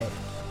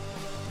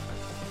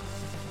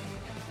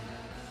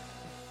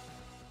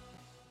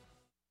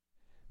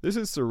This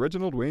is Sir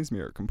Reginald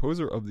Wainsmere,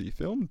 composer of the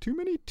film Too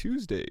Many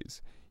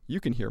Tuesdays. You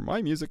can hear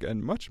my music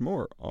and much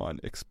more on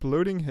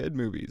Exploding Head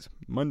Movies,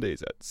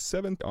 Mondays at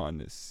 7 on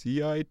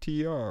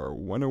CITR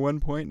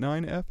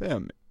 101.9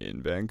 FM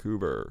in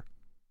Vancouver.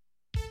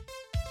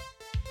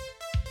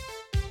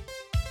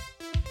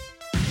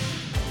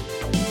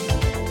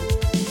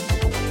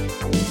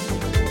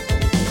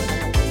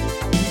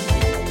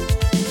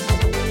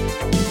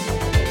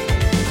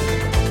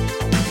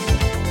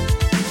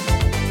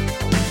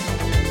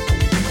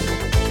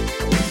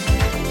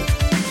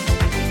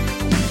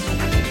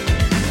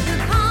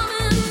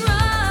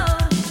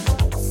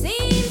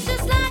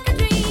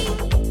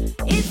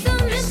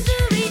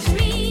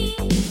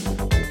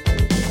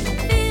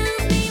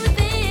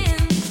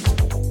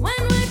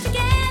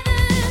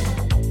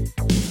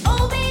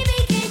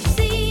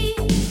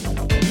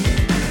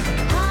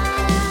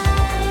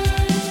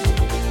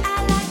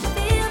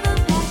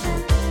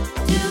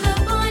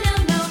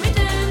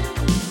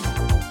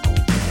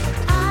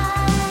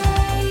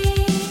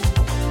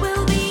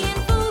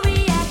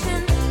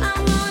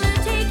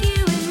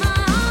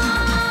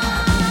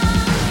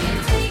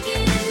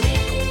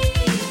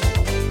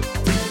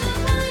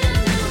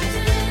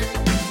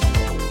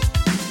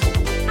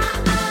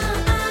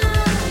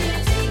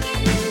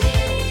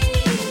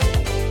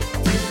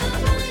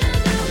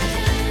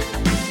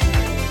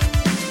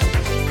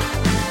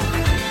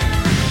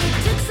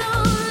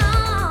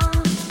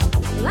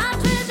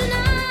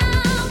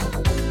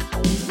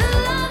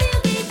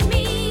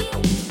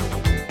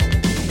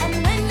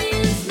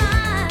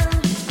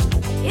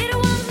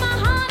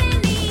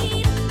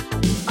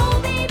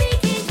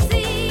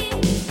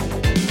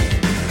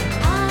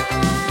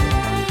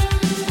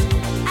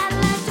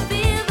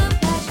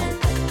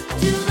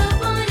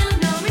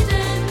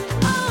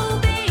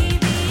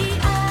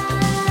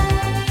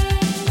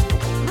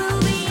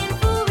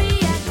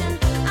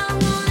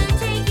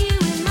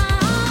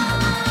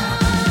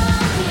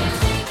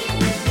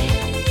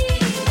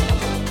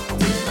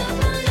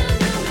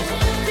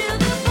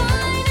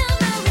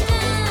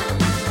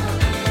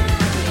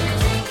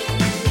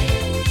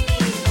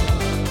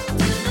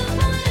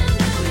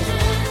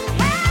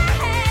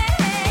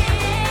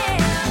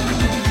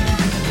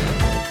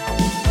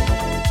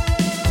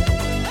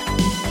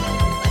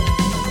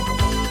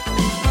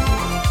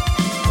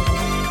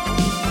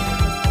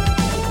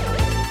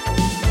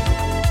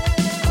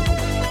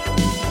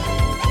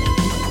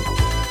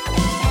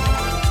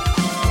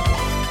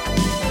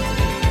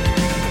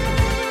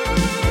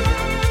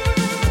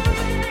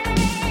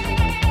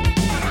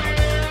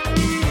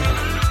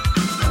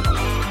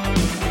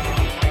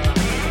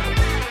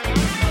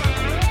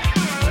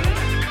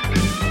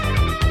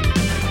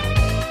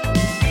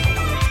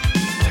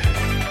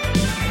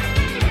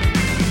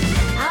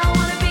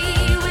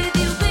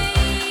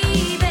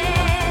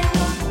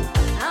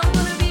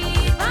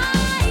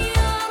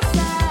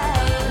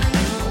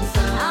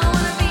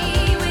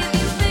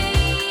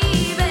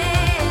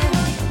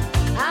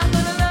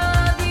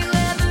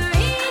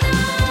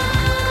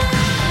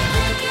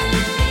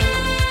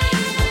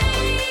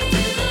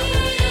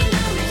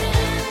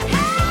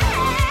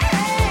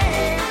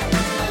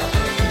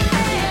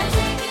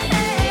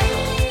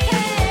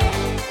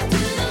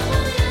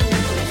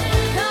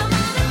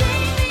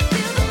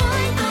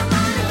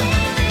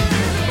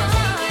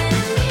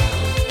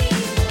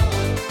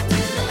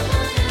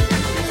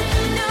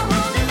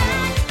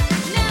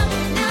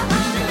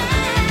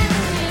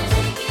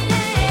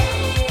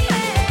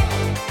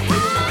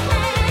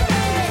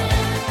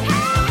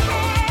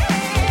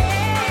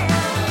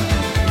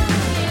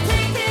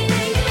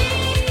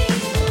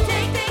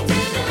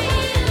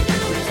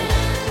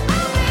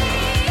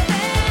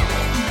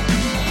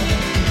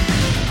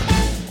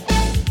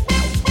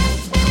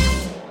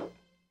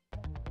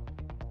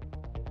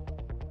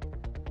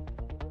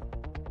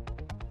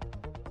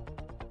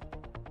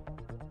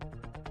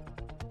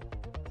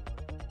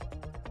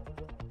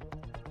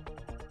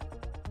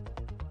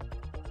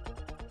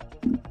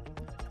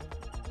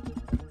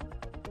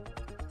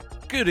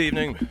 Good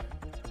evening.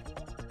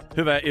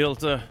 Hyvää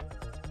ilta.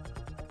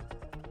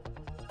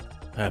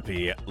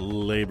 Happy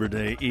Labor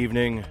Day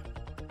evening.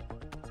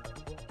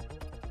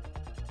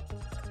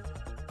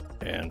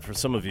 And for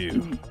some of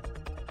you,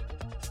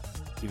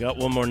 you got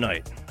one more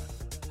night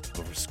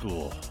before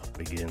school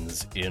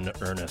begins in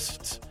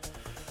earnest.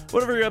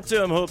 Whatever you're up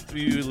to, I'm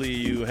hopefully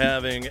you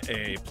having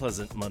a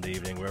pleasant Monday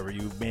evening wherever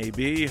you may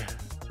be.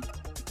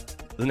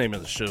 The name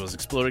of the show is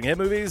Exploding Head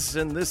Movies,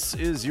 and this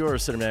is your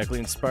cinematically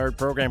inspired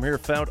program here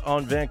found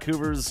on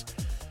Vancouver's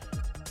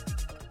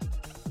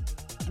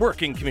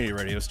working community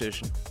radio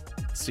station,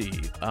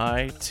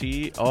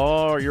 CITR,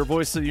 your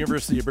voice of the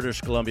University of British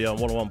Columbia on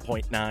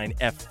 101.9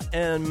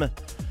 FM,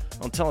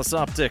 on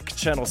Telesoptic,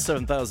 channel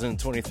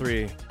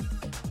 7023,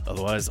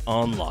 otherwise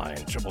online,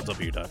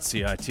 www.citr.ca.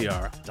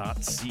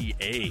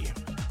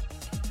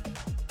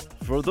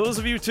 For those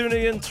of you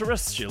tuning in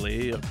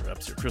terrestrially,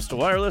 perhaps your crystal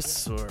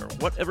wireless or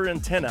whatever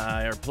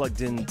antennae are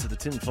plugged into the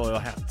tinfoil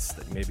hats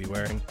that you may be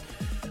wearing,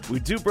 We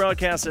do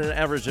broadcast at an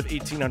average of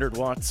 1,800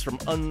 watts from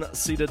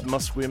unceded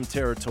Musqueam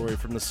territory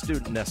from the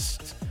student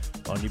nest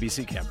on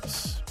UBC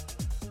campus.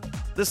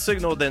 This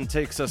signal then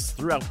takes us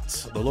throughout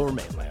the lower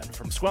mainland,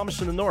 from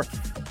Squamish in the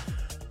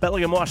north,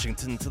 Bellingham,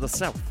 Washington to the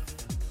south,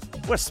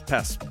 west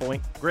past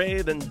Point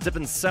Grey, then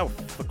dipping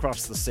south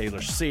across the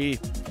Salish Sea,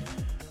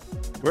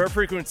 where our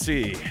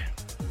frequency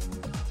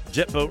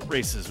jet boat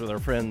races with our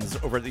friends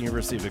over at the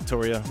University of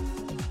Victoria.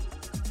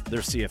 They're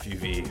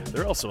CFUV.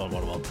 They're also on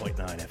 101.9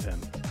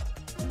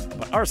 FM.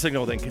 But our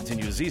signal then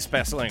continues east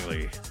past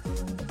Langley,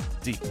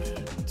 deep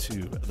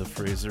into the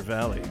Fraser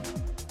Valley.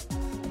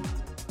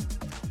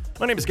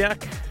 My name is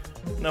Gak,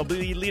 and I'll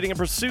be leading a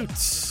pursuit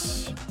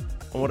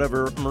on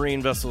whatever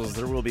marine vessels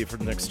there will be for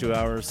the next 2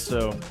 hours,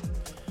 so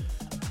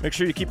make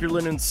sure you keep your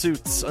linen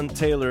suits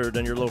untailored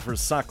and your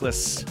loafers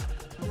sockless.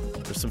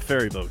 There's some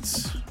ferry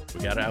boats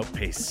we gotta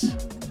outpace.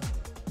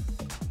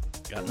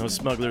 Got no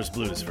smuggler's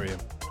blues for you.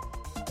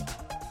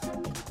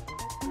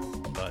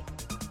 But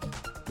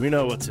we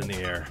know what's in the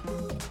air.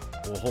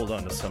 We'll hold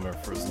on to summer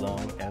for as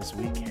long as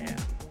we can.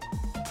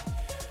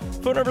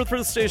 Phone number for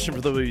the station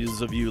for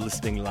those of you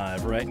listening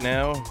live right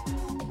now.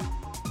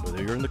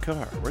 Whether you're in the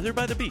car, whether you're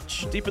by the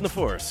beach, deep in the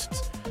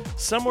forest,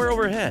 somewhere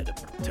overhead,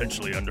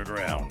 potentially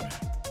underground.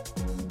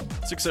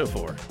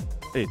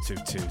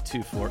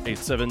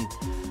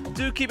 604-822-2487.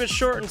 Do keep it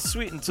short and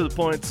sweet and to the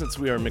point since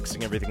we are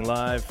mixing everything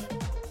live.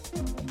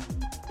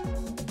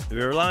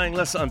 We are relying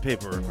less on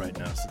paperwork right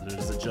now, so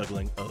there's a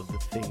juggling of the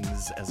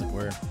things, as it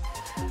were.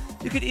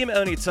 You can email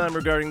anytime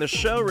regarding the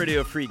show.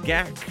 Radio Free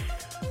GAK,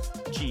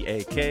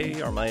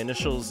 G-A-K, are my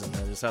initials, and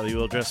that is how you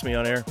will address me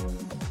on air.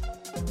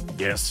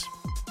 Yes.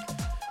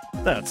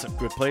 That's a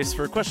good place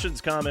for questions,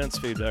 comments,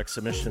 feedback,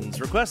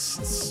 submissions,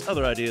 requests,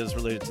 other ideas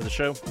related to the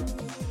show.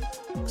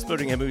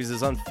 Exploding Head Movies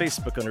is on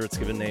Facebook under its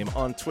given name.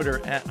 On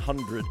Twitter at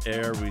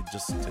 100air. We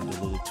just did a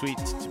little tweet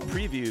to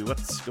preview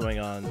what's going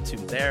on to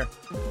there.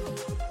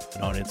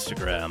 And on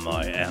Instagram,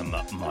 I am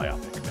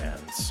Myopic Man.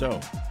 So,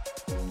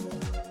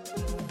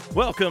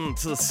 welcome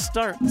to the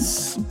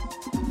starts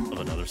of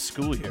another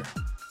school year.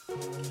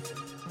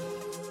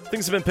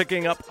 Things have been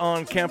picking up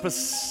on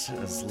campus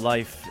as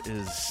life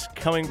is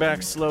coming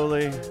back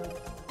slowly.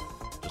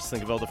 Just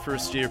think of all the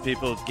first year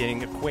people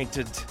getting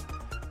acquainted,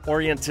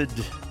 oriented,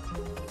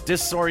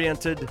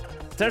 disoriented,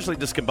 potentially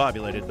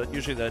discombobulated, but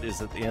usually that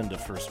is at the end of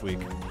first week.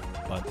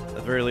 But at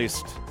the very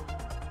least,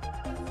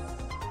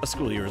 a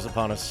school year is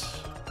upon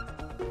us.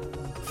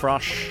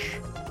 Frosh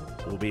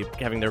will be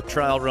having their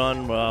trial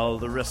run while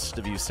the rest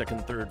of you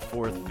 2nd, 3rd,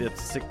 4th, 5th,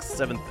 6th,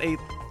 7th, 8th,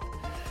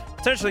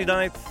 potentially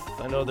 9th.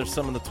 I know there's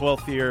some in the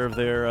 12th year of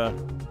their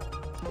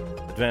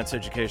advanced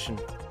education.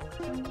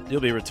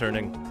 You'll be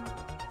returning.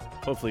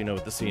 Hopefully you know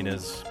what the scene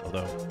is,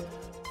 although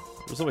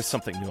there's always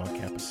something new on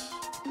campus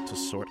to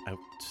sort out.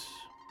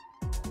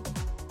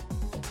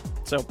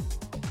 So,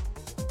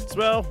 as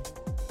well,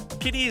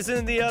 kiddies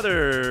in the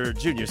other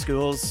junior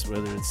schools,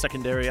 whether it's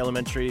secondary,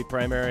 elementary,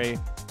 primary,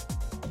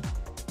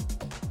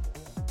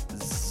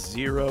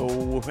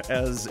 0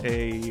 as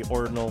a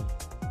ordinal,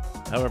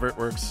 however it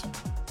works.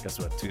 Guess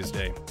what?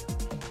 Tuesday,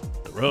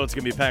 the road's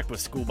gonna be packed with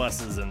school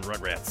buses and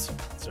rugrats.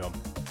 So,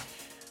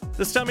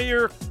 this time of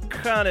year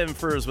kind of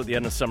infers what the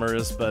end of summer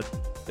is, but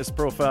this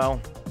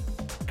profile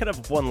kind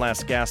of one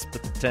last gasp to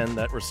pretend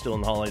that we're still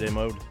in holiday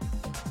mode.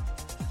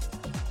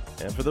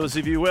 And for those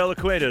of you well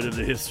acquainted of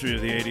the history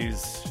of the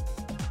 80s,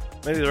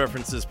 many of the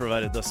references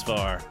provided thus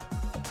far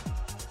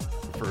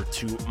refer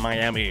to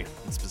Miami,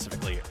 and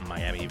specifically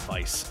Miami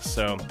Vice.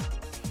 So,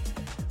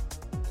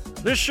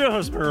 this show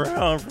has been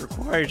around for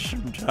quite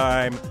some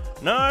time.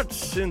 Not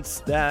since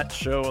that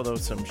show, although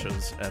some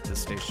shows at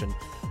this station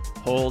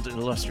hold an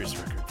illustrious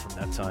record from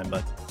that time.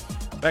 But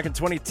back in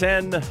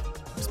 2010,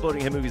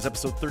 Exploding Head Movies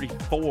episode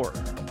 34,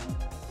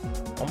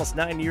 almost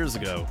 9 years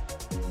ago,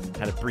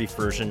 had a brief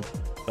version,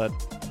 but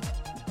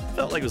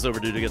felt like it was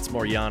overdue to get some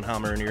more Jan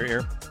Hammer in your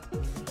ear.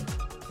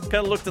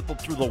 Kind of looked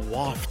at through the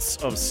wafts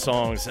of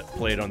songs that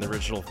played on the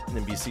original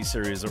NBC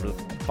series over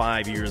the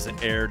 5 years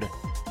it aired.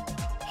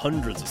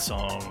 Hundreds of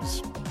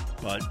songs,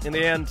 but in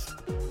the end,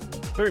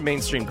 very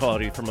mainstream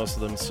quality for most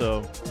of them,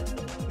 so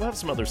we'll have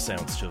some other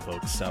sounds to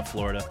evoke South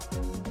Florida.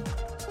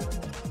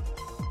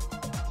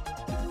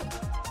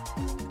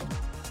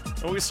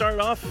 And we started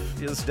off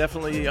is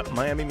definitely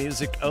Miami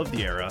music of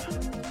the era,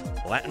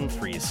 Latin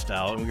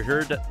freestyle, and we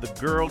heard the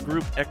girl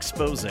group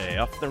Expose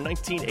off their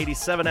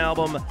 1987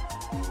 album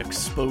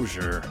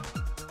Exposure.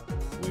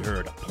 We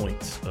heard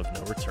Point of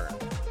No Return.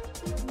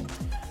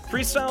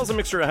 Freestyle is a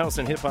mixture of house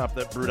and hip-hop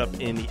that brewed up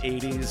in the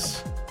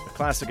 80s. A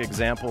classic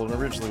example, and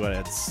originally what I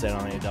had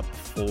signed up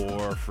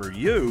for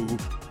you,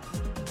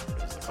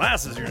 is the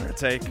classes you're going to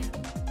take.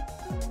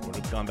 Would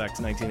have gone back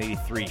to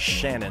 1983,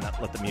 Shannon,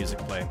 Let the Music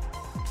Play.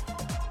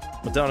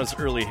 Madonna's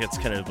early hits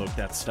kind of evoke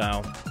that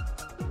style.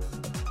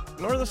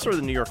 Nor the sort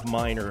of the New York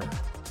minor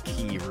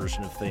key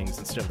version of things,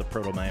 instead of the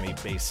proto-Miami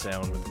bass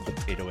sound with the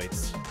clipped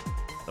 808s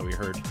that we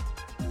heard.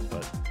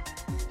 But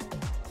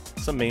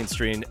some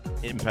mainstream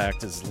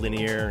impact is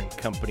Linear and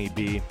Company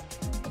B.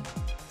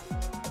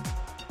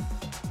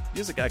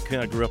 music I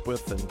kind of grew up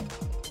with, and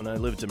when I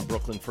lived in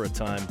Brooklyn for a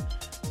time,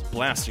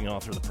 blasting all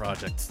through the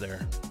projects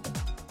there.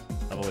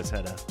 I've always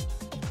had a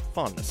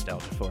fond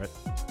nostalgia for it.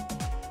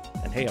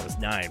 And hey, I was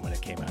 9 when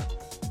it came out.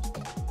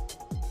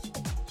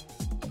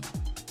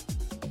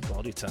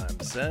 Quality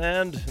times.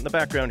 And in the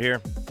background here,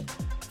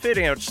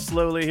 fading out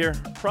slowly here,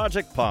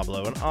 Project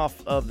Pablo, and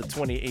off of the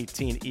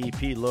 2018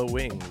 EP Low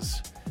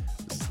Wings.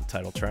 This is the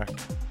title track.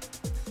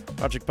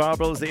 Project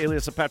Pablo is the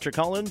alias of Patrick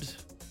Holland.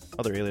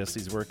 Other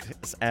aliases he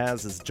works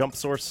as is Jump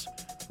Source,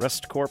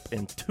 Rest Corp,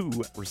 and 2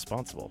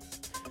 Responsible.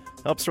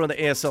 Helps run the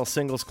ASL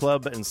Singles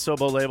Club and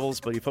Sobo labels,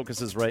 but he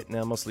focuses right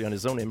now mostly on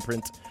his own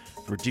imprint,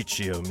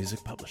 Verdicio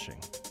Music Publishing.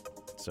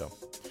 So,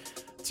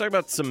 let's talk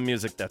about some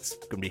music that's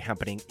going to be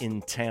happening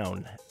in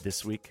town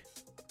this week.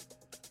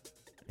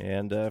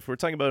 And if we're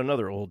talking about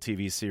another old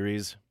TV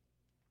series,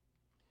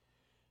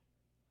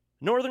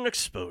 Northern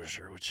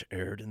Exposure, which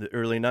aired in the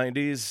early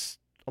 90s.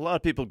 A lot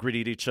of people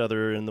greeted each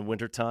other in the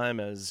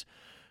wintertime as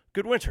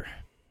Good Winter.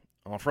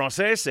 En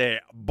français, c'est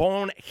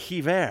Bon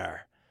Hiver.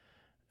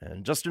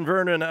 And Justin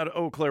Vernon out of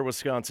Eau Claire,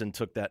 Wisconsin,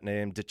 took that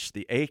name, ditched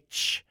the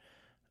H,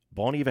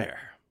 Bon Hiver.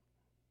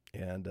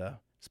 And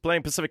he's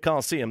playing Pacific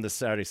Coliseum this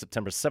Saturday,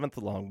 September 7th,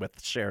 along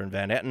with Sharon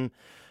Van Etten.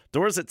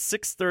 Doors at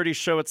 6:30,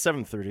 show at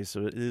 7:30,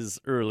 so it is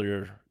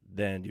earlier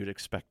than you'd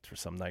expect for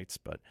some nights,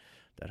 but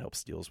that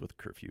helps deals with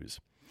curfews.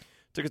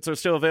 Tickets are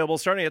still available,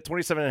 starting at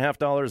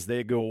 $27.50.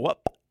 They go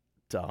up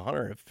to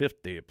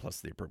 $150 plus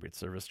the appropriate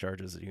service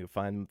charges. You can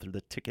find them through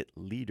the Ticket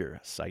Leader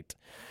site.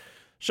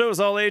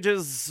 Shows all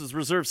ages,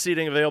 reserved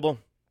seating available.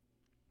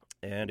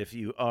 And if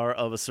you are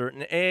of a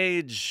certain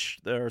age,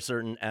 there are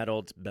certain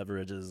adult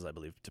beverages, I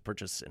believe, to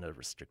purchase in a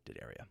restricted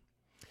area.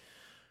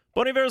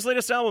 Bon Iver's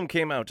latest album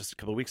came out just a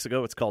couple weeks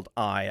ago. It's called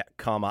I,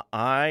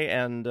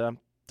 and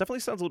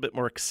definitely sounds a little bit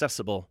more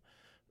accessible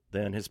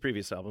than his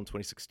previous album,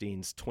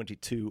 2016's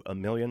 22 A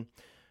Million.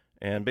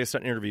 And based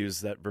on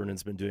interviews that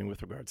Vernon's been doing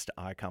with regards to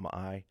I,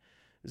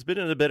 has been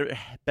in a better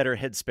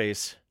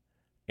headspace.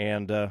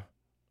 And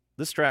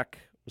this track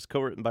was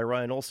co-written by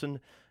Ryan Olsen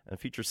and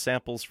features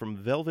samples from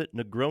Velvet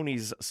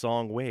Negroni's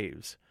song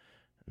Waves.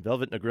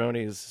 Velvet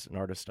Negroni is an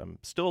artist I'm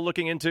still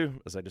looking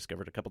into, as I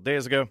discovered a couple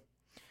days ago.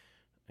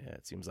 Yeah,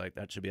 it seems like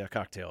that should be a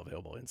cocktail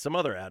available in some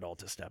other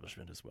adult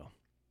establishment as well.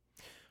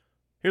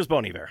 Here's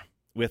Bon Iver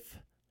with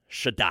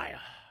Shadiah.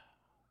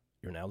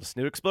 You're now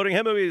listening to Exploding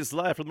Head Movies,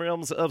 live from the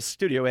realms of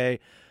Studio A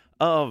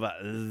of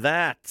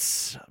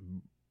that,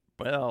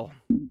 well,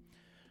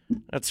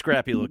 that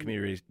scrappy little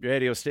community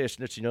radio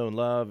station that you know and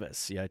love,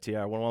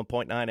 CITR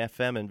 101.9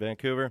 FM in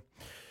Vancouver.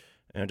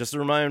 And just a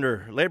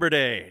reminder, Labor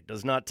Day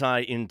does not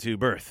tie into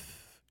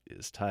birth. It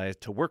is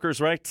tied to workers'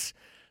 rights,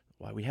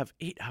 why we have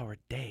 8-hour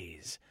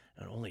days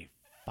and only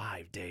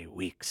 5-day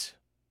weeks.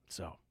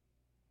 So,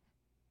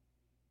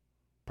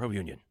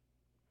 pro-union.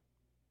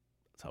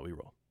 That's how we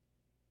roll.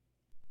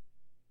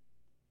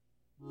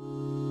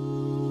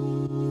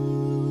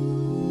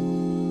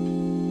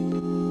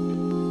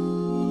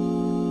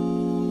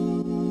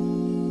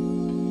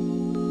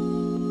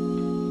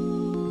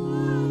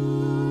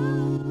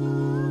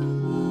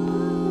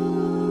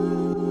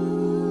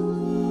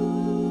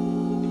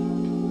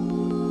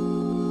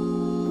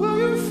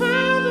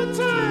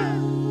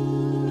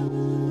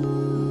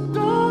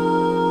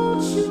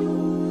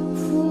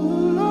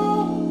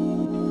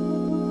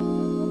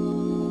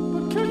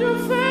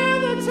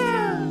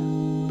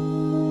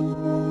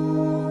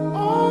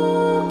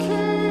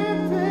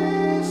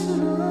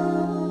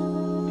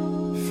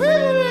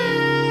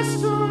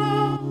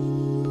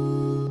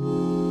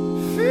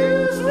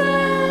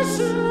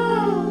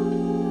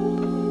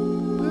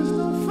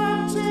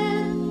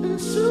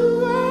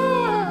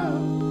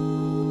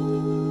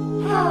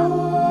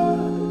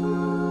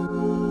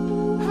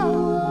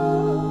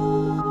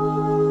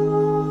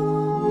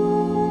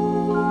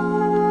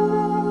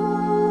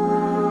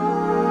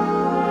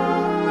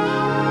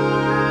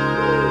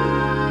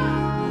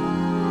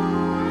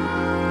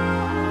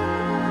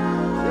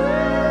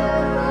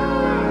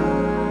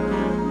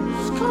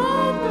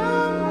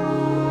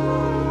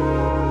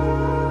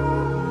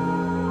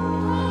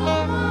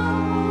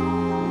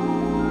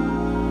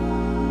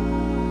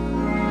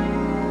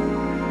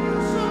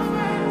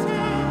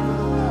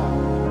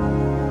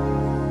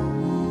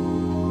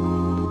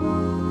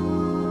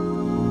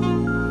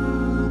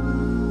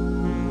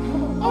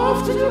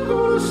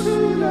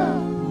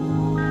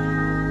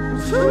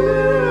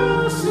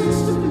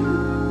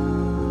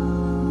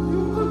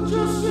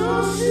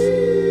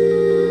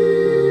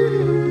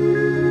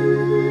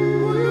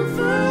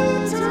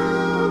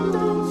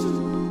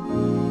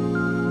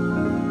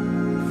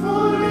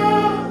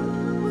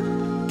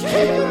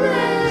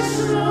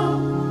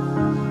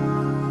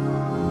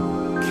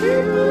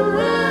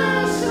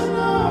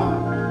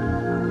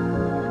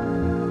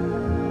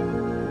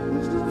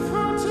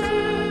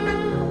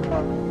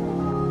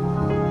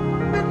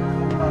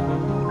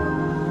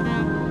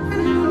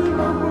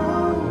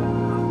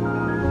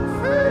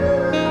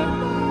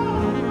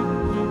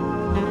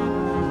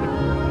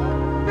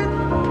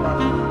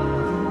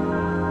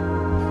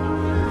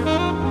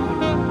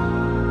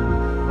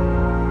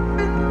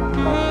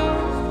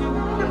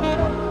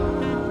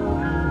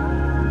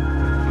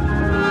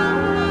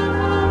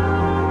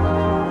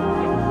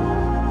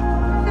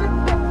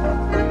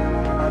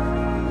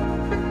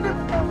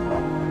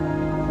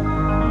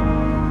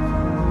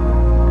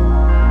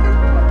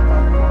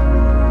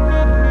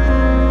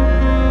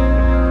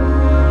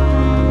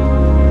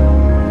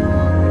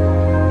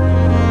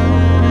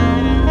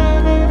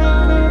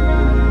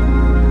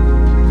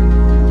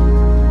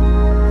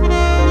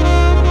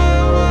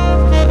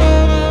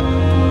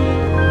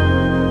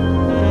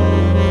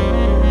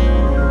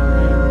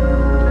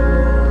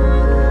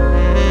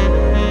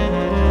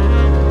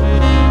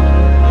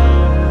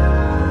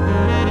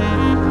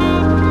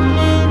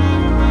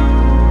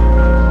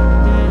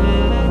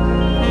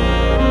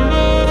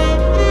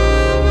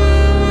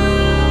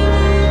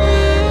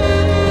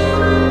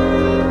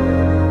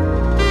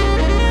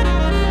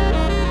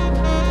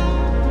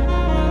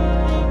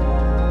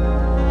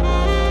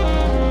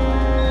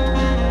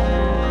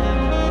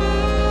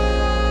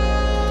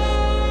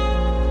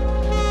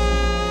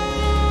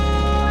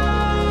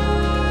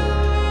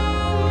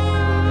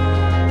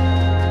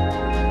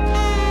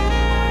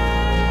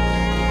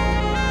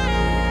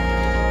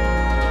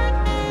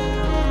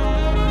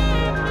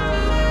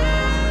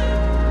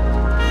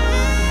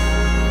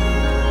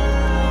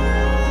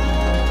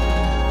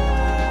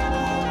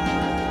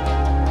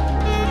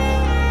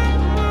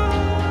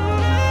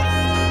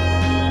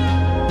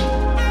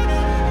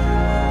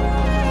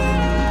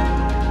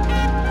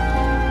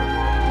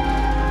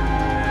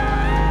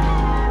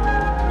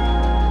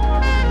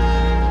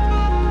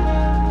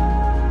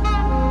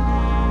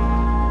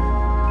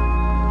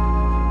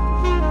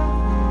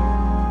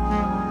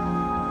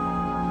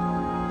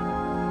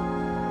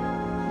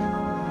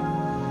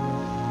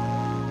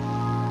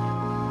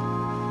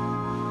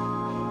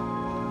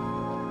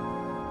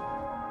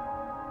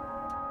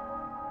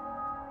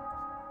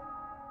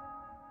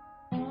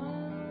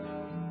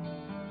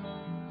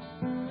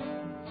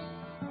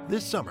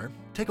 This summer,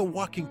 take a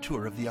walking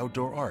tour of the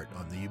outdoor art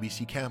on the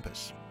UBC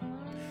campus.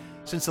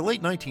 Since the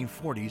late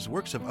 1940s,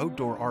 works of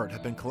outdoor art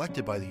have been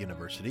collected by the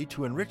university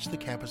to enrich the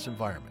campus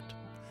environment.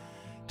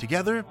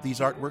 Together, these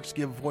artworks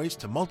give voice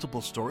to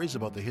multiple stories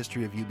about the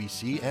history of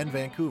UBC and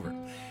Vancouver,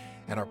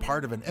 and are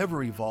part of an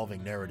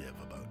ever-evolving narrative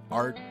about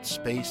art,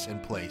 space,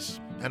 and place,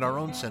 and our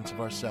own sense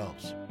of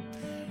ourselves.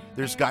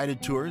 There's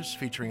guided tours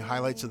featuring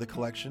highlights of the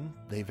collection.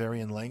 They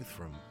vary in length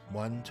from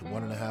 1 to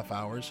 1.5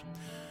 hours.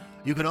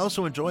 You can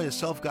also enjoy a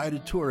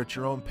self-guided tour at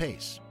your own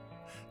pace.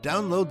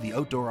 Download the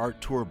Outdoor Art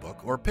Tour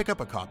book or pick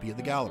up a copy at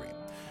the gallery.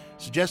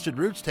 Suggested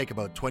routes take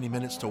about 20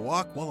 minutes to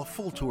walk, while a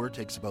full tour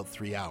takes about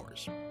 3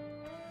 hours.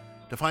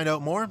 To find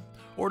out more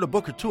or to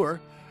book a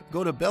tour,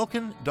 go to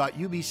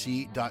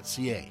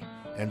belkin.ubc.ca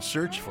and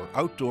search for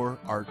Outdoor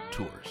Art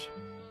Tours.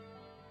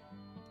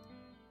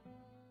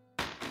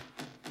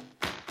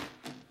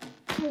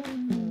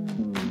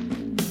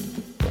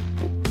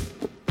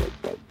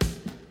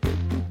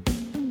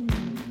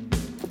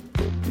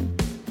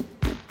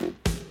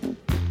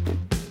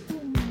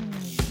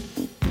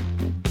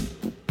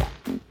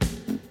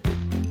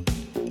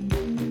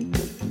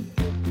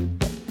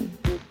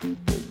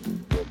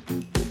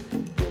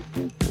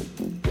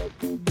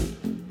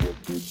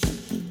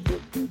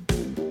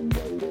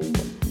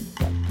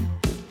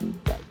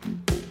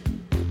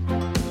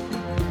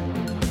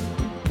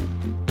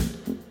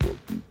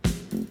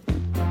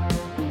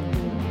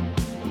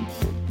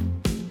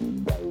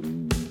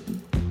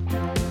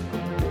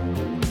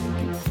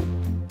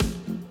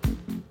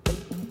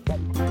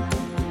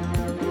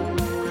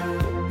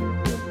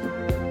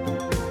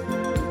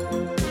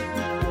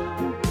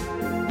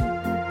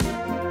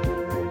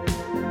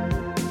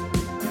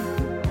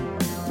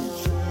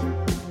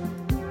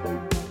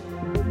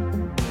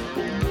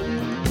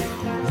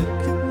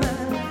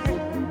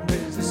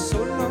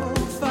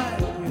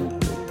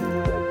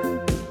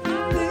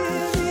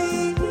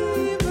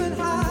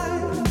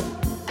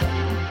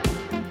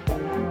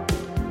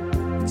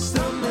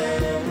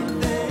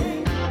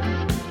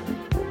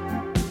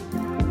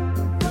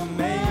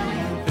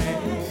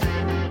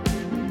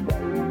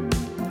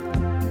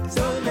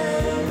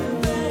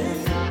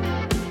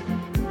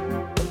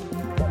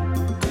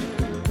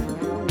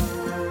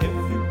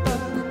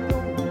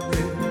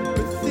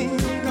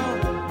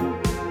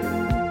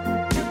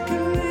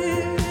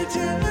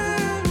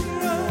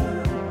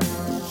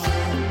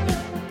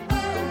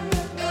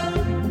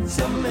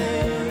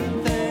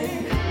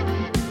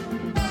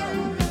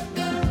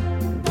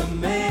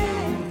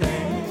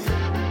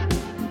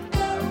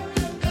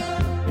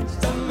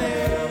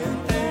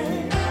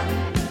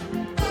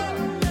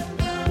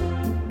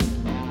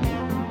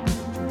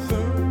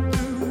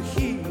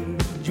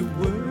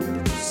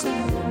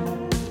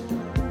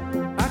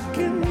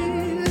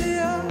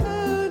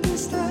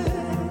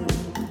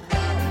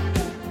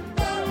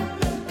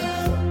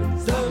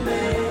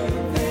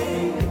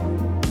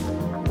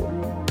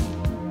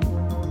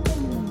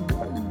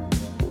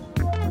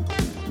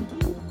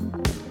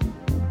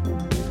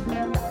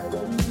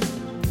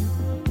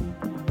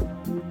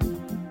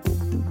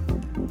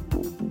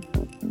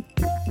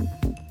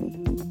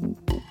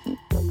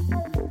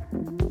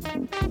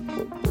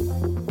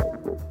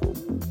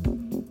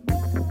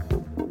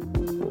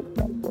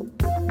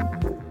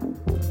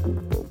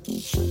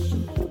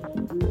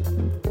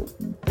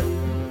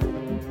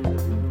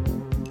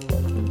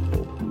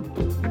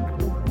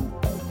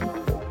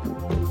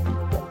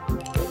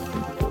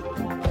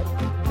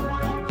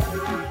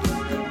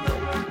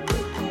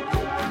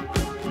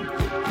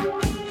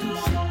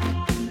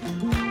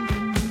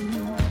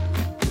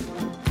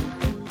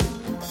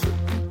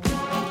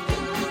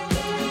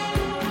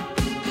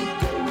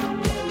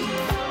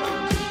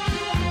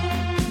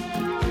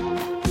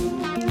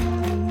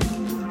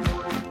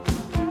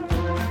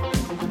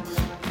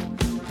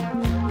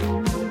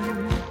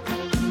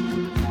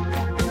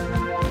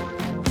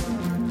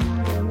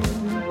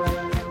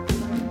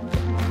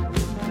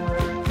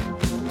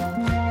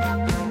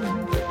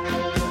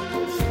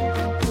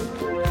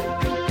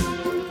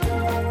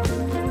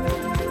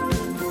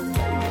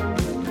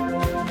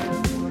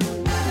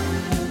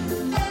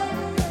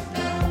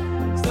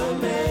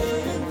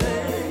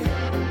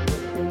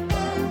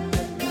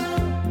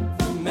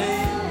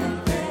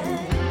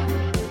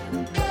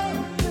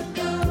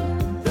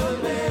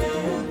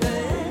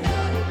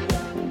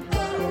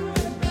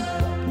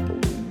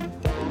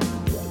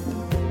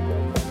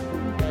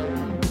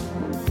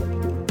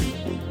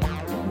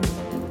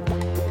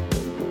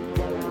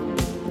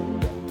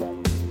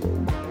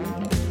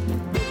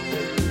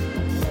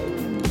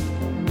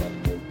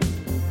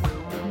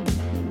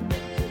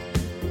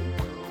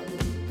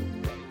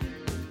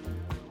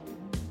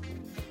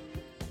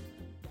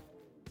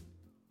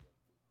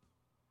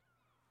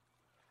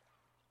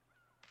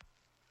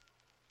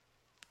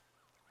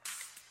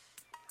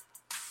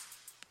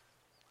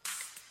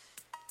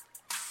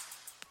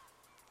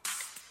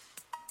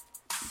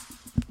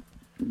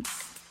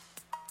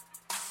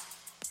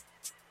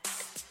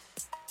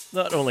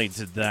 Not only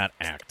did that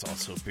act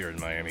also appear in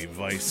Miami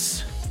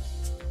Vice,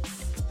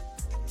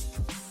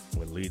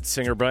 when Lead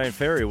singer Brian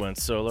Ferry went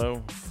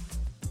solo.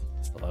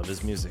 A lot of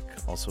his music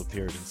also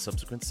appeared in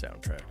subsequent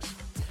soundtracks.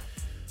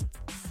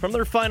 From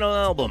their final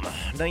album,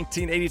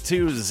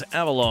 1982's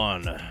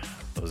Avalon,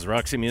 was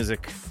Roxy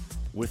Music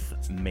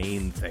with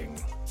Main Thing.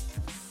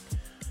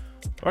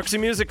 Roxy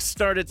Music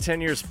started 10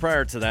 years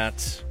prior to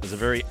that as a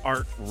very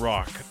art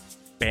rock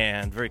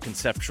band, very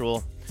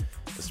conceptual,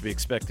 as to be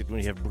expected when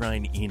you have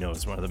Brian Eno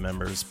as one of the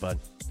members, but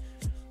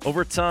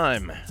over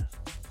time,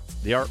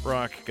 the art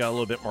rock got a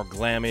little bit more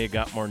glammy,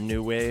 got more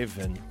new wave,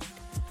 and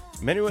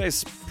in many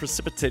ways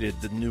precipitated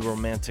the new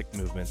romantic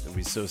movement that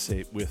we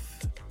associate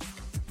with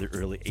the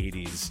early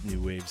 80s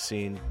new wave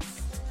scene.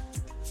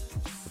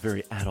 A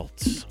very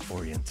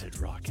adult-oriented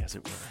rock, as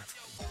it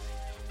were.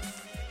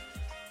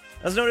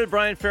 As noted,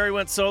 Brian Ferry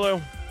went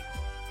solo.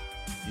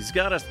 He's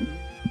got a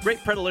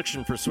great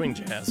predilection for swing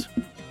jazz,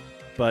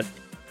 but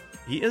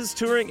he is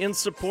touring in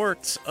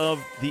support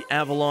of the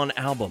Avalon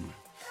album.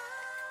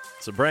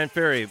 So Brian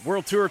Ferry,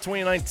 World Tour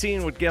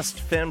 2019 with guest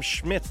Fem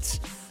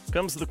Schmidt,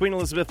 comes to the Queen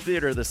Elizabeth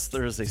Theater this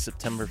Thursday,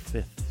 September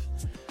 5th.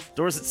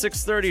 Doors at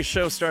 6:30,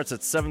 show starts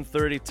at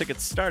 7:30.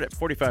 Tickets start at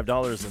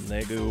 $45 and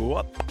they go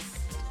up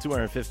to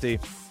 $250.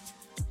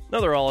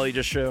 Another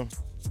all-ages show.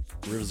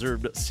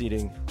 Reserved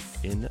seating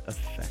in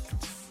effect.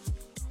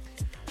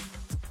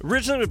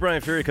 Originally with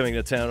Brian Ferry coming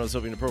to town, I was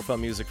hoping to profile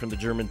music from the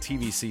German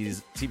TV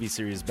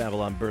series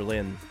Babylon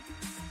Berlin.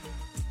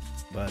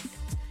 But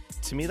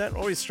to me, that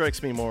always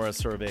strikes me more as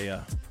sort of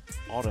a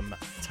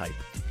autumn-type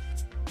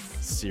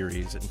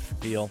series and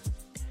feel.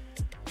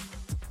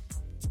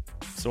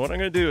 So what I'm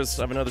going to do is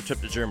I have another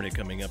trip to Germany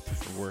coming up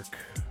for work.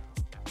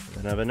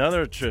 And I have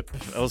another trip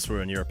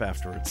elsewhere in Europe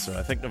afterwards. So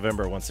I think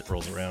November, once it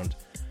rolls around,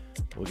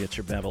 we'll get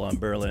your Babylon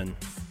Berlin.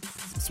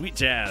 Some sweet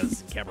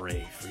jazz and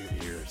cabaret for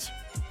your ears.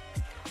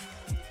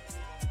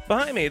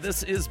 Behind me,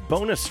 this is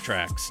Bonus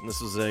Tracks. And this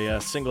was a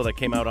single that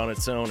came out on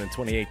its own in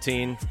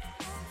 2018.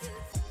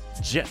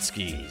 Jet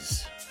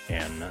Skis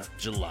and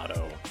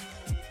Gelato.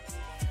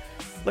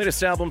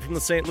 Latest album from the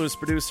St. Louis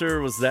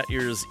producer was that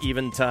year's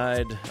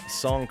Eventide. A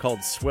song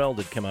called Swell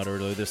did come out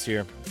earlier this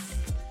year.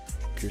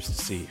 Curious to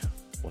see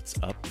what's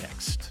up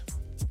next.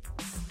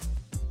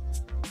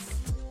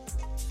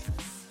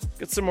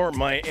 Get some more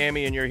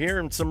Miami in your ear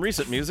and some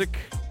recent music.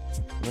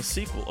 And a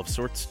sequel of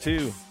sorts,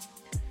 too.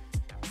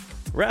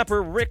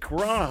 Rapper Rick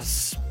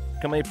Ross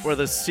coming up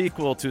with a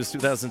sequel to his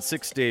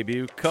 2006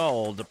 debut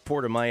called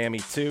Port of Miami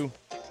 2.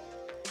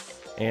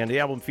 And the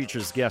album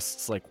features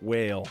guests like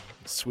Whale,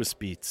 Swiss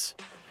Beats,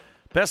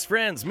 Best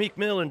Friends, Meek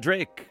Mill and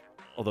Drake,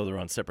 although they're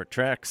on separate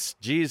tracks,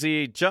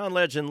 Jeezy, John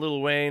Legend,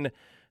 Lil Wayne,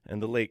 and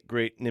the late,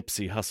 great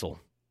Nipsey Hussle.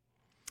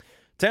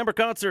 Timbre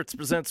Concerts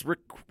presents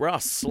Rick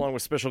Ross along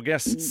with special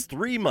guests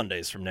 3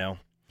 Mondays from now,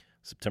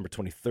 September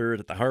 23rd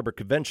at the Harbor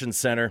Convention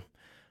Center.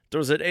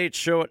 Doors at 8,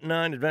 show at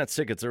 9. Advance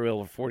tickets are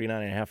available for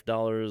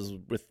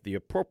 $49.50 with the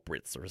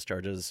appropriate service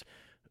charges,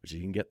 which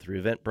you can get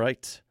through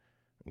Eventbrite.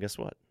 And guess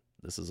what?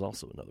 This is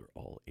also another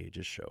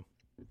all-ages show.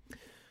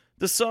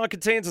 This song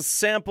contains a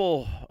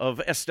sample of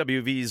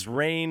SWV's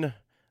Rain, and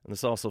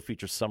this also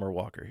features Summer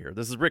Walker here.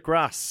 This is Rick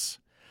Ross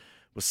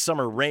with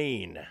Summer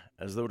Rain,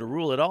 as though to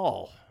rule it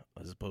all,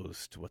 as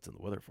opposed to what's in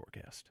the weather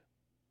forecast.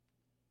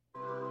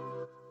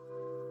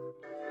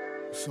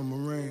 Summer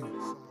rain.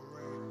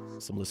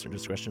 Some listener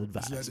discretion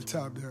advised. At the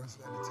top there.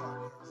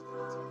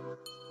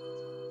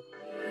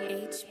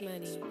 H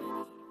Money.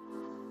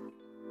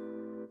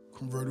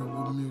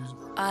 Convertible music.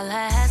 All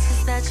I ask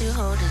is that you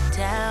hold it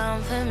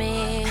down for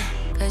me.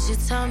 Cause you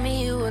told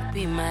me you would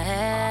be my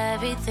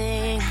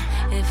everything.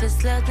 If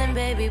it's love, then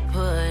baby,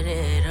 put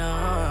it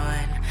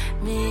on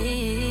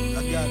me.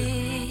 I got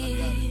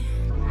it.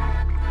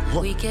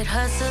 We could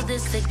hustle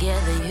this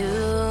together, you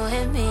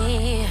and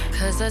me.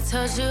 Cause I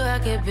told you I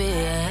could be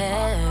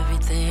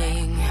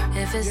everything.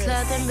 If it's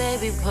love, then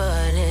baby,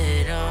 put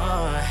it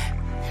on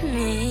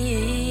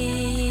me.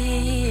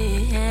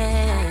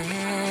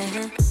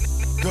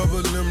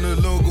 Double M the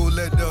logo,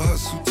 let the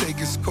hustle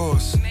take its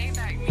course.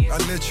 I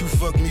let you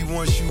fuck me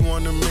once, you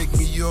wanna make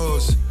me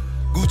yours.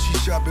 Gucci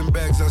shopping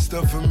bags, I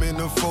stuff them in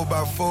the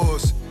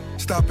 4x4s.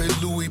 Stop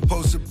at Louis,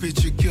 post a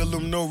picture, kill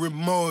them, no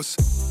remorse.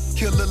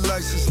 Kill the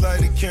license,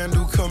 light a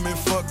candle, come and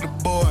fuck the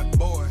boy.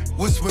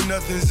 Whisper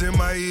nothing's in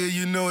my ear,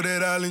 you know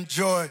that I'll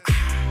enjoy.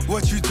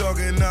 What you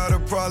talking, not a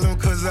problem,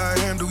 cause I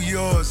handle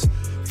yours.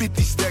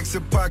 50 stacks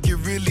of pocket,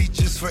 really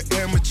just for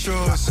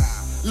amateurs.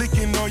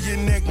 Licking on your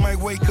neck, might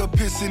wake up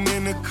pissing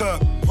in a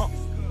cup.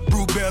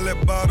 Brew belly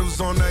bottles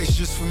on ice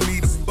just for me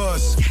to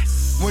bust.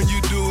 When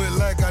you do it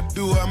like I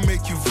do, I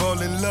make you fall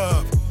in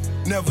love.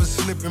 Never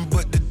slipping,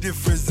 but the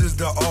difference is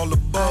the all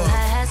above. All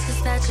I ask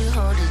is that you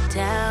hold it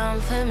down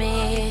for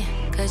me.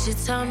 Cause you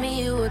told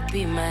me you would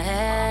be my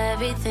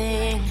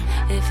everything.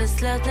 If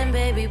it's love, then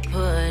baby,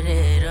 put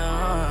it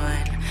on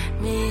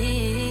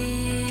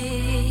me.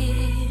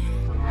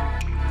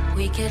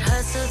 We could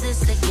hustle this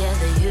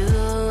together, you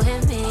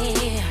and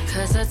me.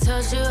 Cause I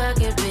told you I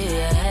could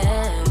be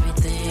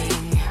everything.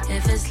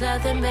 If it's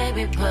love, then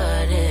baby,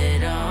 put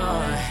it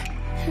on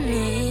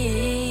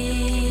me.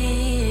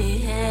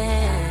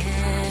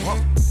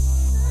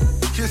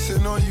 Kiss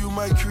Kissing on you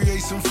might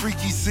create some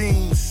freaky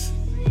scenes.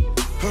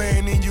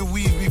 Playing in your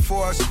weave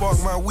before I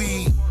spark my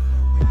weed.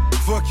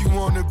 Fuck you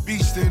on the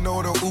beach, then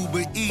order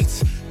Uber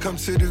Eats. Come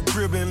to the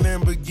crib in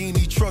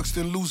Lamborghini trucks,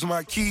 then lose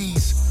my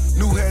keys.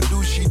 New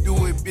hairdo, she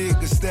do it big,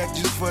 a stack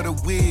just for the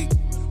wig.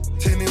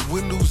 Tinted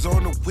windows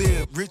on the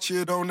whip,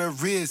 Richard on the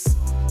wrist.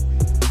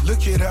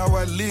 Look at how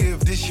I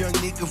live, this young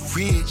nigga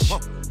rich.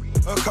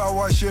 A car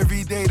wash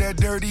every day, that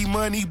dirty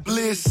money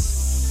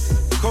bliss.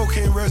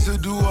 Cocaine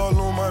residue all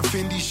on my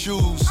Fendi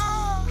shoes.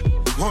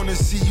 Wanna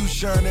see you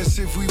shine as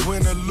if we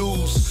win or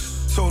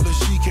lose. Told her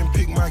she can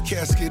pick my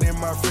casket in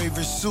my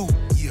favorite suit.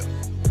 Yeah,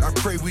 I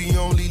pray we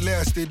only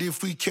lasted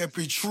if we kept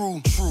it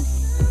true.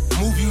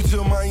 Move you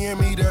to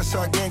Miami, that's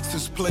how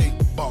gangsters play.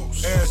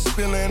 Boss. Ass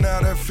spilling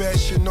out of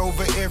fashion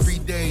over every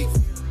day.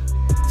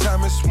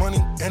 Time is money,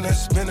 and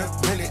it's been a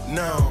minute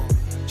now.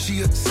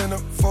 She a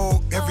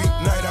centerfold, every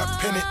night I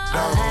pin it down.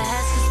 All I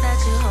ask is that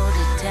you hold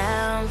it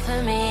down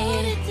for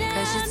me.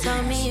 Cause you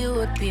told me you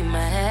would be my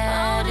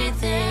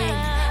everything.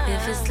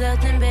 If it's love,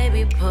 then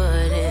baby, put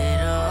it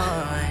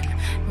on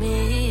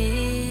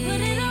me.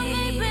 Put it on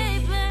me,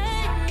 baby.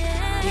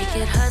 Yeah. We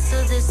could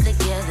hustle this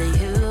together,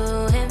 you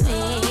and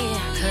me.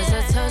 Cause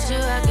I told you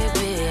I could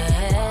be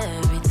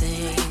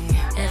everything.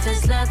 If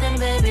it's love, then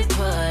baby,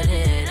 put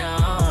it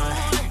on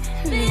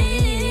me.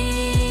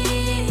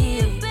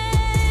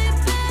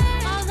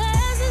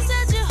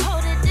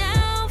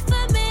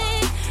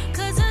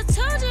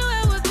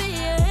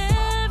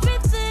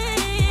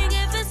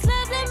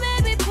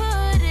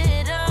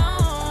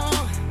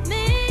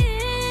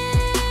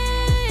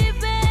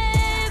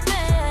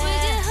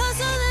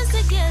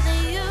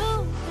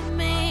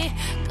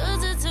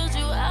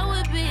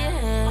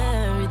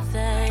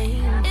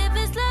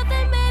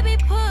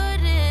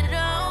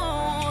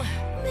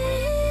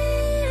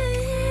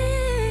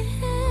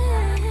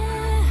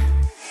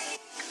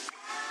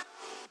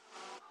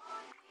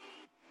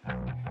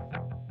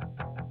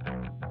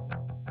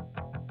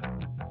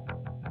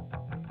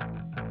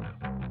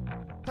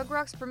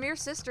 Rock's premier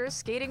sisters,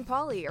 Skating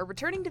Polly, are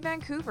returning to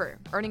Vancouver,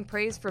 earning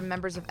praise from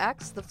members of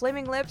X, The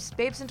Flaming Lips,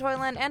 Babes in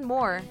Toyland, and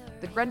more.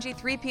 The grungy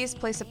three-piece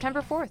plays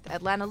September 4th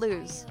at Lana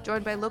Lou's,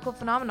 joined by local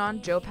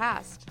phenomenon Joe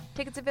Past.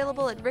 Tickets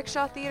available at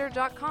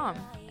rickshawtheater.com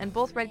and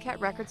both Red Cat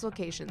Records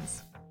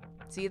locations.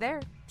 See you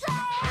there.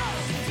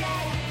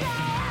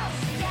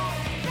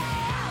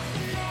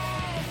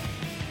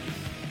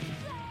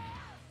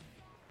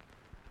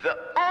 The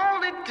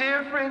only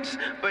difference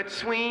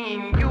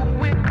between you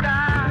and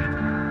I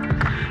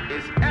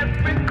is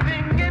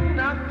everything and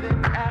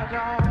nothing at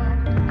all.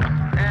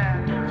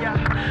 And yeah,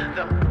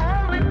 the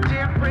only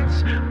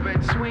difference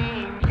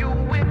between you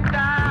and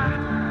I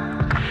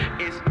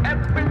is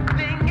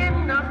everything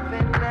and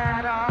nothing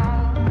at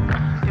all.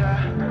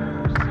 Yeah.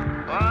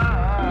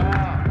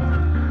 Oh.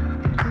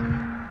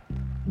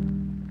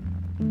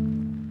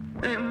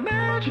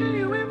 Imagine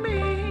you and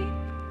me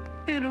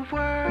in a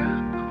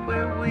world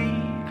where we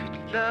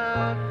could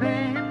love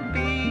and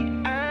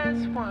be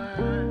as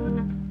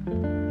one.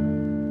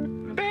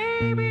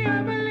 Baby,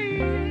 I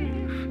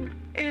believe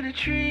in a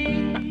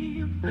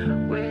dream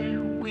where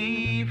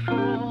we've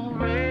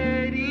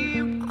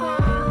already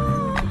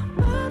won.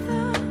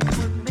 Mother,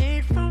 we're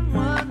made from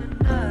one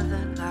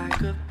another.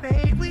 Like a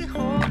babe, we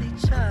hold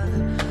each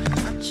other.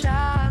 A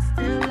child,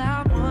 still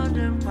I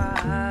wonder why.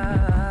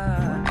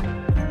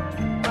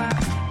 Why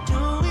do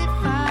we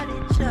fight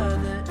each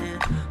other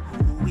and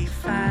who we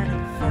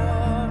fighting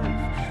for?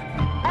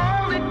 The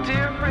only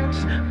difference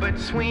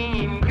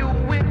between you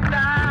and I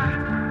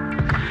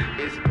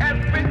is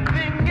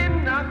everything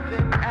and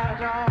nothing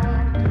at all.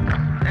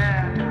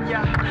 And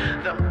yeah,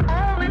 the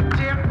only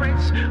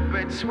difference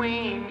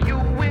between you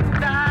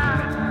and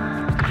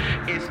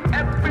I is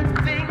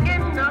everything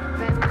and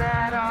nothing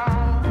at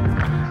all.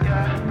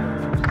 Yeah.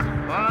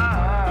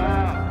 Oh.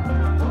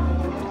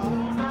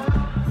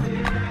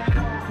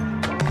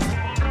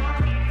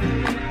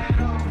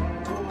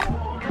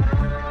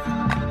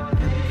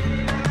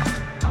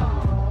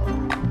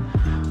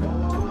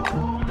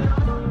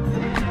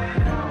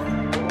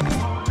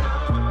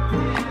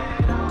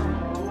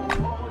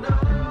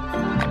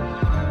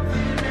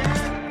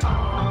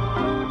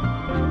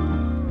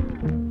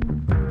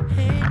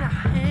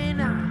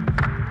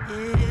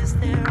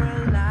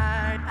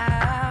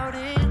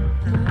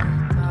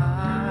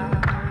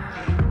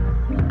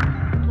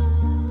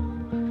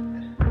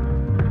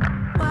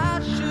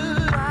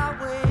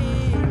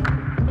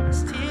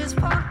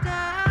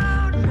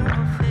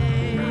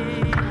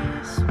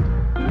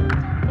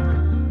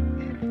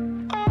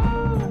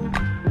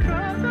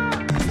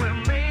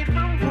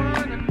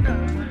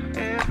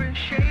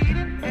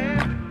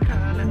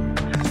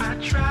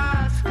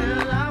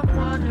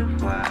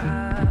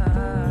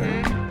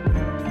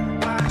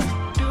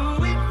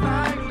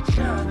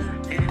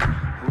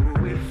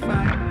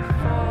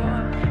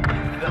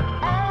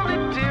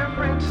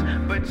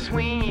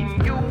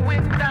 Between you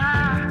and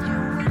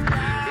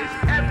I is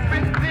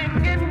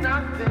everything and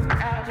nothing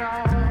at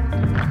all.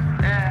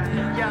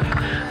 And yeah,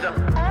 the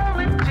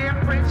only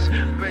difference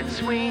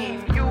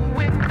between you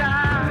and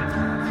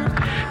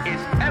I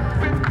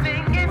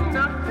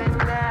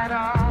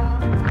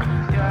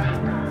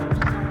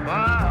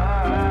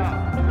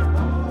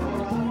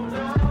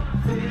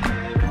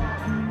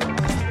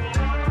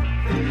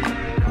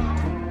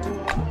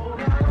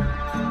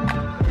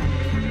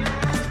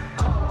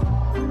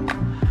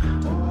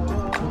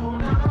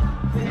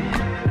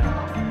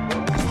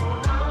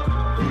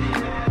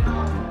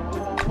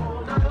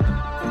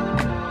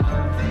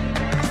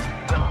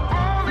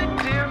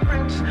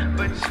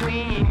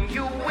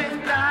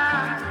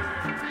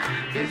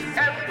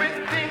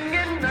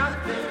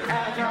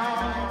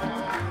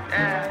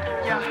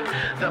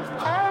The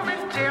only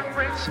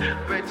difference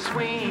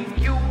between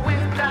you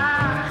and I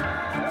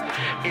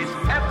is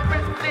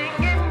everything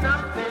and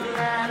nothing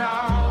at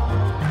all.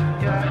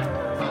 Yeah.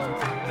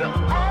 The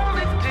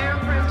only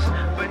difference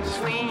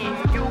between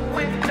you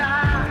and I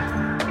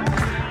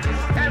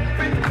is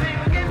everything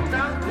and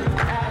nothing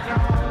at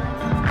all.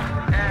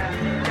 And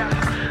yeah,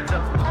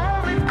 the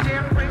only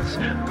difference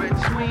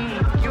between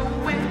you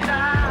and I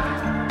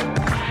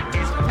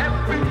is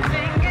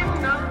everything and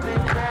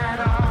nothing at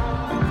all.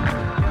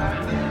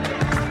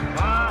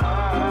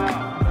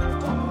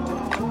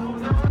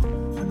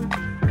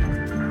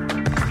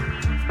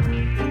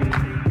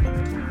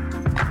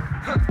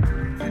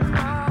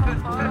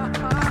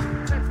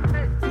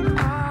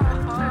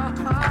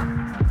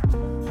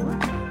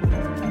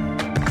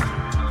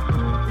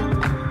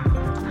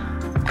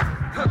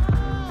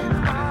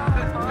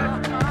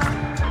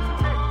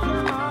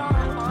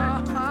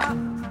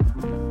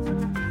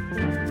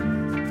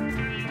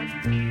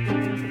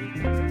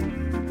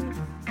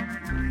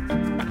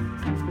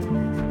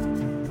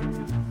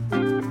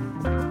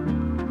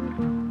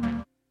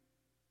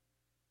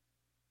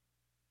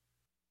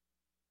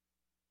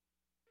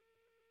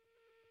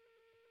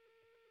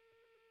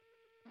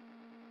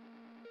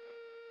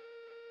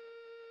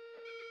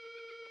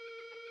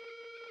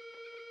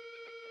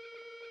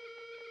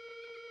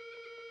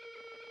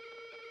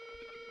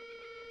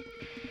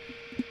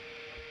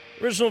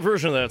 Original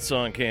version of that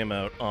song came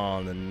out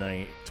on the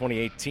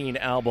 2018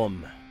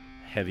 album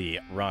Heavy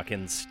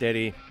Rockin'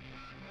 Steady.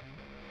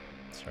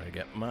 Sorry to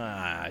get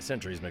my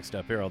centuries mixed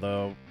up here,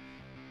 although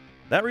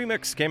that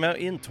remix came out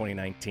in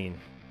 2019.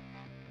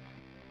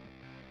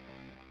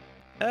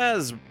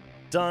 As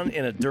done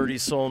in a Dirty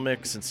Soul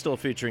mix and still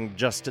featuring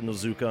Justin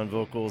Nozuka on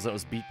vocals, that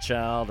was Beat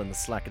Child and the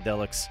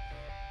Slackadelics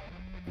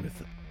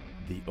with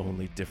The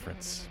Only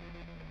Difference.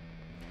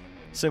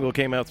 Single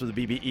came out through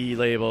the BBE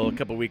label a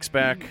couple weeks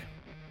back.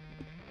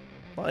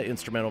 A lot of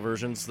instrumental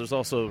versions. There's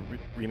also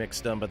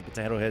remix done by the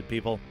Potato Head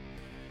people.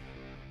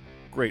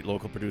 Great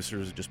local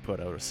producers who just put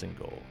out a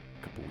single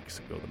a couple weeks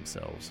ago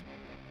themselves.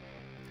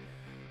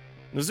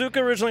 Nozuka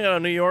originally out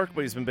of New York,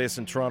 but he's been based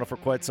in Toronto for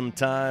quite some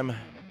time.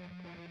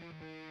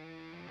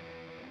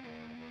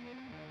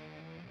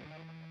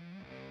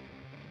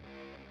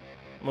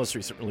 Most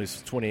recent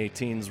release was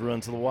 2018's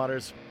Run to the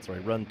Waters. Sorry,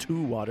 Run to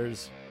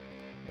Waters.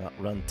 Not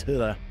Run to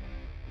the...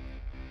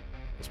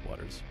 Just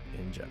Waters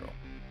in general.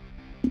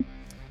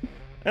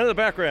 And in the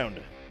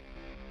background,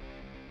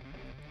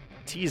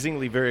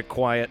 teasingly very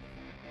quiet,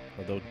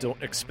 although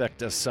don't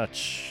expect as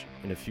such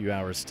in a few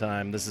hours'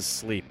 time. This is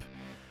Sleep.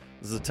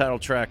 This is the title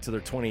track to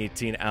their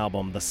 2018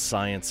 album, The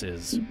Science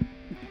Is.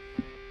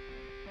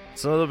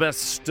 Some of the best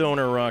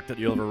stoner rock that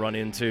you'll ever run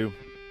into.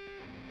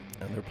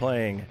 And they're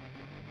playing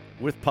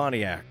with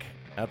Pontiac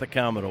at the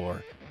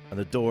Commodore, and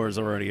the door's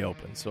already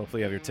open. So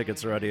hopefully you have your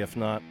tickets ready. If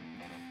not,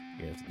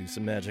 you have to do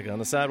some magic on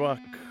the sidewalk.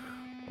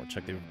 Or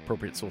check the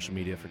appropriate social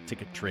media for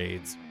ticket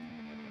trades.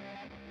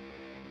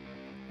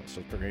 I'm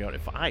still figuring out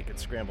if I could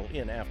scramble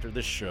in after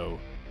this show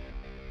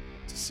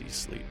to see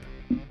Sleep.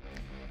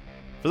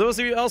 For those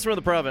of you elsewhere in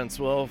the province,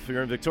 well, if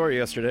you're in Victoria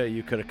yesterday,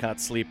 you could have caught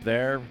Sleep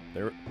there.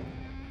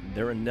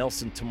 They're in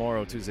Nelson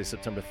tomorrow, Tuesday,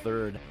 September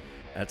 3rd,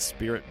 at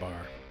Spirit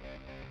Bar.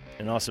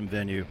 An awesome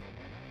venue.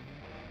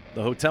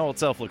 The hotel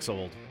itself looks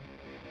old,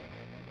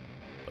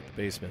 but the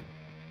basement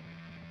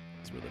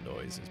is where the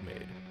noise is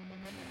made.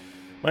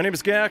 My name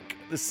is Gak.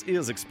 This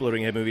is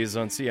Exploding Head Movies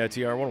on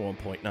CITR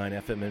 101.9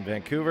 FM in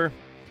Vancouver.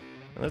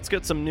 And let's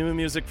get some new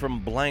music from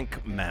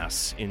Blank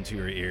Mass into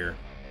your ear.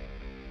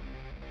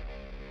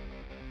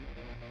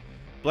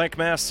 Blank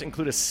Mass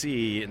include a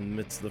C in the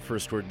midst of the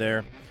first word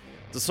there.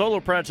 It's a solo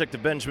project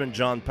of Benjamin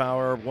John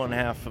Power, one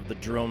half of the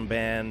Drone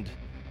Band.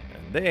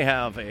 And they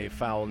have a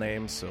foul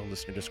name, so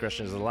listener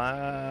discretion is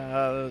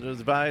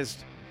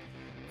advised.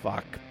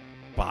 Fuck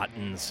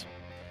buttons.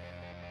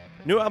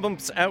 New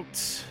album's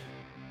out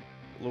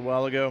a little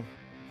while ago.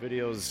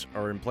 Videos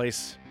are in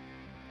place.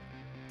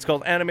 It's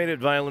called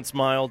Animated Violence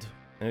Mild,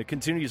 and it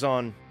continues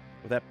on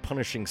with that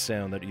punishing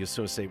sound that you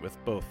associate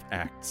with both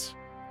acts.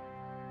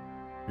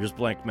 Here's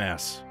Blank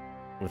Mass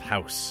with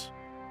House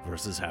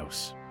versus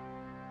House.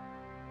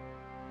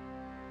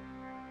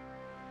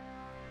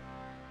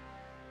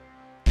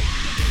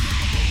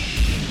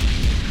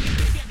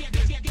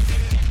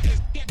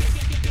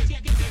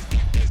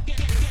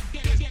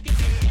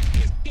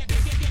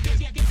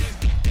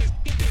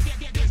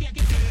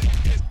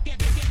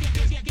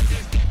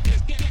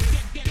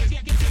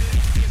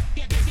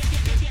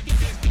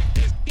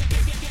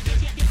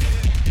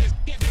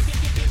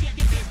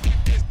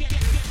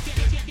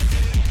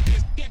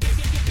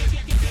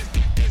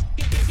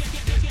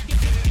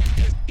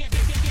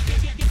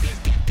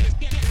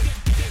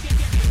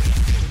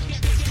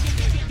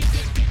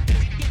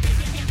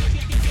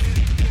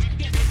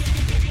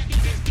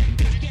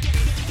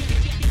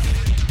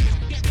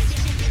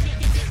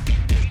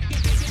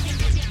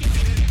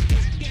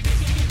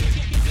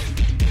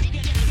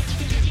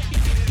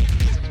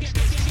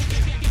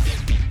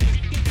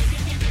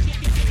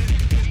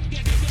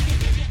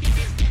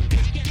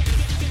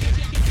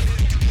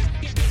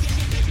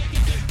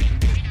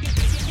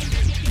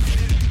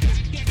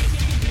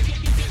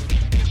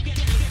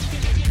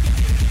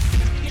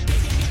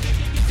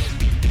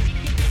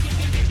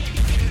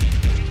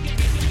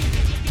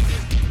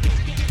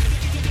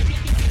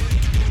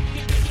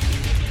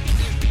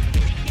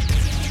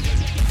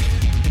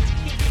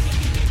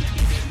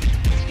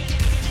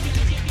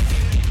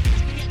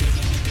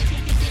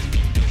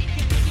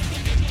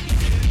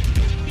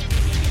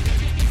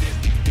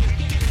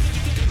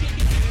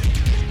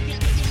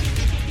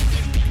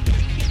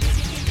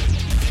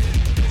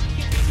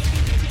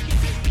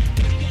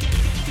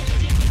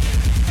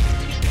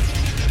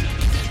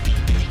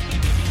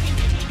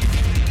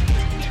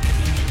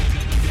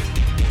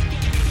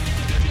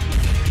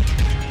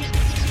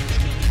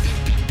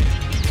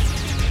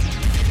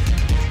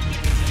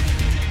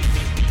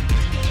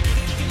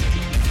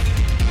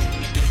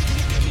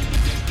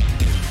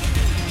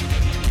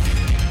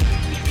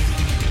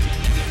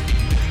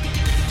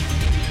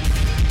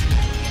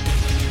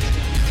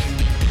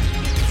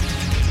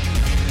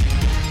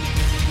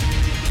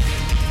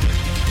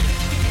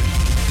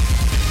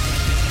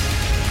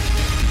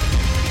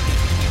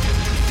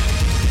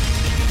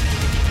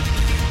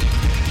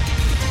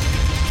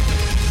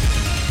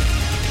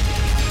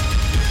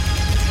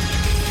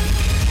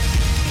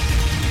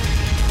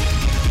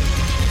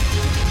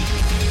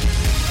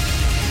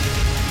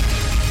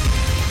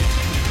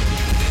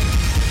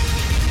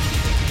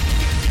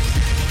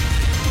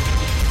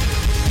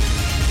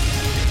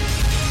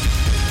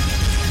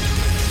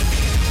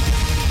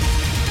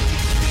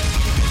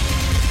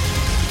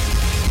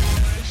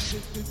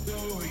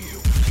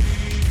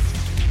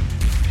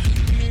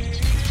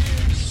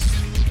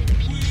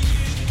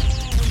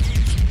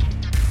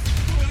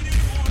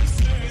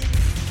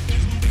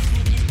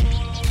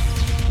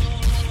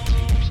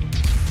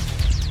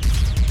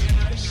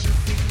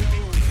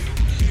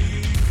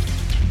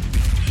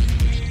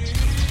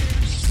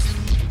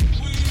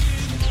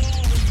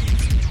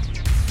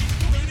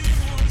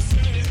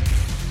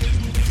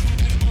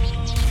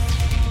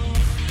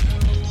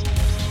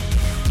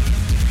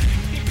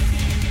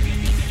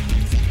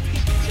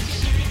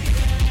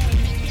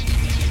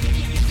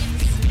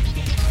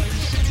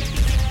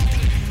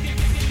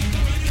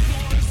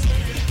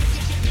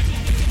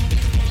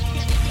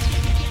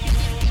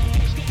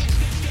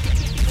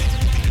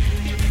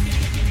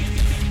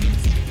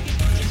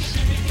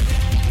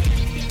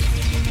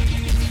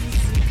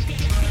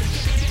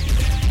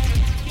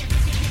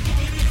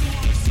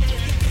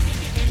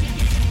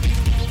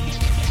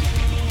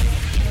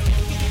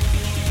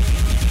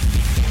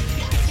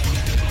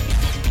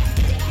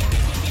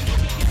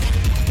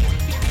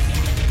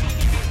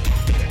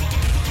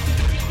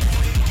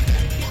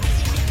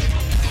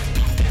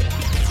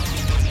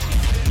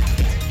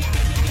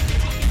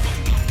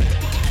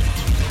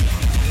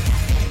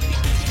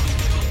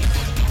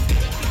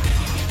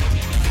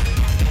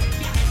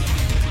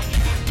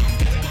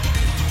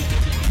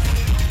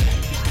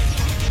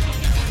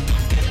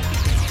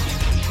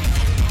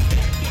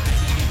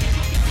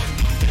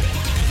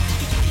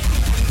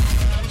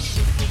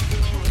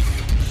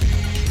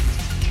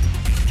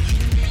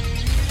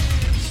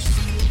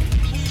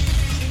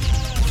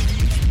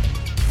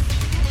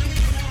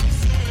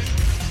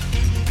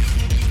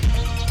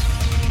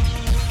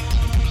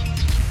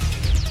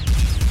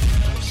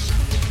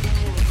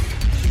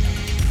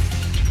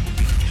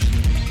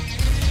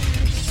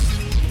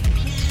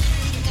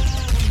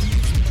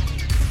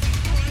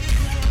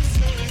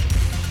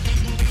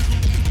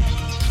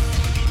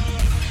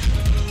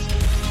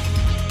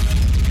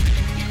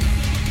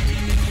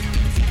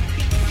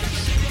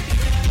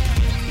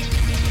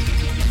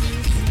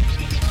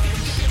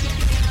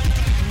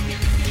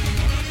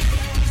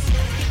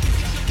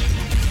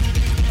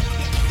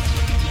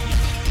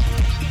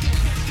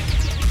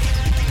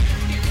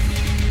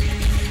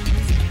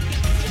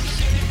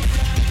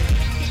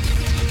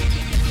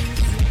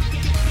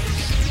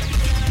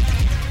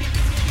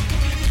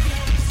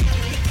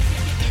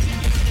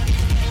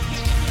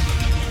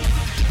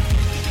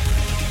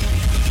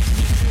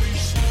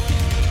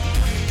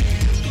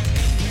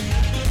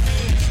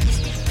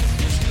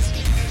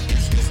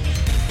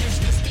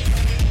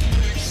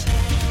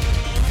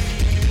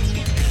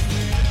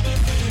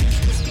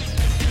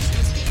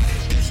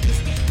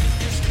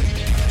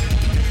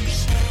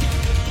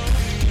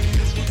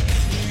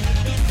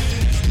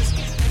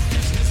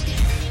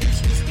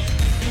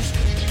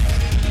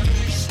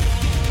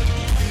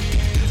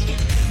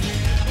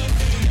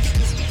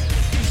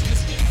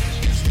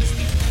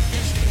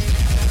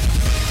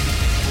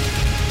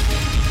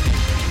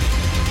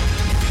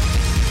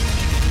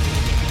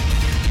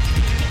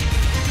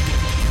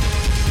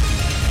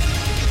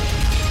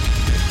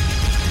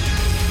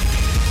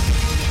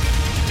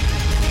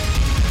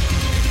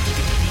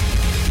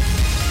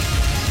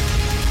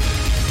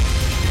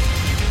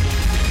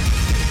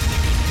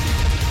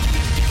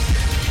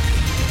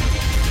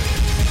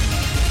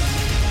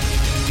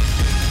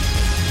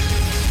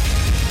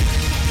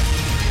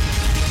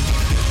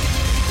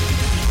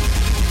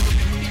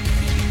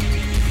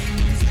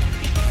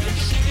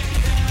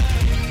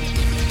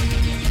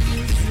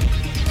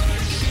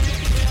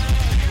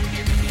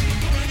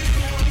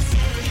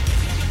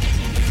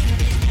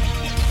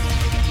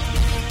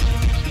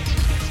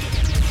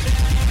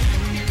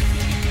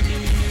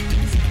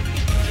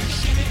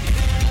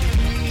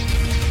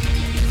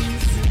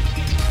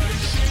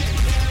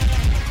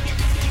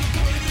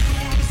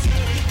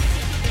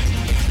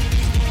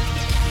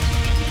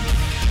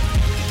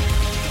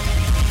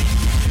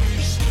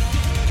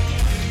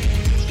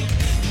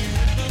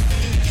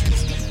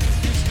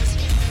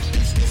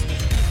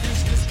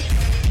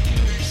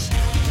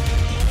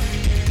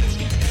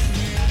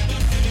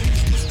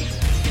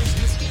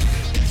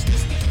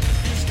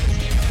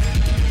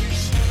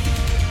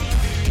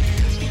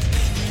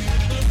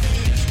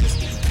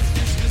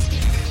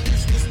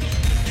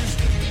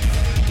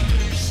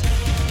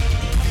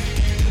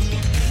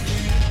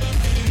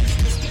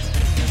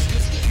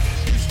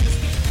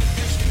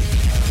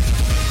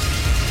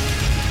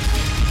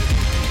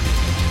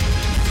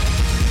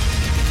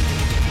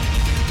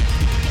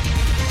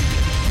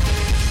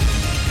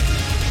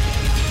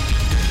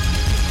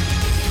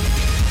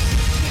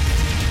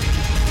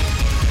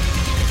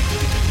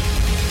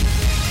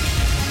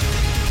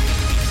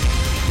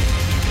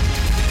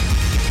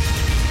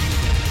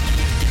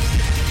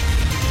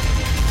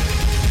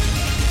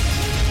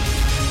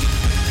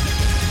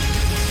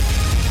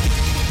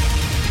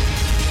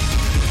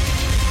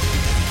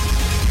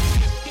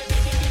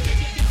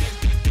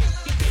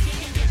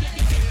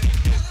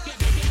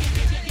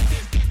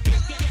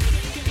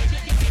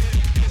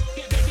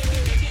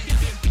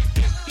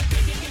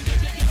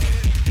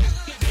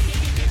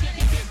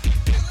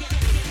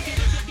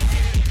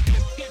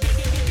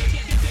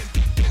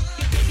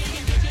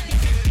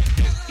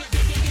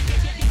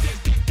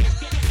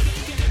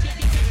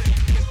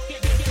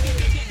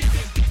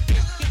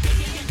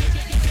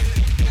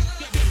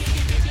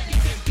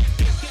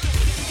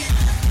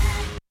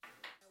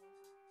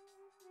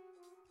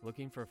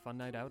 Looking for a fun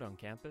night out on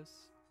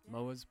campus?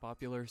 MOA's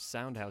popular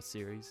Sound House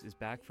series is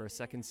back for a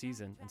second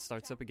season and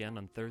starts up again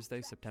on Thursday,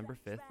 September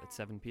 5th at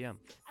 7 p.m.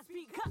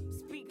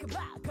 Speak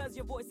about, 'cause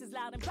your voice is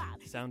loud and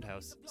proud. Sound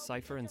House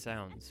Cipher and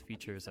Sounds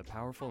features a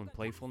powerful and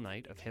playful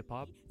night of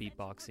hip-hop,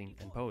 beatboxing,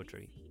 and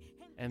poetry.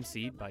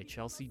 MC'd by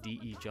Chelsea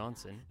D.E.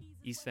 Johnson,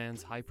 East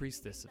Van's high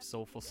priestess of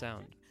soulful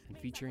sound, and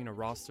featuring a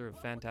roster of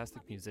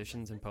fantastic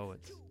musicians and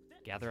poets.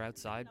 Gather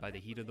outside by the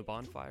heat of the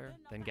bonfire,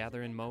 then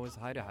gather in MOA's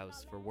Hideout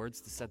House for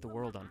words to set the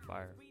world on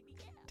fire.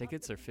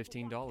 Tickets are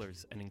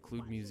 $15 and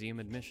include museum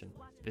admission.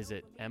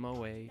 Visit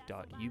moa.ubc.ca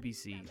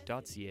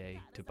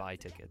to buy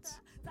tickets.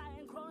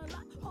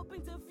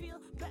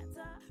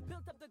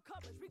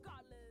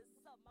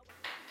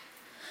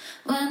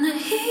 When the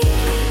heat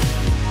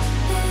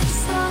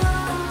is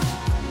on,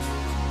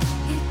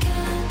 you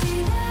can't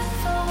be there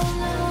for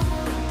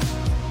long,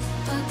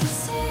 but the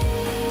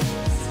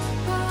seas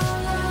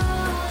roll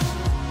on,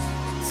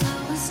 so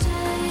we're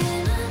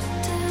staying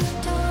until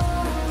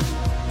dawn.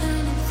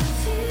 And if the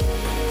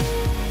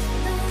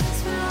feeling's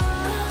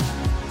wrong,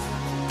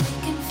 we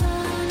can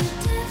find a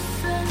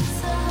different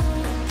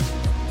song.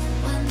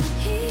 When the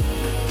heat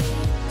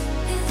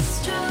is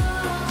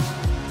strong,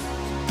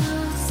 no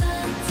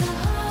sense of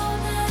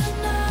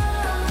holding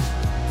on.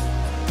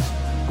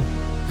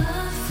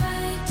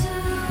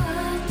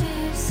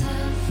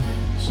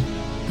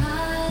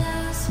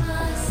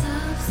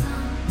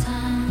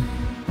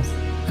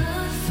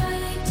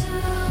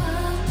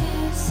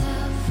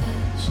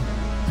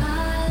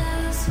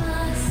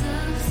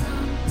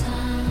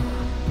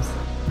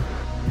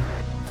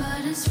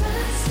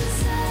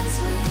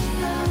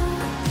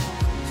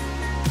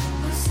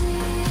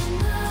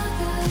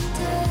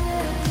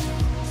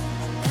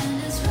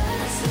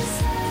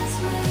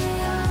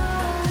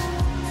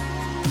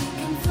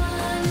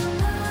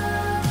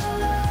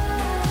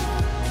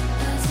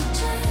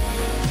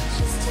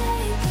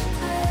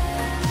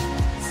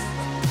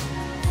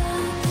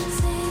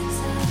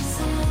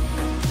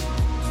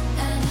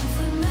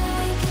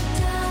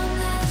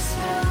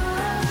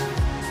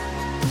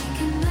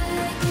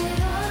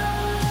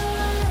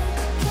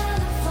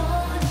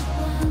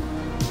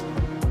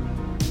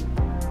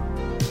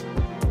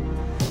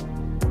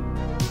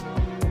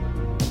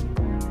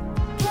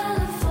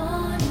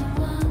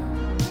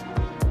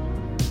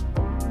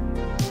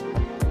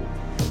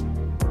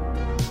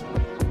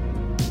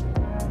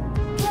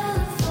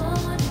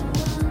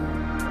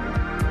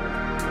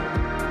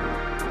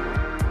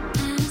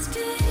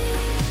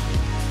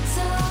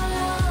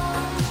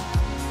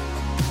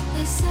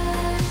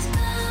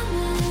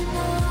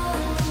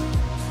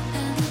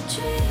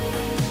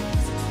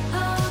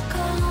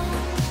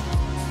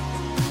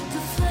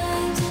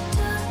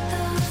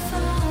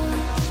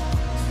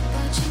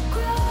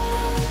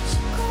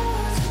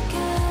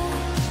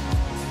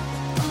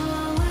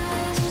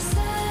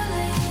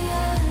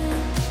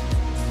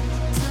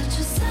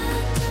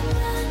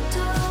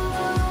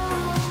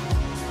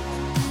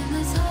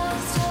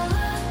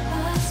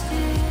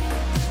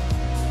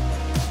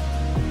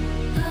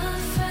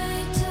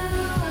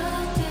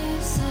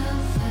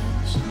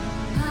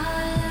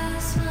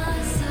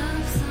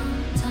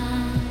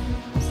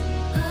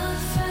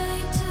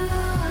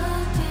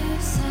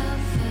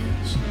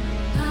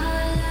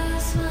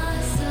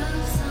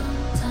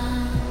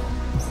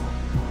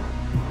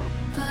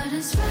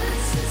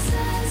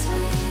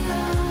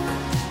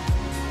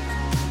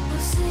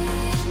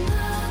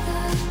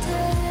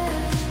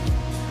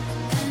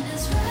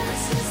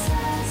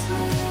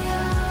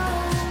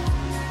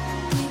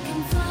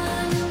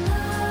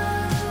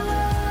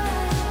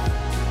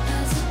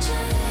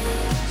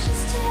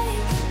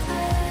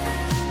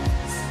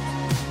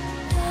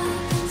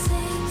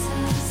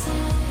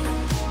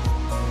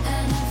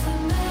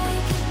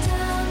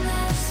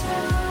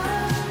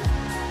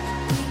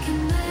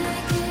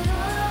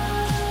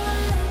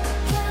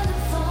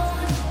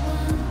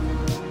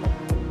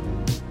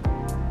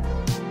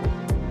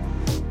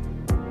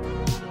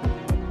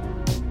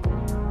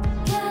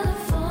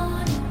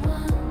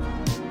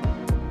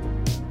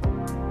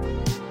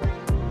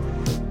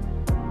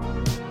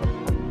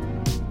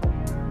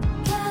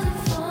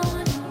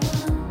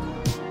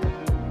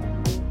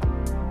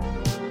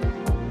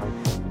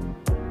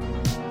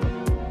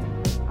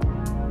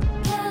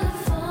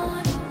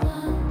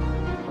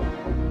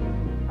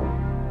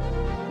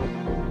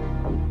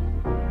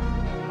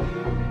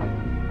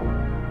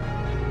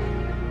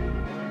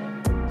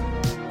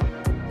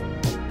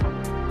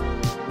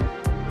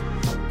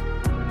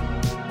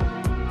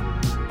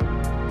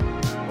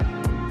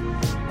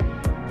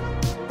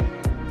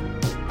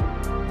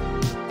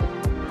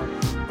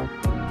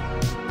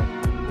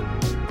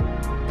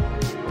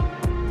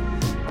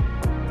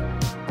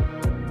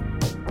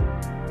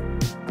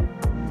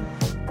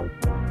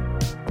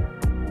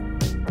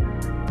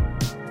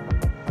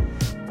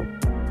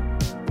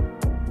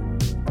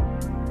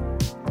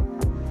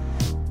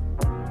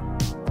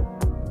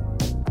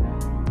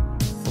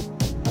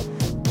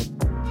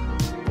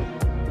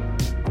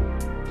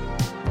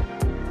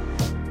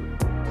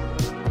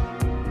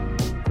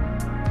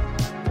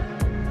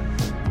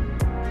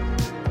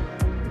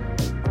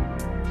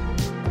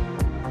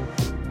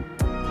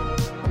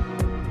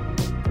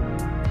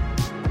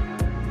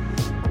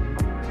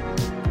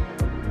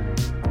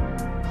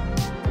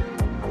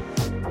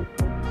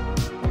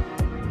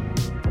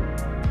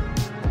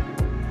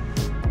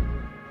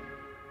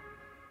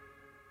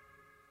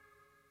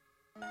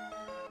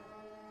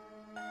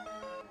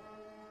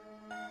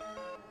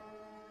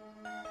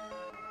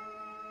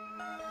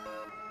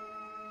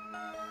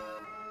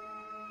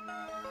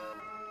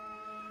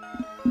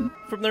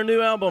 From their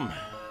new album,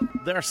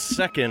 their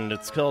second,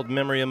 it's called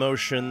Memory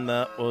Emotion.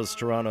 That was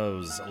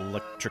Toronto's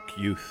Electric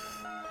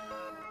Youth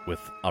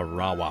with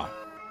Arawa.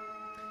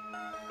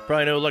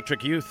 Probably know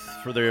Electric Youth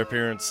for their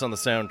appearance on the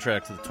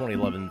soundtrack to the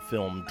 2011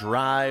 film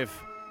Drive.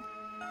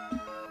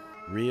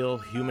 Real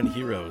human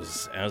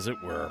heroes, as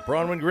it were.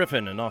 Bronwyn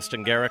Griffin and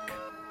Austin Garrick.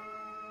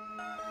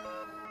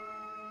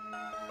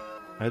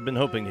 I had been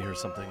hoping to hear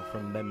something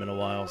from them in a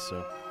while,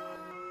 so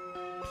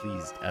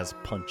pleased as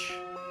punch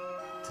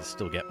to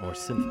still get more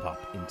synth pop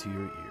into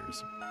your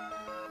ears.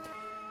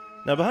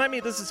 Now behind me,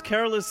 this is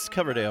Carolus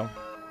Coverdale,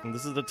 and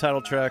this is the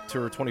title track to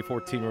her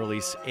 2014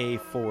 release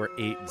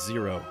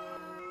A480,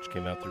 which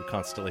came out through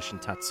Constellation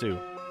Tatsu.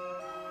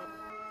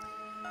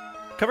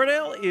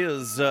 Coverdale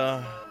is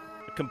a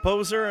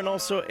composer and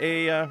also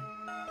a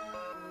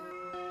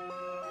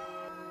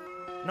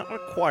not a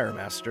choir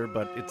master,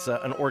 but it's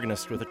an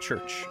organist with a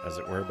church, as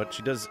it were. But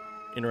she does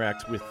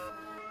interact with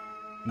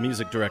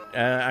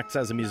acts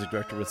as a music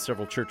director with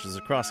several churches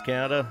across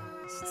Canada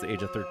since the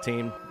age of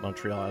 13,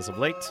 Montreal as of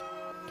late.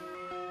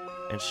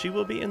 And she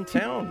will be in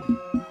town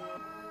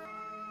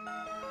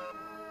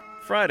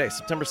Friday,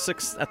 September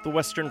 6th at the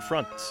Western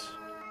Front,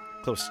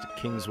 close to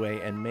Kingsway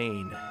and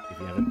Maine, if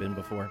you haven't been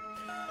before.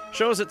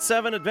 Shows at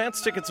 7.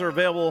 Advance tickets are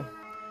available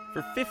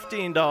for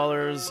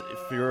 $15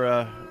 if you're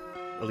at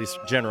least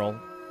general,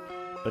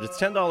 but it's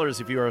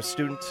 $10 if you are a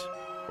student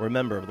or a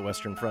member of the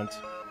Western Front.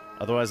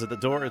 Otherwise, at the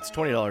door, it's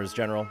 $20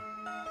 general,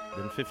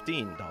 then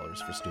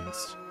 $15 for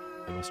students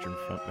and Western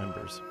Front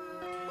members.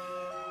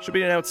 Should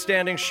be an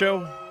outstanding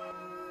show.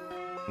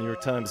 New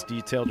York Times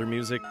detailed her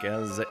music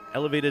as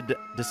elevated,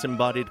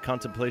 disembodied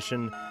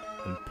contemplation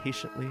and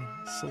patiently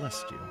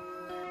celestial.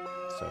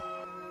 So,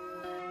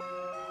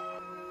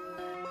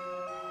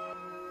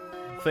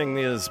 the thing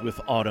is,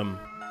 with autumn,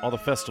 all the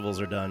festivals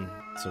are done,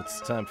 so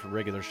it's time for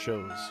regular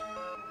shows,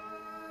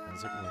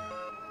 as it were.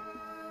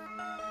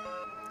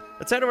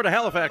 Let's head over to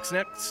Halifax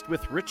next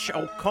with Rich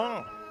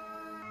Aucoin.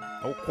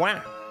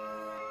 Aucoin.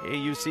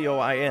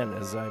 A-U-C-O-I-N,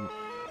 as I've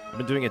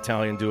been doing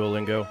Italian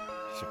Duolingo.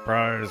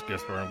 Surprise,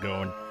 guess where I'm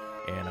going.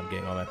 And I'm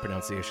getting all my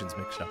pronunciations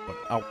mixed up,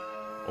 but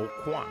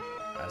Aucoin,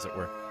 as it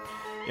were.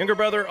 Younger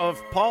brother of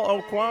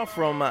Paul Aucoin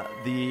from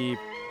the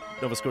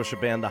Nova Scotia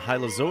band The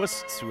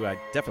Hylozoists, who I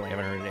definitely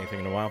haven't heard anything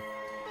in a while.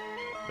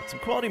 But some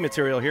quality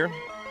material here.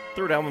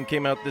 Third album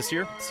came out this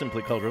year,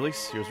 simply called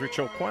Release. Here's Rich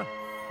Aucoin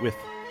with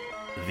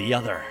The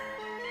Other.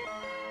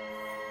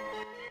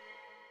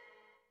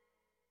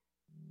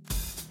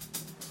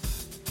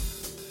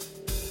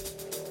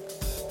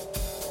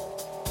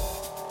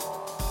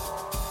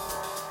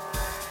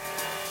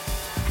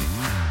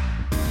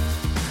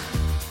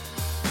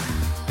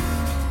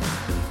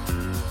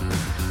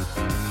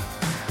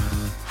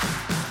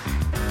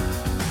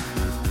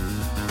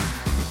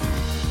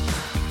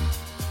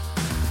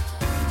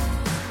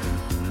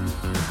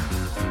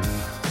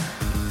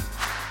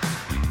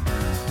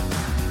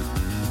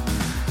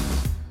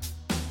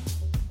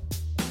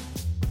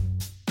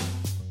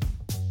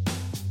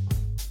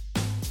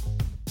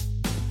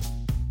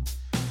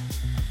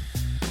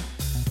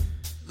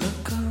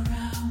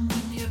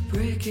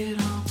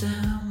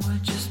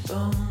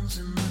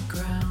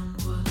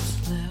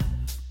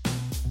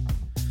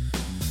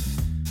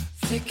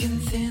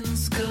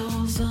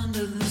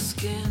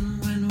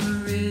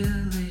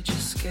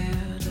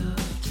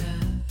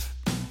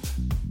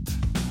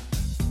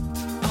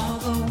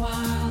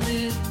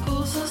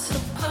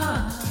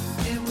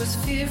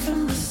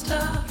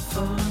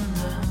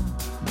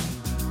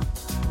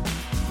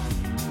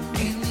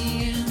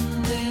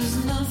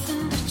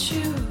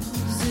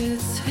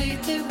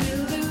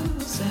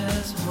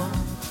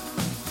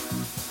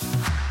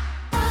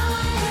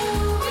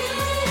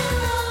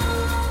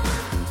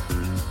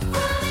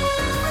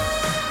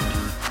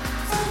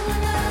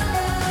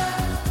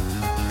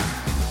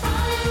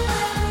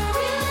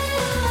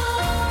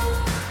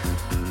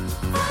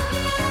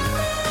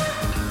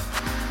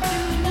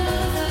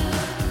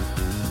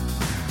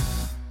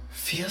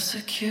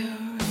 Are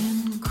you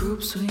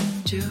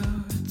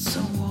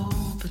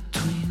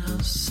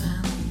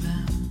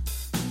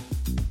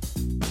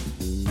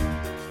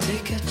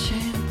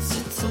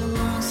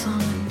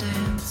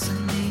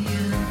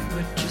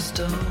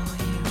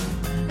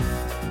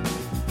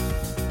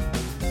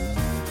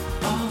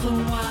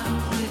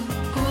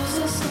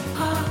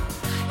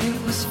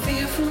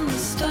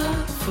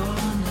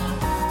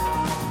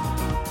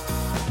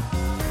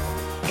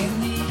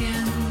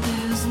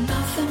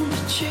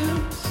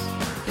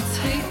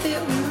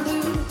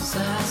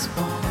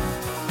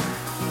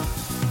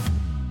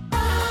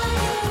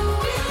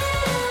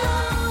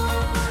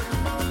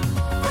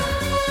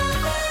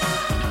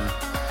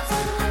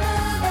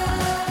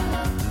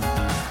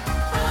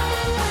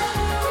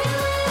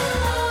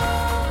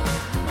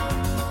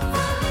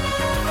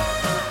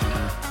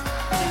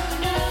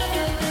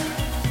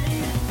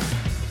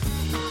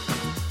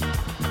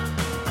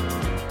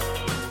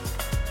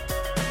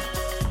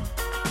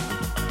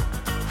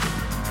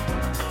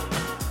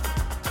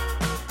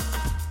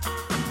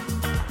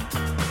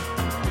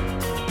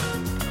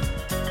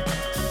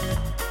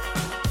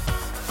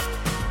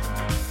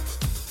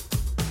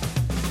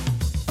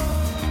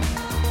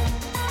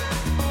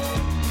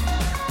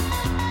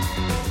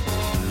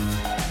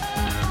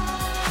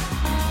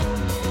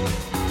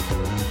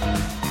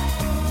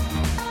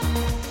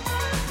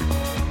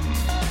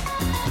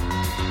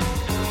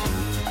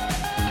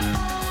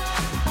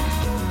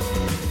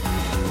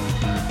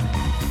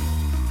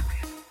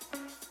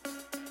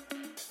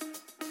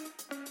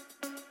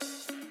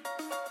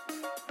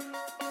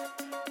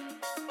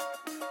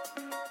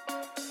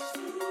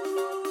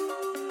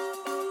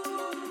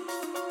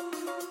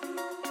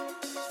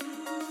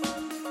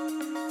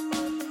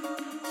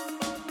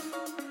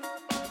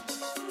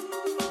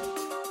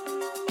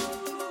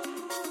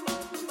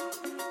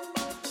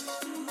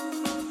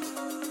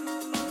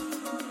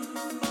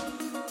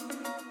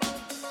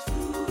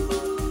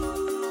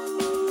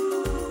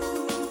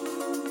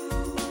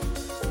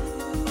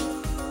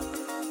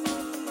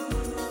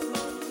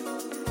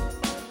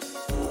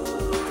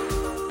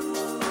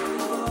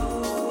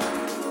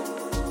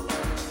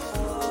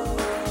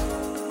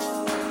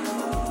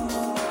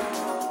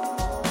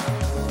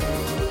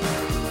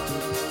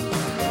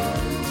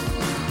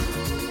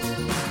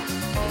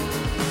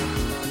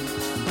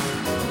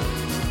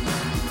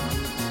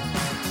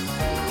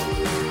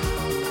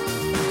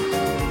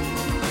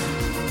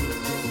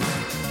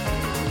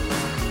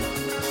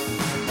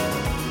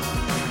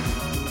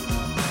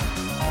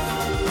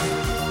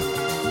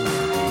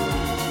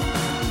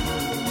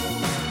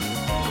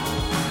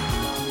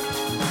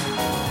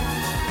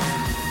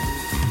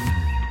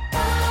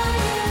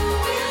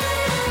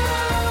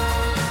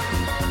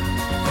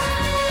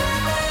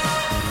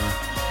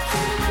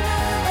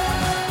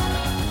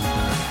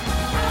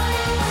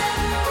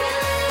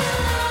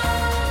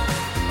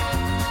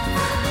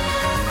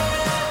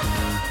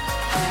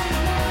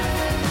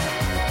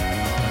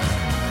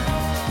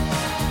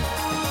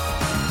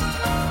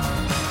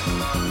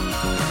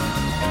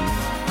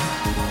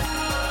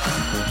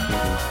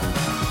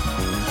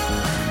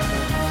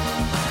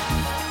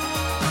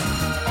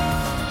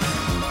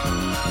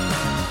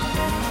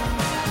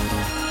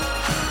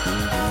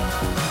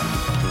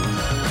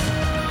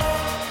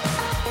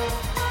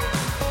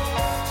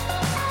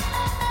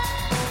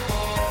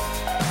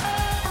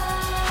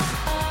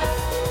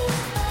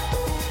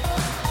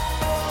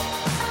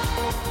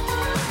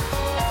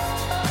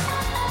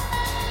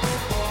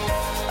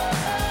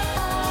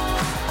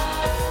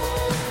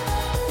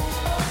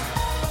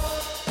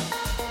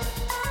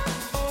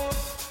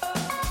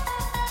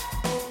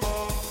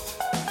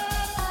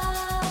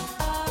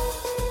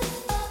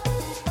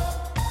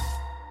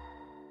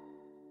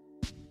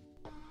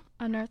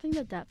Unearthing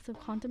the depths of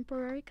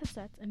contemporary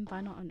cassettes and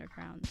vinyl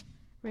underground,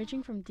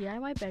 ranging from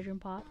DIY bedroom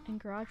pop and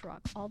garage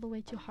rock all the way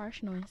to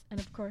harsh noise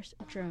and of course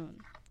drone.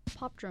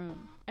 Pop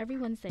Drone, every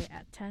Wednesday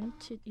at 10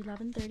 to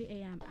 11:30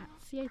 a.m. at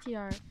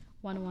CITR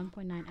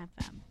 101.9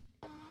 FM.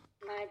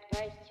 My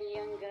advice to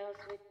young girls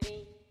would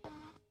be,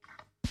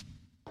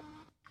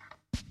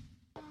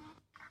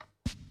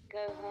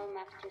 go home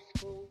after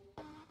school.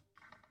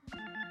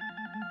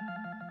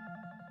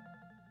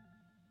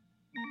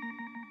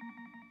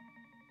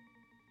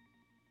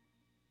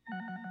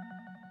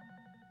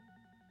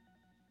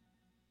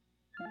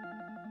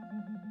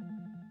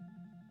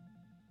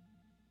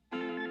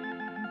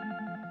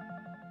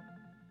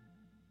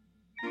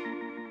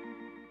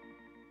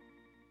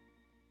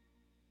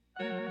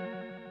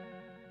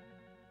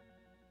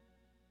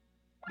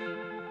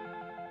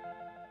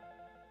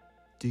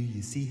 Do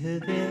you see her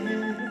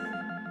there?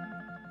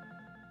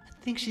 I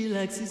think she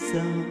likes his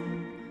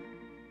song.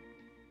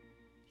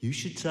 You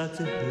should talk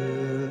to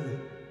her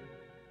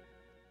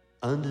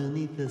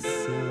underneath the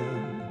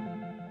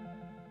sun.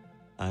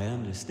 I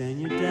understand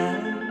your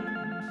doubts,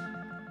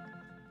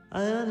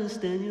 I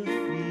understand your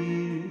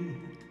fear,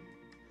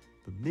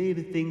 but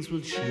maybe things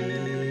will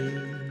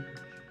change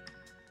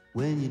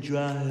when you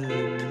draw her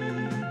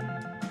near.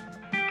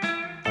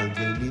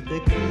 Underneath the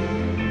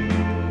cool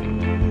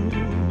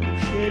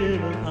shade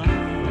of a palm,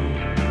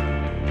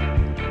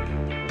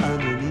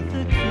 underneath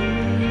the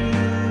cool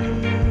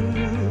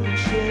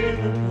shade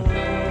of a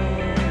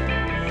palm,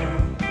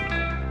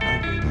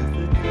 underneath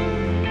the cool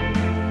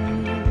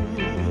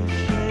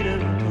shade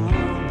of a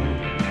palm,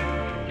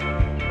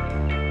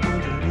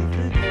 underneath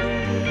the cool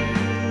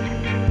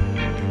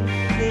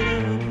shade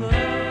of a palm.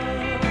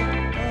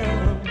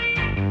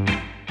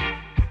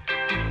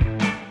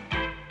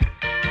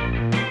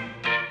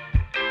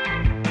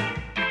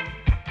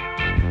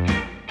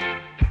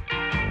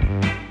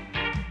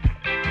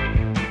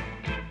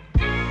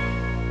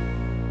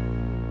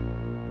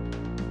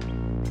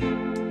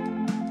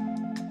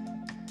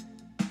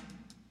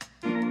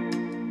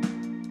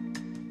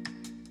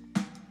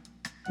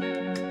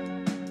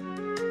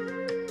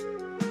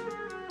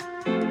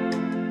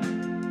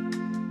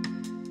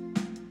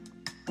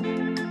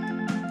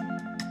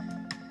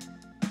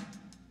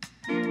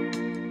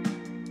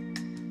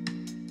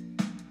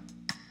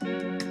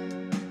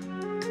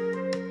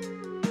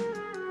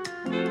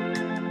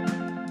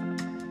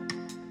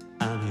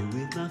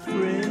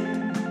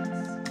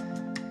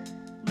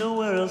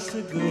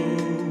 To go,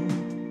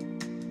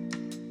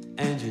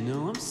 and you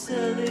know I'm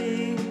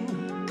selling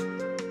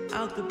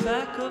out the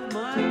back of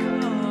my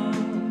car.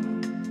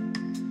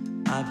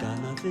 I've got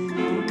nothing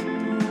on,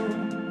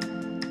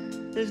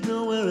 there's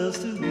nowhere else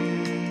to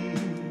be,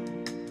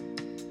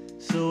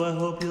 so I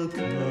hope you'll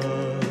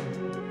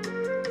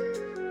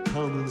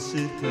come and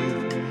sit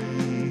with me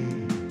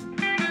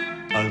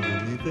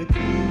underneath the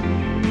cool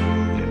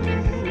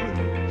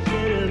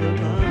shade of the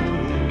palm.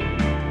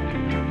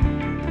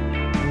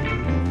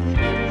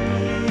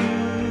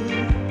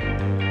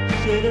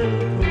 Shade of a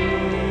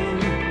palm,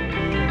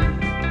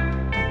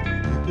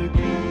 the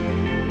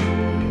cool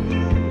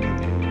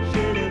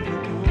shade of a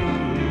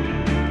palm,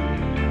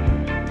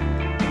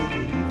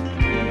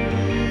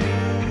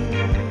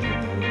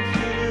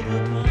 shade of a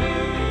palm.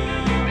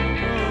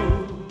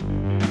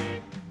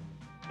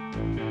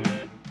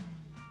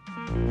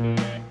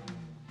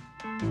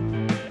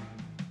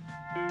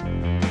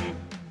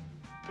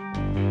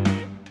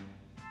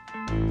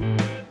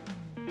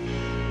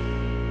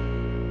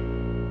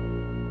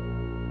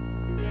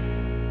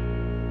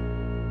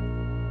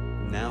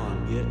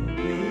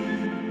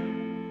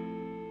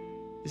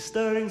 It's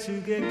starting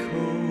to get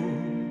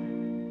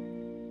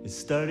cold, it's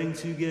starting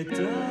to get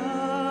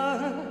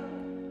dark,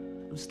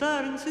 I'm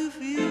starting to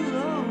feel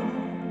low.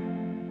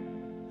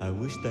 I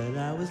wish that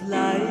I was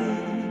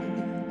lying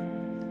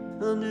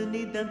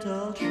underneath that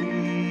tall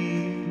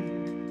tree.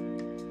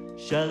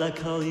 Shall I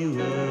call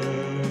you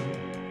up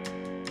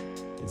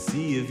and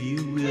see if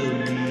you will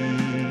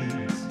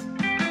meet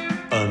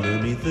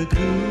underneath the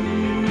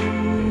cool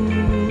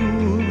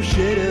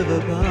shade of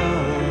a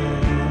palm?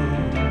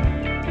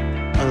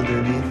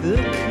 Underneath the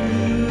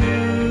cool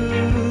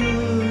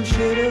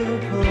shade of a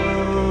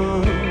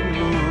palm,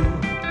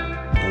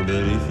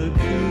 underneath the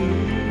cool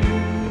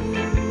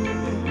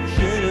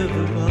shade of a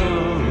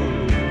palm,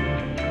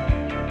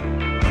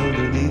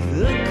 underneath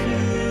the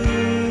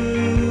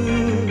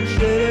cool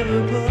shade of a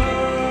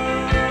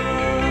palm,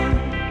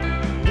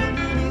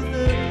 underneath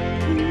the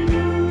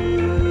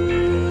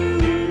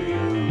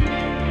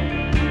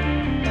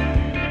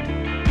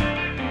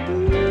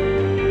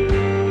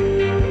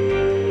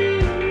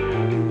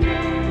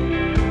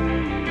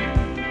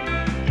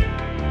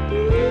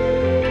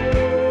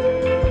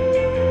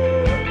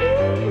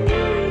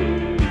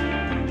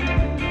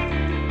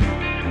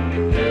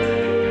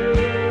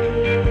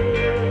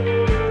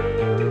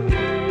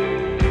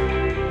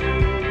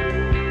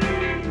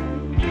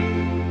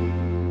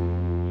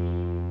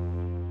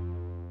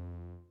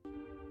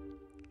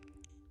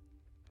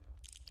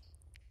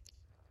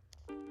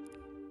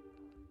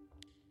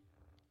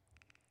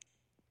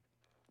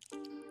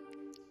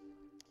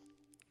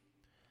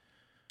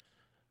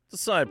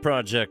side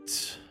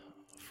project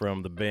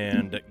from the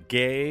band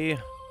Gay.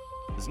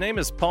 His name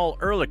is Paul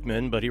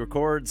Ehrlichman, but he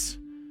records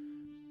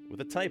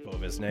with a typo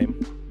of his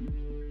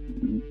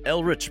name,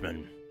 L.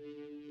 Richmond.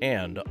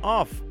 And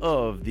off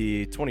of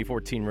the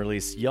 2014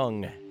 release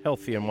Young,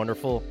 Healthy, and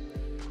Wonderful,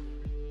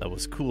 that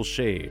was Cool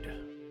Shade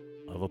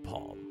of a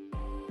Palm.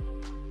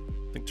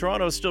 I think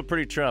Toronto is still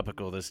pretty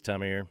tropical this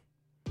time of year,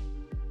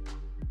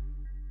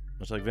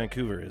 much like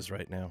Vancouver is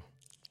right now.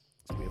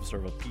 So we have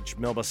sort of a peach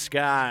melba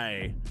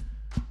sky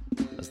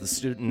as the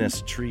student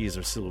nest trees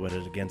are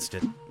silhouetted against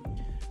it.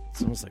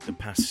 It's almost like the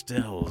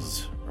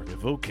pastels are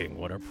evoking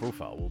what our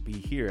profile will be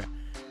here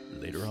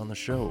later on the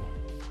show.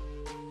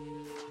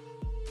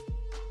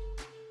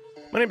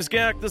 My name is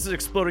Gak. This is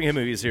Exploding Hit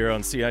Movies here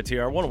on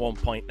CITR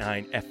 101.9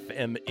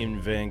 FM in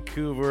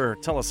Vancouver,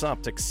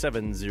 Telesoptic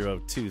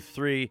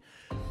 7023,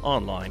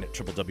 online at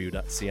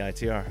www.citr.ca.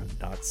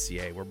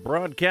 We're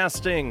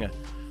broadcasting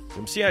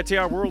from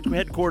CITR World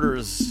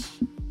Headquarters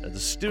at the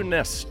Student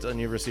Nest on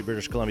University of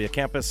British Columbia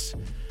campus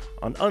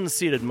on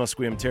unceded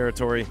Musqueam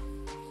territory.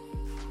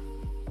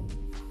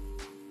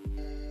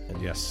 And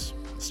yes,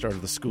 the start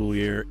of the school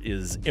year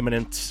is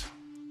imminent.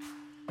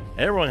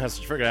 Everyone has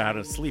to figure out how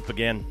to sleep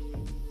again.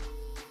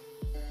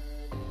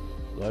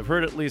 Well, I've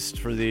heard at least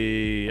for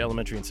the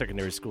elementary and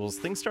secondary schools,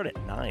 things start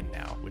at 9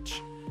 now,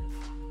 which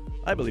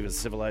I believe is a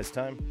civilized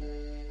time.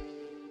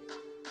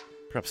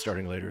 Perhaps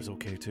starting later is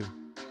okay too.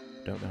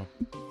 Don't know.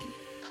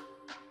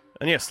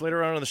 And yes,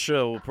 later on in the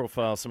show, we'll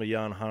profile some of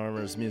Jan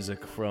Harmer's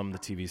music from the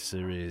TV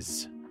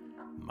series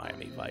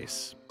Miami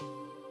Vice.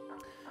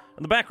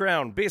 In the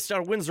background, based out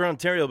of Windsor,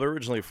 Ontario, but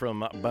originally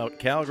from about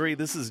Calgary,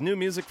 this is new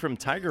music from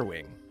Tiger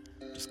Wing.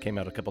 Just came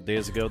out a couple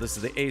days ago. This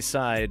is the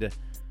A-side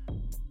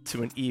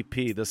to an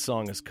EP. This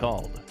song is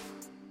called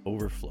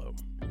Overflow.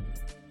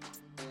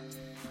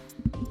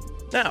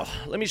 Now,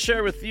 let me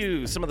share with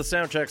you some of the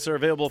soundtracks that are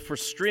available for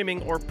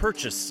streaming or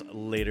purchase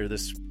later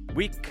this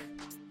week.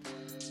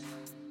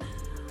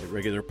 The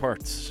regular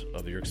parts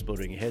of your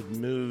Exploding Head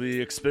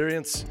movie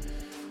experience.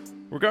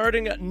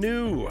 Regarding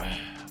new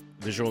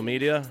visual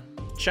media,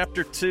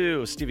 Chapter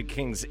 2 of Stephen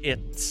King's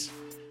It,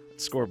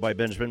 scored by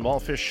Benjamin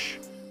Wallfish.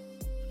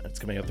 It's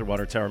coming out through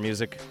Water Tower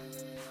Music.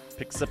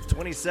 Picks up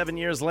 27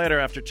 years later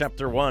after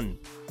Chapter 1,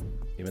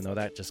 even though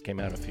that just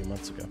came out a few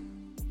months ago.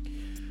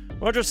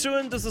 Roger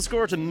Sewin does the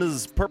score to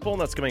Ms. Purple,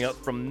 and that's coming out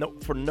from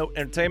Note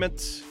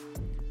Entertainment.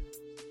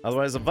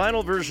 Otherwise, a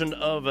vinyl version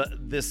of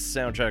this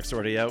soundtrack's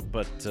already out,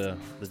 but the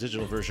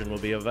digital version will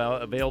be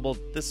available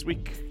this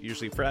week,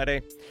 usually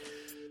Friday.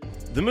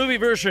 The movie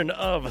version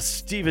of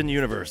Steven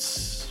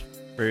Universe,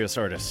 various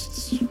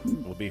artists,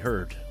 will be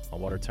heard on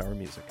Water Tower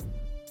Music.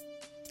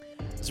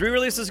 As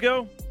re-releases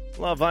go,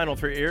 a lot of vinyl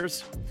for your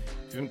ears.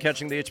 If you've been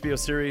catching the HBO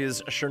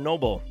series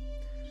Chernobyl,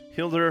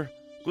 Hildur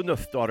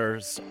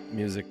Guðnadóttir's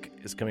music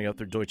is coming out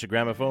through Deutsche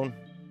Grammophon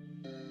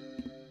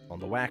on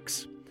the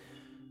wax.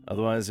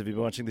 Otherwise, if you've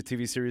been watching the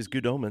TV series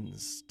Good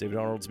Omens, David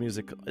Arnold's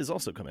music is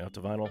also coming out to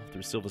vinyl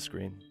through Silva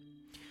Screen.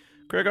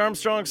 Craig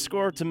Armstrong's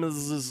score to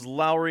Mrs.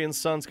 Lowry and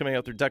Sons coming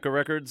out through Decca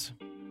Records.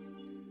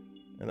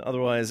 And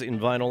otherwise, in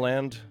vinyl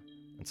land,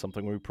 and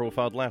something we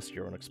profiled last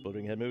year on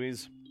Exploding Head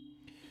Movies,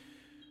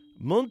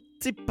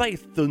 Monty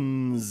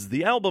Python's,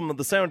 the album of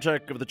the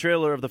soundtrack of the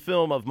trailer of the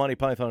film of Monty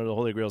Python and the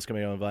Holy Grail is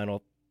coming out on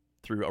vinyl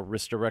through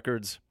Arista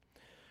Records.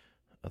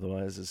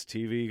 Otherwise, as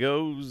TV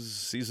goes,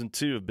 Season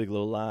 2 of Big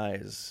Little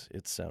Lies,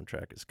 its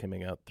soundtrack is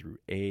coming out through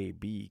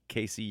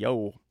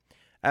ABKCO.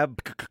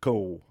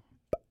 ABKCO.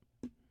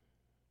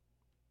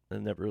 I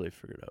never really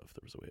figured out if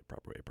there was a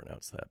proper way to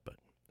pronounce that, but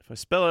if I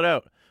spell it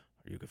out,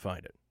 you can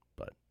find it.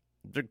 But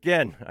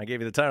again, I gave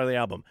you the title of the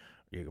album.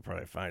 You can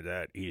probably find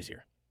that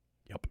easier.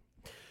 Yep.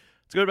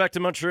 Let's go back to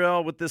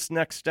Montreal with this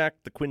next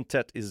act. The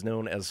quintet is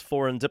known as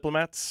Foreign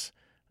Diplomats,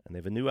 and they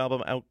have a new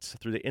album out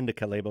through the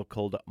Indica label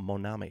called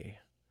Monami.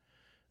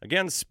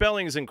 Again,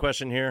 spelling's in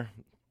question here.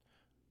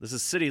 This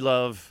is City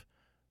Love,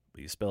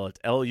 but you spell it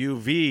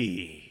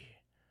L-U-V,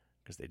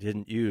 because they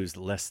didn't use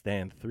less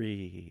than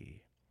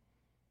 3.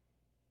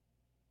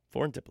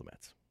 Foreign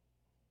Diplomats.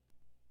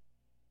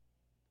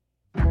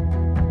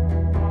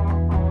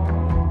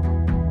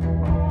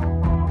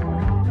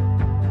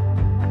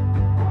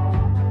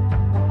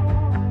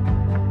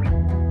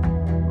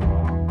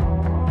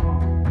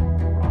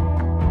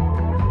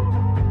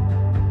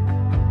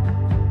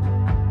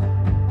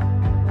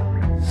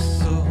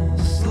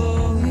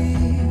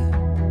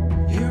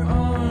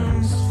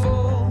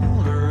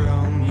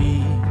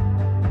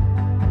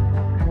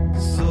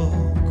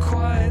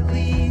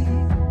 Quietly,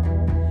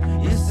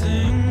 you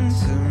sing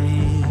to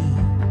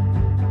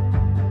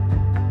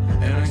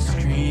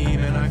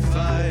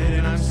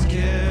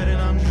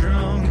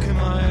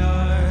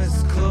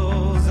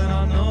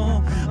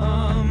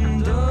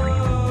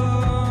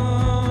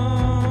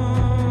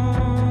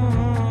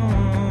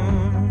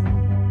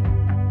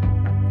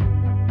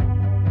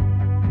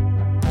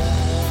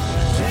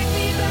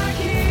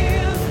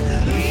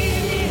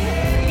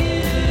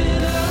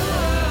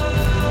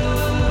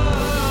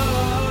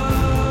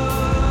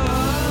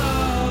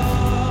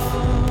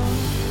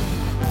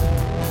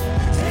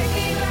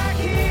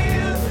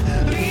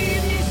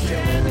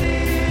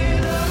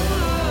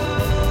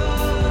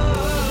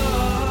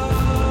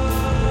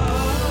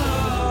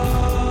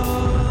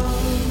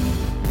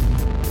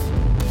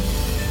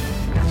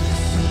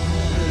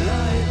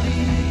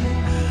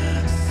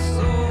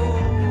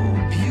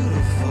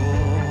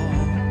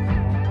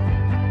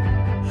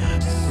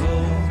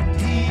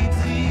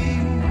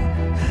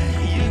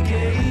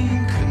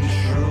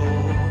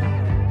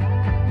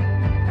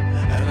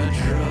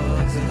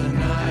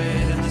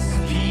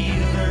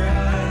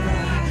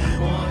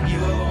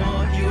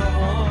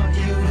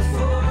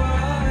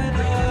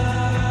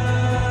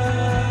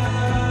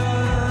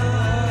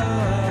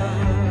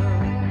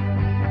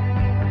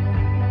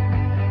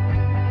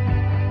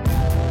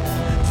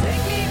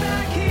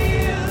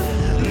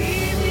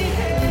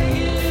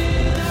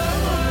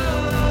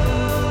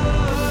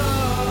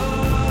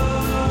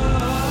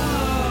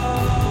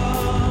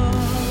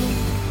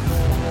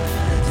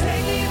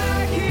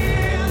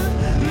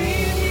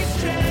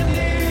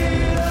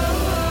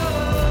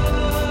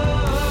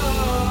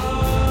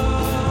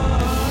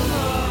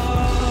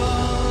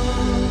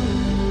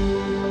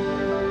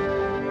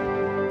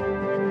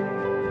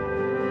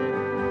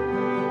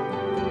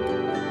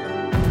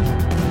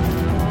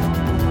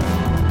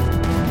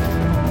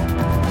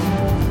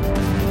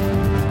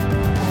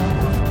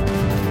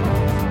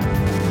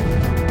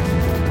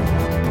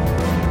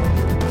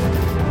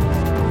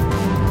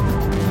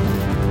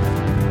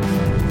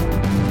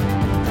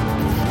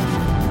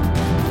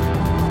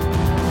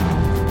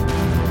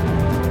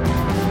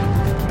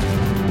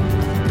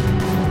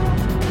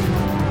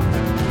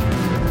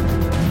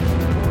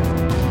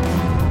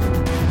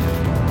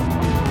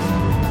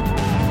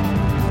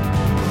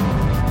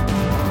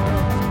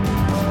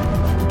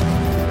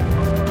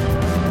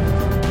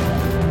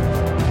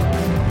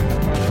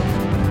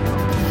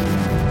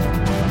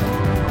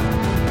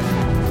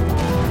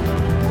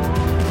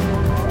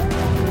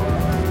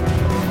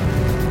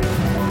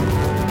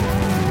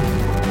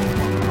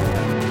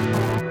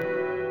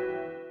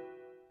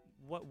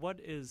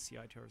is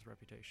CITR's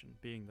reputation,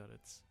 being that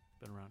it's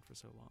been around for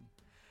so long?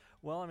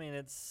 Well, I mean,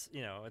 it's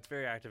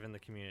very active in the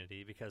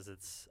community because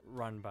it's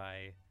run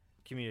by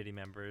community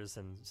members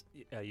and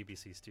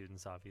UBC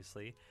students,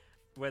 obviously.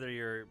 Whether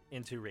you're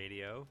into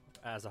radio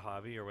as a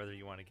hobby or whether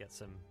you want to get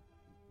some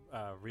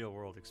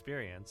real-world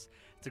experience,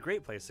 it's a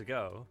great place to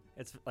go.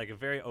 It's like a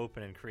very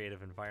open and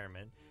creative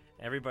environment.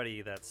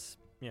 Everybody that's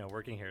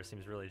working here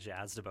seems really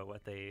jazzed about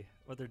what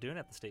they're doing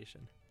at the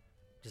station.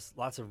 Just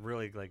lots of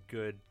really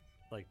good,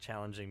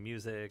 challenging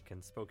music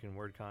and spoken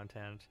word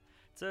content.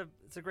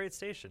 It's a great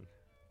station.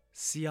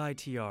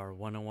 CITR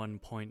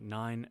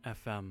 101.9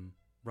 FM,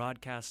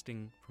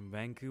 broadcasting from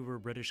Vancouver,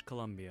 British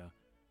Columbia,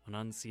 on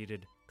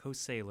unceded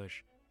Coast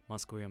Salish,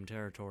 Musqueam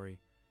territory.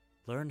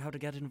 Learn how to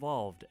get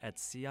involved at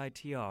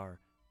CITR.ca.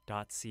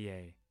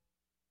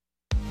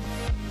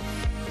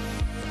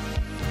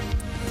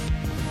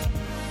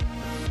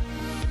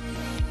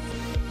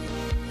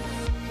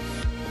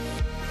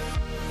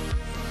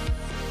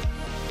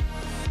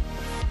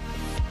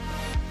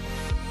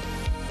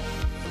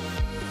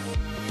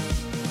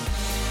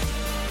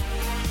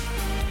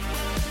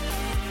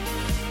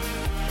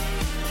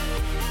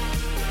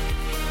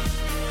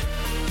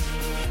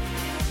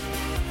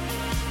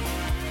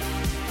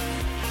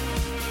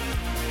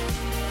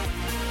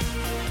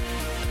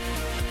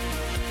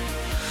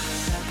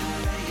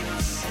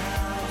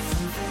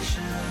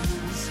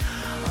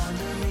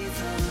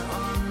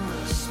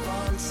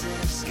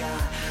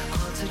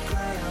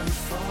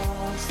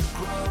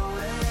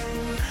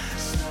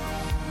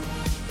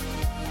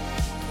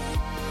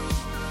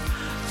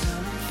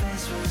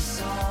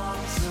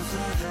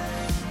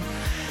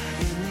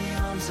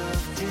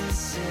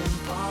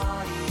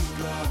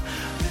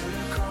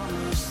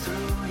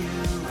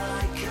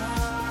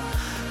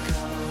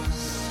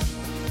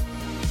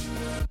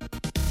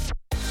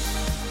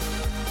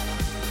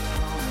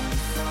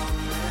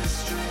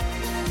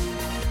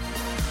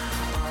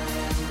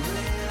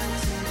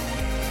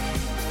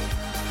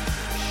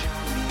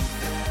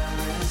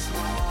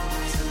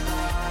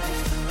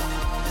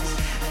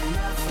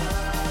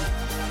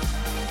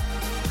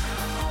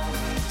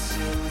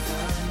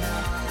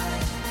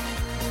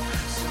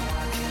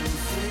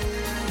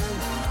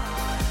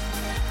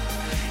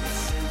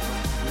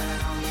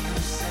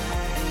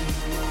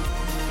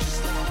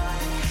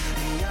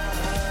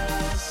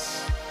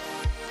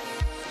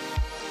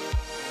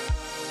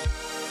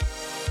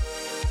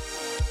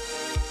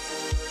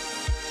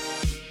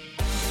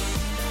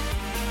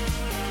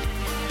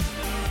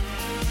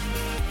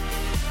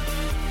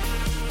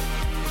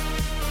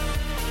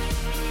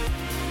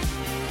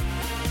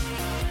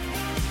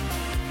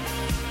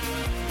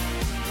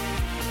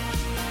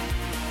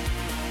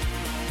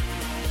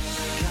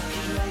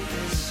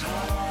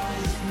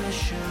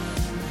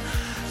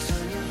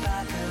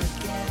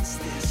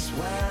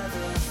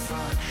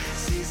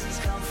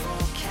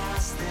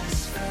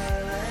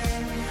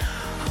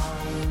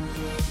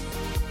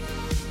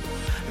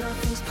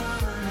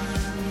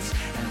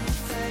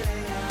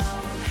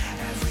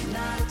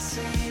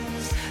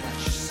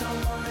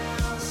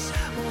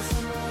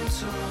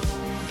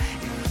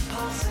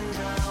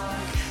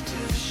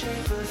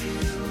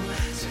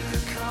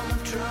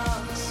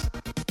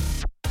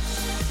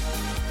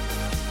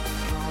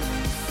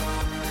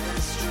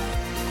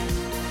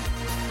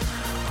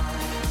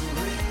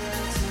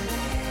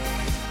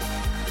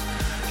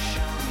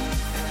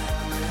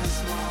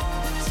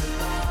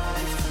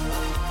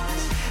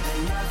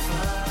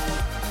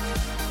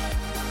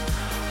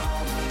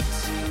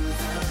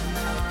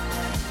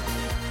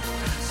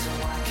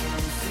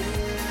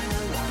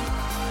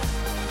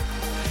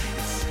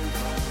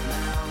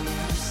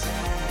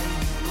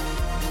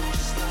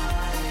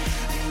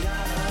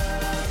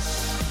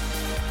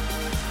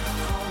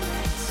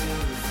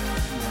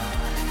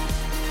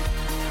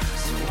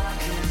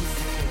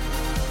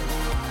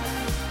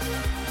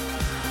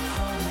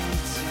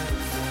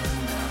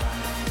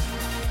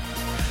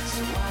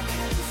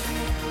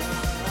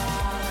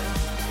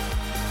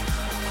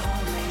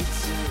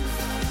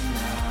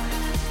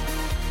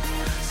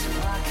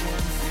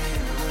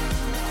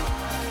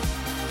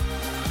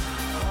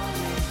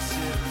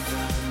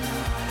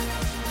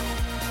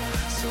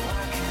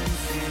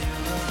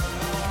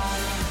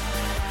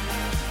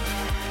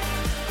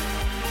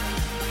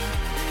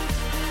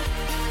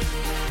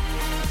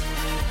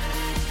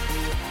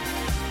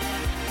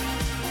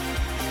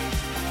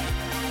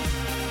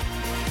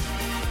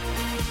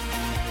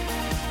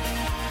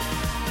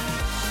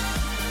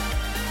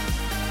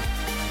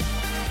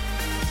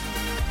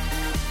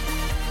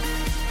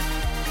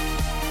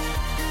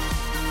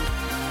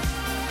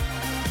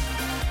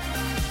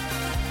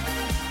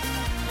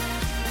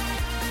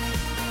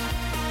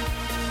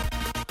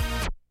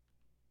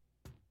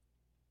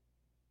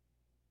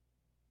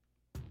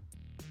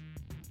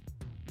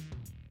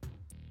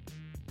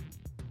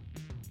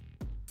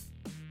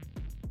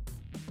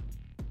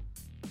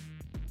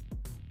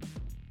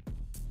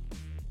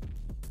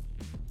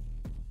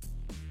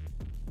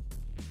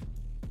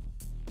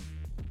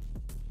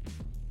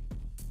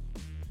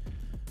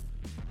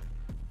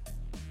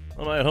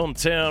 on my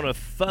hometown of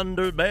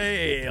Thunder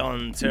Bay,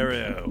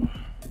 Ontario,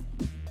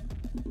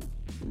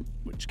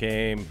 which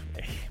came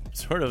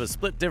sort of a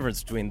split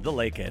difference between the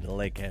Lakehead and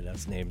Lakehead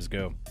as names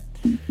go.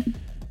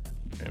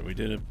 And we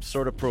did a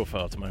sort of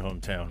profile to my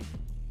hometown.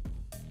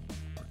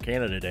 For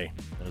Canada Day,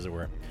 as it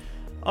were.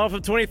 Off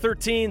of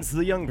 2013's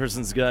The Young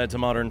Person's Guide to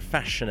Modern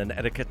Fashion and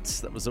Etiquette,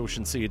 that was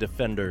Ocean Sea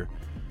Defender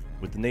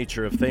with The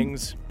Nature of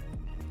Things,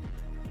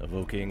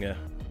 evoking a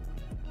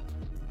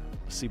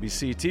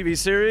CBC TV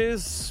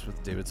series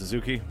with David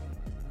Suzuki.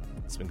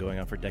 It's been going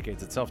on for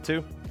decades itself,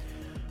 too.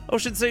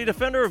 Ocean Sea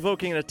Defender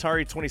evoking an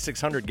Atari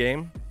 2600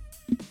 game.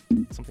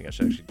 Something I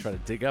should actually try to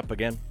dig up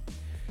again.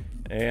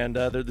 And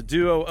they're the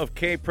duo of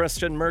Kay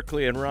Preston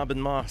Merkley and Robin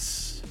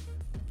Moss.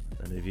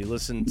 And if you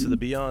listen to the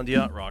Beyond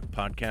Yacht Rock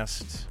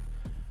podcast,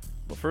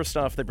 well, first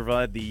off, they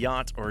provide the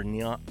yacht or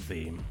nyat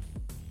theme.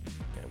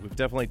 And we've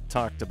definitely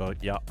talked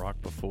about yacht rock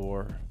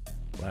before.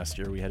 Last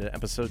year, we had an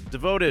episode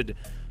devoted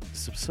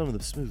to some of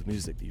the smooth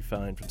music that you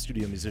find from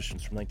studio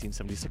musicians from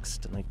 1976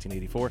 to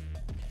 1984.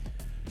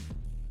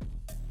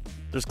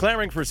 There's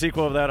clamoring for a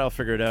sequel of that. I'll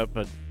figure it out,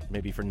 but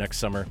maybe for next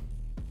summer.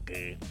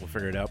 We'll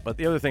figure it out. But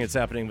the other thing that's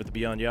happening with the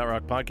Beyond Yacht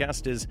Rock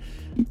podcast is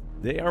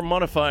they are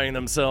modifying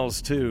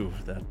themselves too.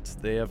 That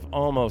they have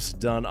almost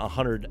done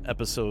 100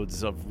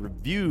 episodes of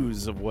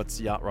reviews of what's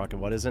yacht rock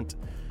and what isn't,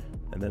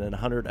 and then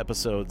 100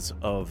 episodes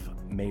of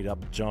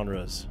made-up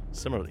genres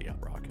similar to yacht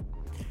rock.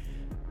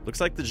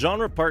 Looks like the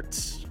genre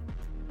parts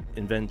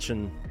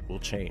invention will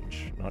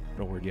change. Not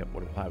no word yet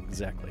what will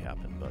exactly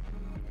happen, but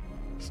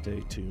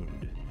stay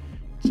tuned.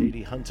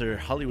 JD Hunter,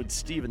 Hollywood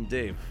Steve, and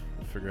Dave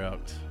will figure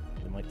out.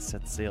 They might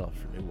set sail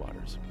for new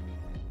waters.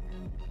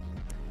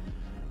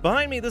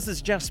 Behind me, this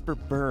is Jasper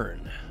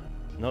Byrne.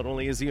 Not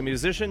only is he a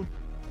musician,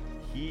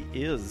 he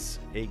is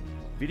a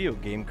video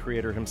game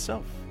creator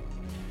himself.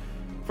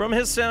 From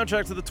his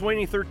soundtrack to the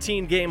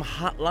 2013 game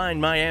Hotline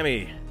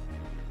Miami,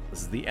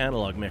 this is the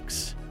analog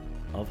mix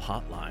of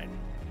Hotline.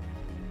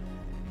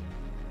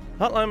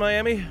 Hotline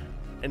Miami,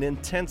 an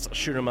intense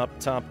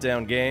shoot-'em-up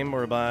top-down game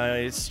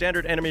whereby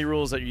standard enemy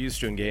rules that you're used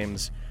to in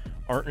games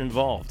aren't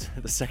involved.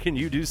 The second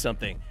you do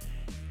something,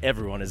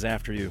 everyone is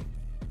after you.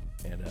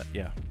 And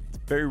yeah, it's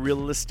very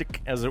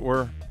realistic, as it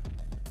were.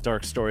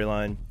 Dark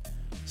storyline.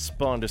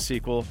 Spawned a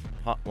sequel,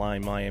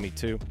 Hotline Miami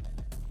 2.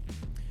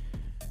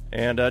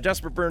 And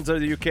Jasper Byrne's out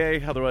of the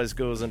UK, otherwise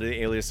goes under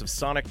the alias of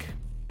Sonic.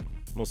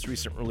 Most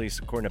recent release,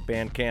 according to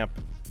Bandcamp,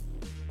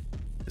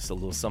 is a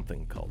little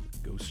something called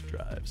Ghost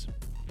Drives.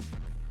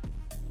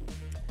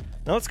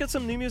 Now let's get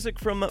some new music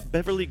from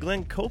Beverly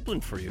Glenn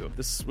Copeland for you.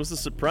 This was a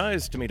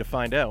surprise to me to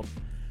find out,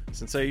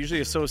 since I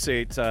usually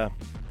associate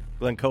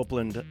Glenn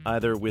Copeland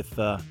either with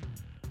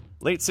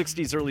late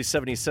 60s, early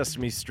 70s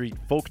Sesame Street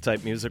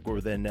folk-type music or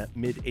then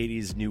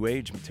mid-80s New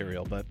Age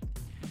material. But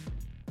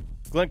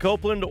Glenn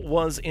Copeland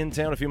was in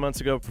town a few months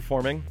ago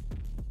performing,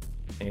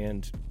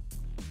 and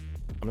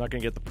I'm not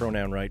going to get the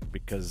pronoun right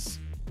because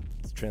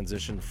it's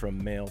transitioned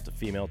from male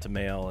to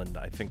male, and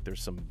I think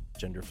there's some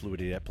gender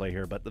fluidity at play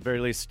here. But at the very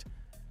least,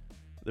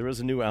 there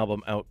is a new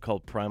album out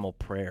called Primal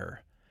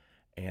Prayer.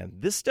 And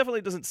this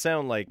definitely doesn't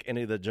sound like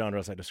any of the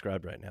genres I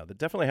described right now. That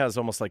definitely has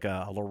almost like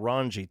a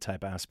Laranji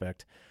type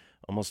aspect,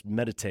 almost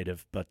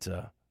meditative, but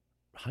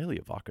highly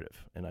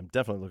evocative. And I'm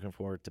definitely looking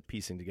forward to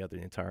piecing together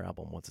the entire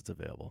album once it's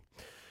available.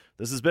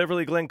 This is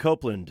Beverly Glenn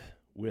Copeland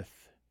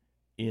with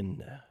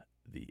In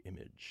the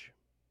Image.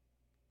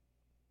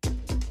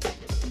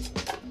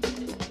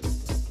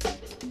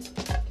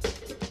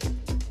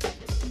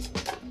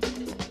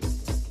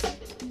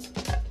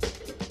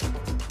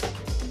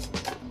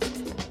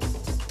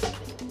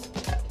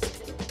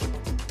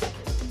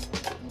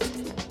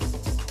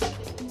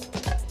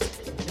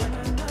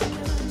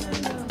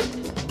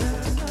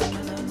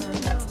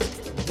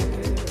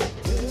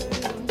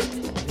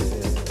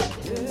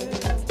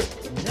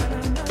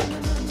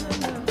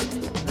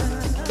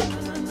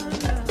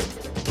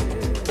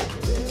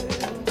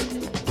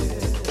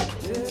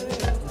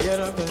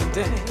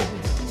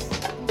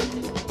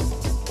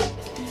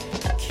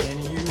 Can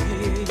you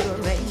hear your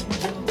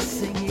angel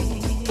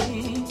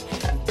singing?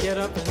 Get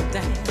up and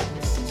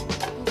dance.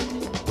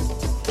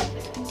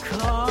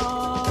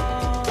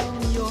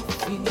 Calm your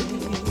fear.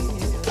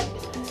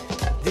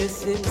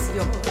 This is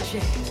your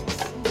chance.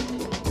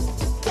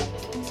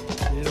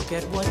 Look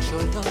at what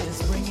your love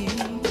is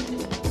bringing.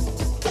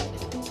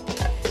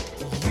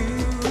 You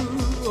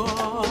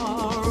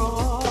are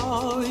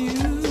all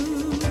you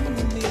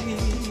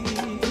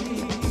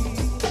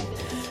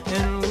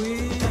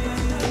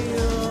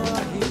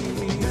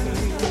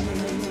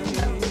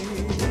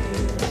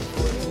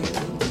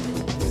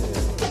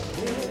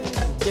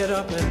get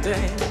up and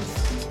dance.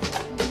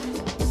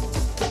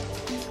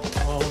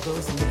 All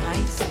those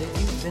nights that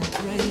you've been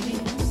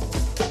praying,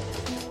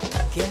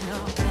 get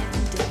up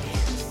and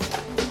dance.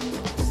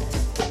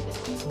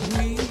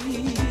 Greet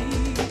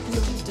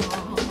your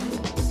dawn.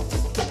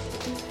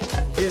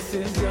 This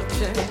is your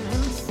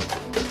chance.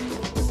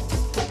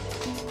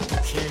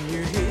 Can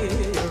you hear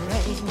your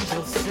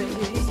angel sing?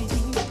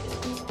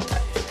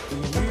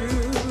 You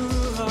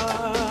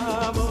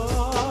have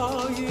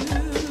all you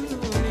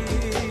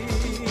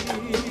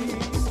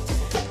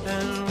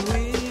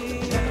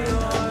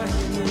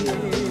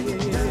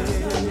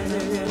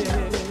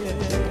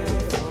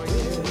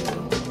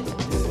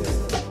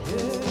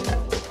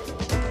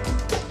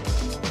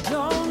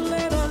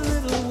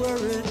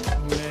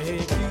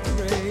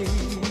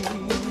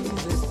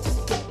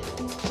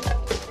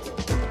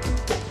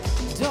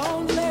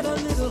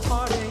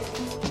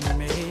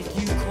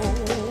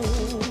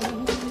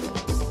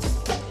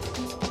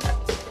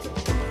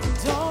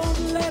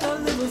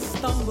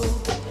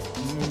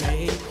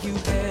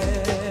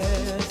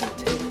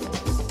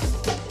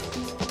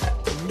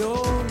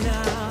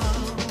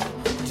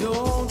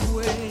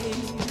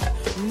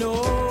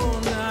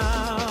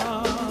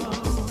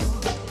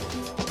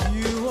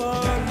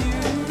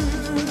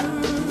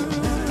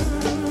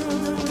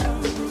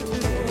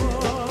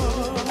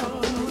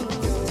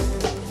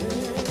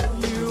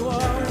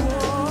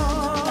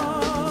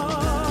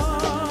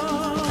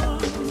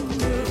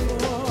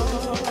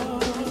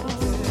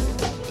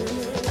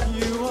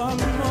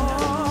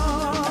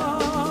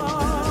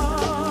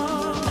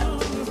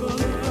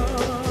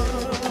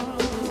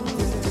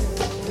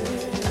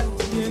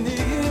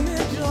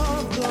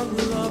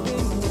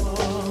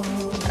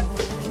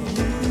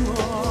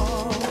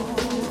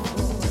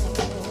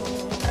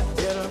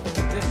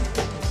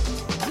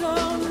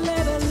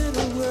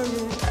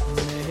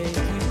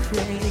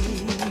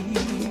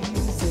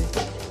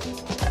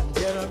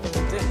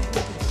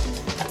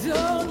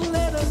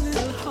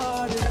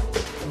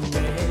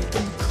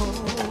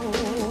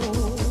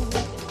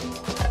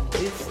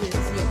is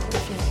your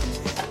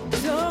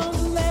chance.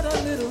 Don't let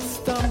a little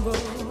stumble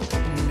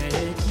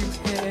make you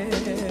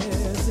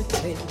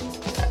hesitate.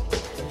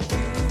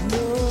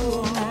 No,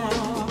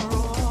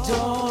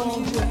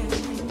 don't wait.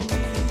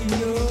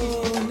 No,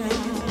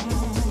 now,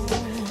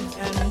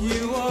 and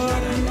you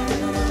are.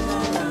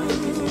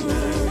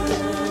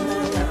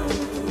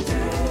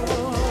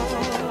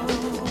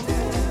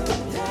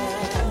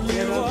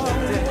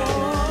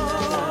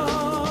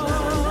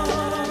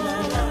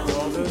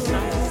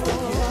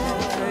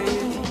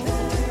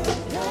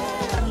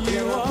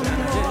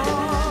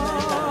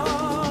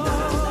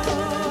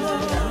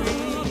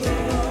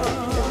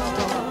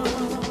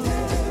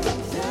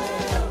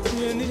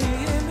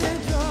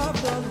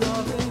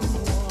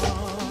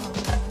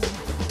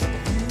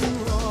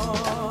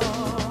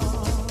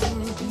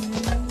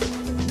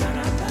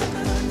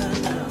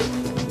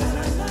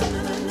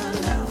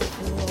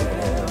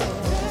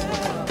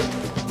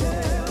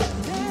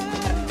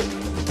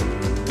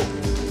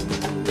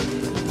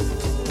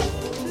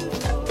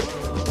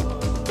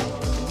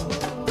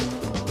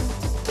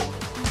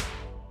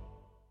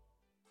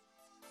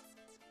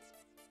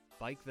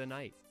 Bike the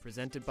Night,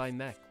 presented by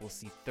MEC, will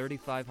see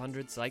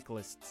 3,500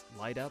 cyclists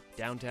light up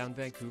downtown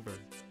Vancouver.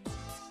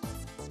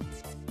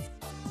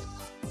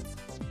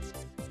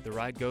 The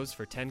ride goes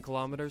for 10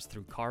 kilometers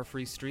through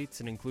car-free streets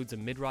and includes a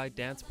mid-ride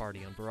dance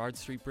party on Burrard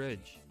Street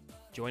Bridge.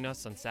 Join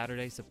us on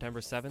Saturday, September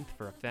 7th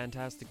for a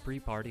fantastic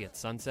pre-party at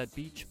Sunset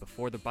Beach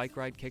before the bike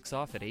ride kicks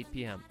off at 8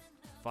 p.m.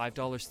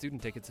 $5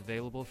 student tickets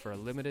available for a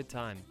limited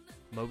time.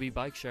 Moby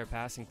Bike Share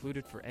Pass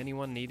included for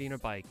anyone needing a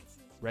bike.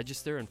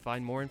 Register and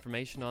find more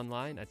information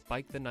online at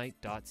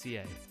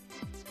bikethenight.ca.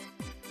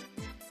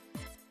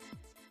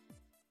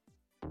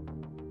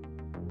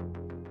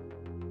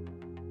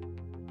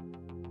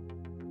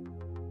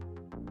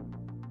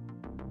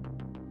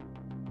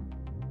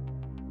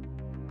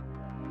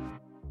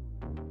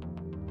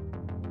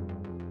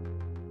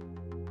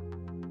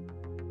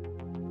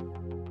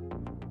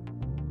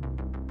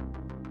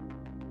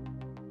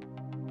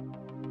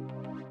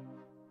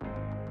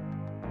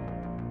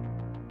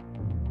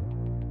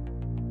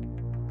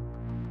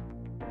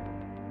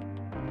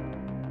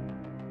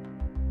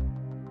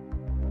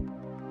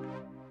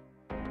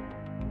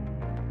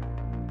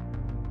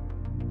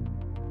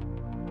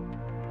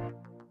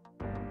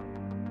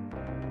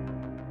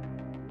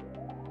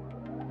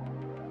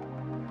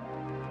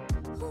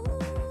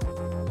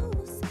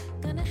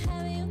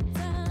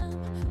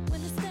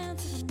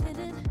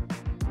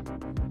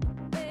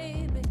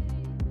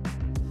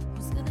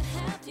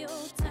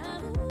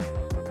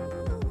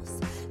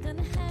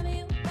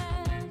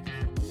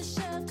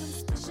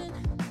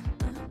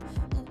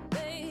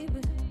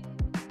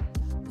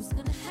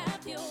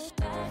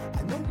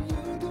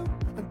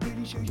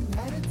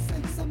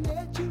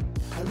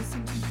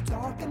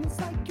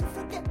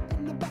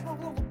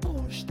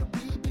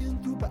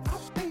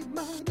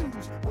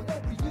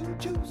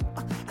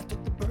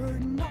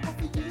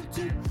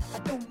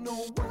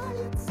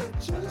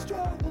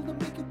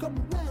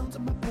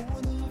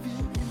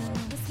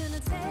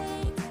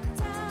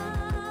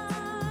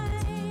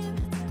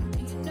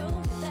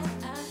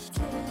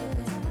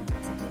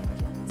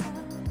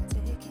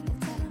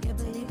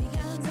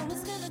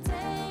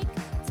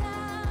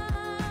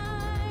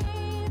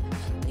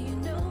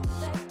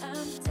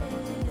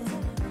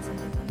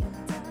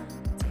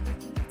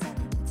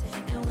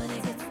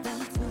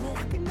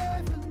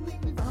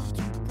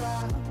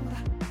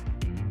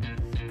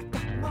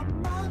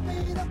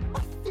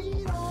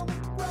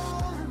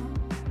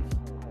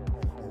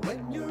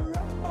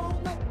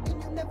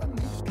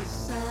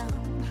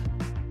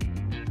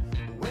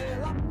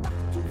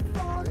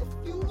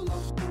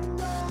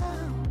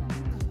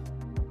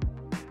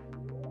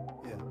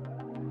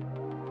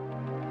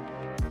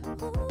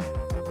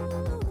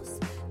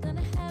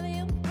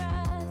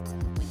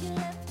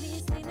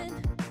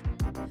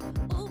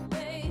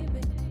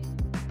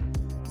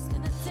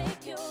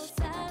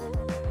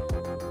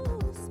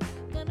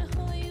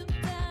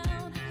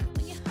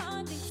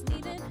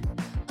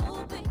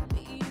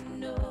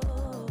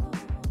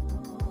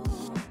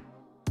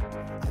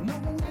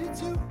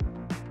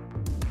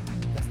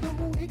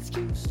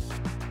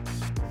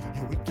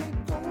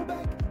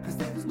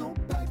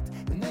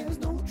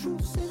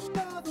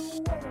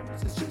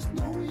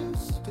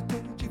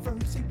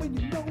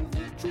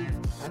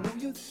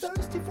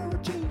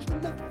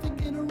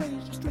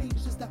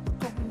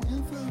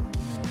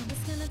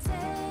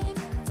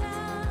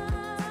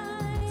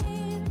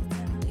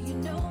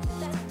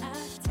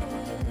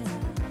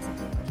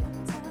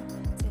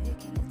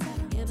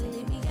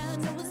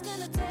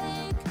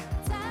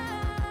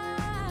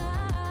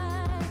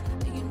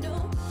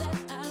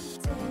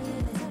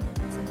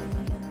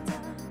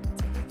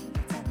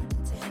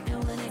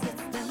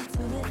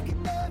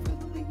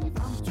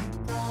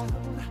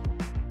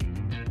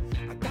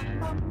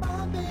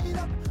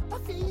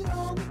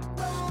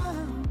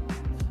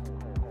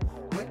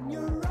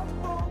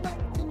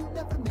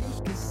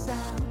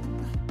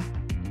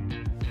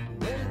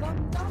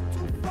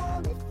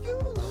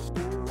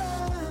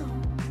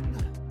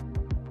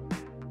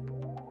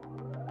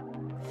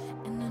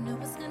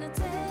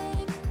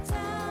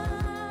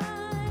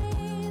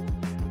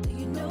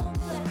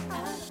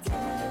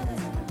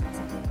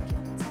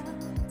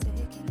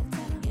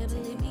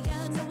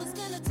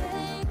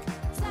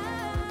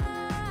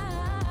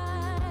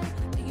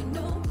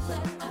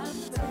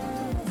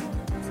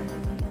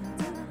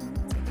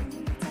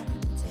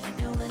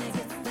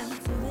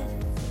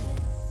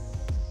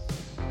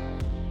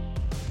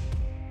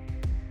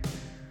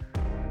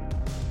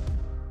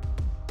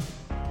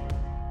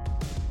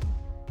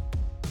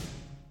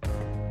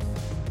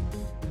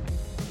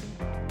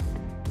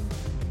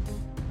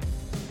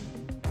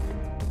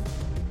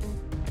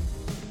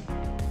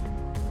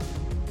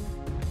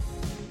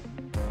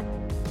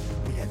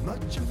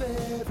 much of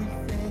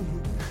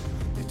everything.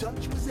 Your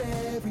touch was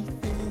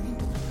everything.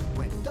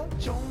 Went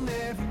Dutch on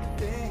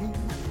everything,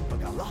 but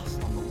got lost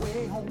on the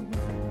way home.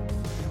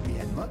 We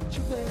had much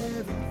of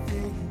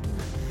everything.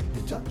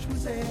 Your touch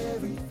was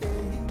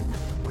everything.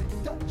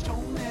 Went Dutch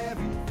on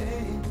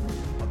everything,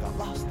 but got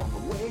lost on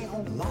the way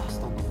home.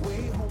 Lost on the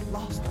way home.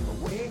 Lost on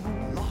the way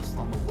home. Lost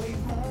on the way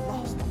home.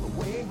 Lost on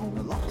the way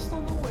home. Lost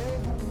on the way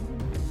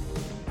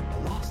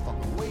home. Lost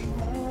on the way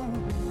home.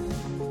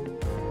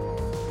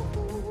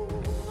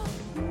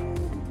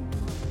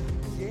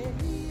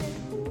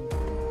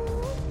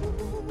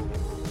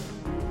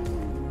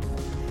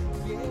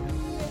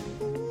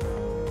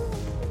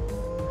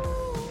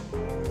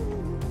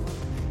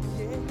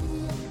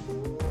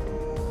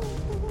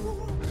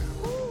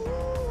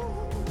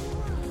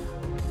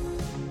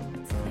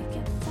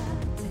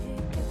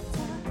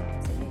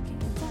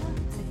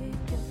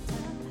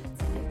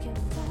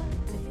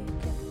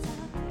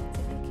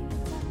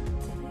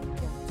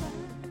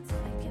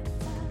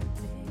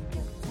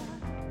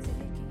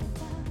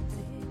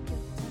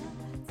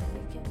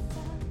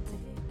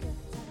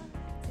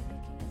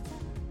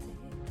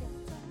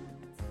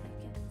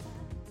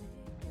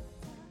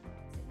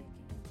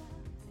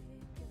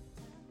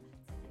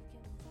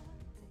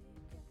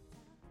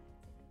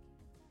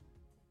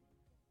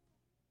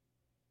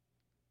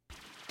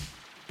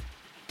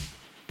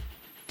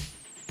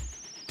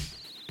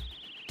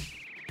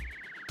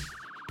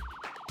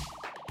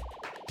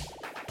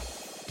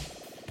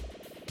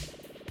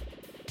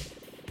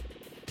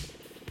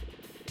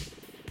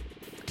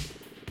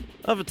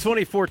 Of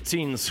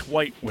 2014's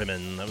White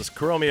Women, that was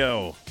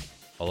Chromeo,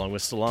 along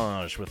with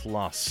Solange with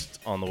Lost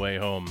on the Way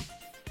Home.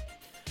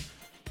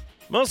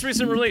 Most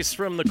recent release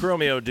from the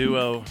Chromeo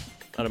duo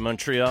out of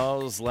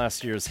Montreal's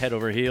last year's Head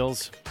Over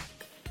Heels.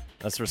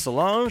 That's for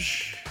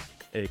Solange,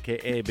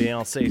 a.k.a.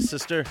 Beyonce's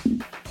sister.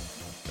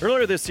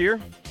 Earlier this year,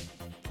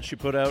 she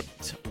put out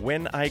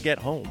When I Get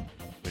Home,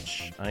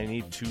 which I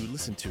need to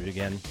listen to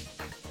again.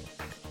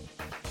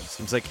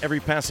 Seems like every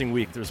passing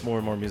week there's more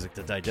and more music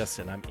to digest,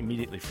 and I'm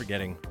immediately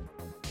forgetting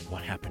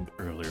what happened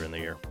earlier in the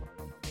year.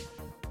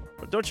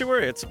 But don't you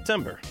worry, it's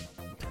September.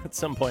 At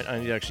some point, I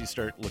need to actually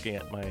start looking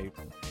at my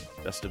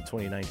best of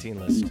 2019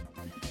 list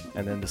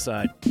and then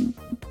decide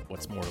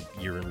what's more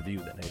year in review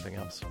than anything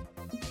else.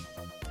 In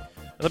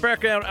the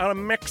background, out of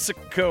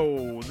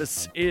Mexico,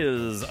 this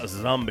is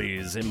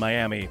Zombies in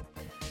Miami.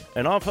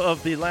 And off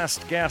of the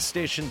last gas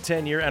station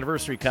 10-year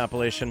anniversary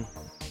compilation,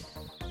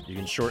 you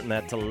can shorten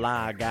that to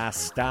La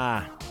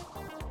Gasta.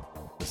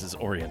 This is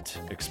Orient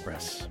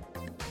Express.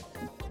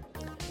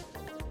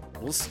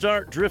 We'll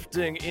start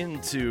drifting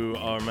into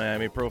our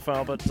Miami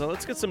profile, but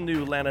let's get some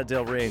new Lana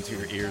Del Rey into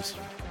your ears.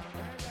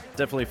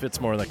 Definitely fits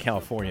more in the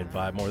Californian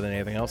vibe more than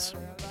anything else.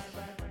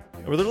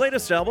 With her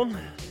latest album,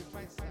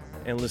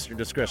 and listener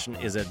discretion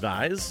is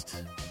advised,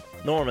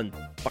 Norman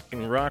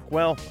fucking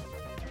Rockwell.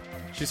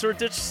 She sort of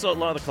ditched a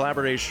lot of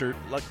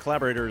the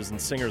collaborators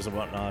and singers and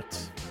whatnot,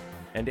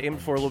 and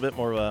aimed for a little bit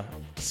more of a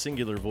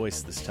singular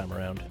voice this time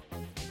around.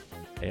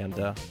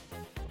 And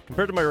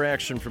compared to my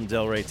reaction from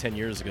Del Rey 10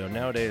 years ago,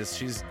 nowadays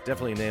she's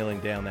definitely nailing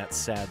down that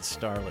sad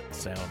starlet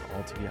sound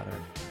altogether.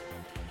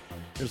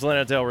 Here's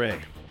Lana Del Rey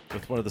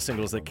with one of the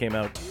singles that came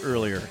out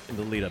earlier in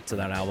the lead up to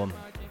that album,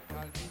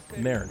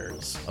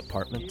 Mariner's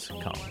Apartment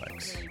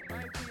Complex.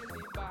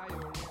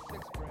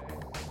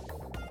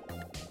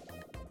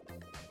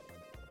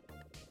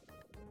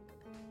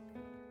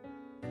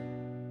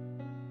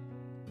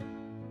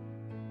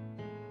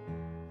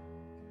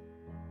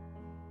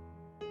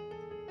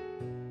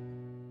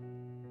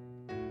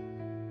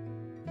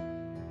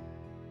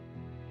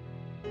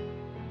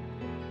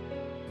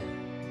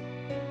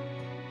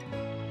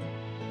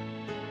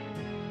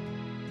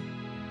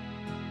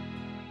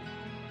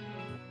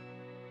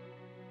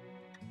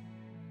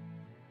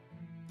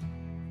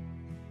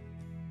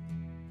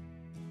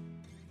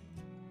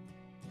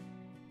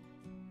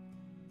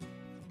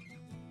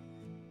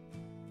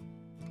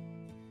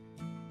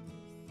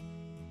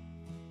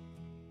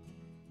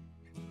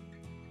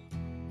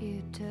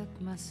 You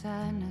took my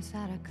sadness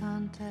out of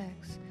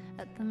context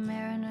at the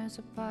Mariner's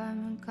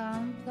Apartment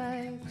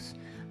Complex.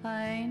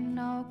 I ain't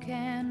no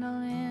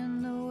candle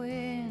in the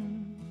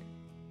wind.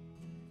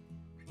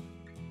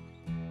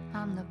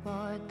 I'm the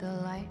board, the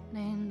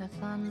lightning, the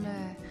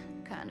thunder,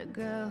 kind of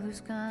girl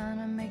who's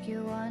gonna make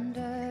you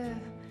wonder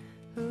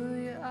who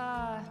you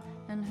are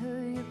and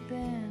who you've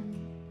been.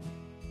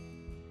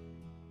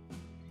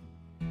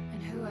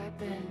 And who I've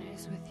been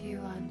is with you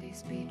on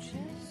these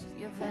beaches.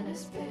 Your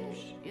Venice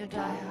bitch, your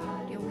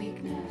diehard, your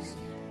weakness.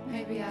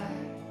 Maybe I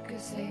could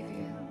save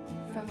you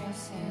from your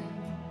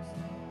sins.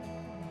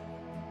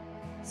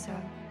 So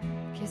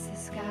kiss the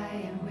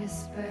sky and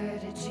whisper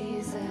to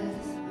Jesus.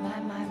 My,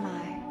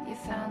 you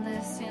found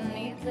this, you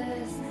need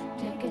this.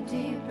 Take a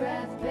deep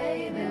breath,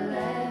 baby,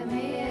 let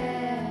me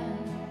in.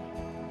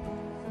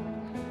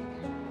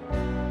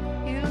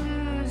 You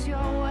lose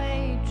your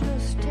way,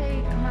 just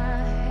take my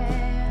hand.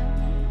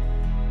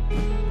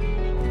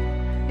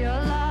 You're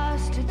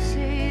lost at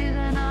sea,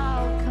 then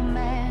I'll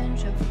command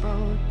your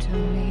boat to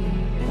me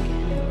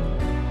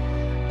again.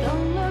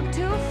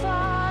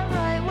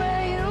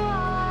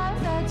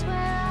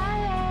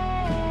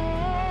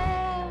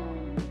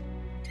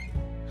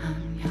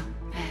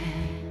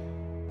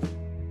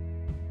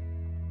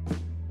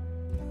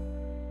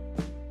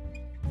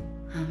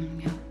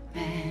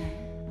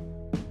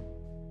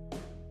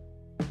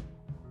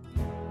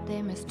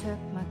 They mistook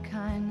my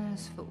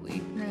kindness for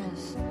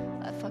weakness.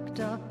 I fucked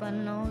up, I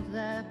know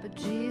that, but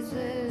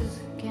Jesus,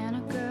 can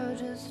a girl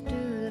just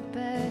do the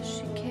best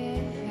she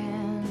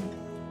can?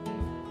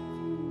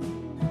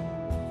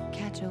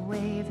 Catch a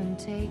wave and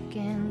take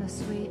in the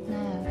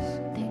sweetness.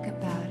 Think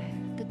about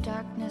it, the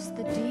darkness,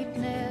 the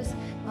deepness,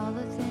 all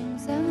the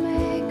things that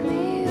make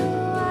me who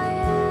I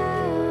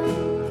am.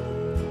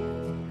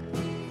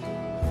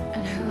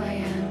 And who I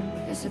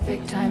am is a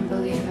big time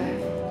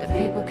believer that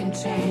people can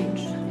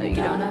change, that you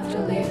don't have to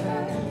leave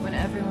her when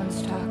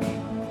everyone's talking.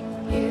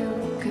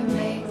 You can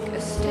make a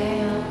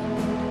stand.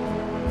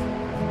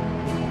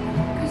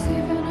 'Cause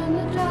even in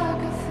the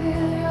dark I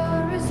feel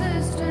your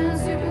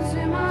resistance. You can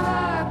see my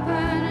heart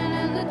burning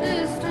in the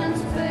distance.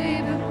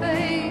 Baby,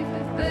 baby,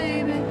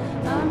 baby,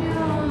 I'm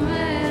your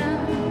man,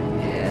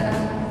 yeah.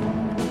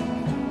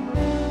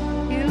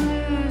 You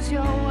lose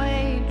your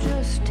way,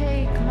 just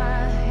take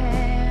my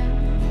hand.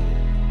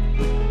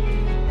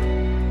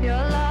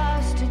 You're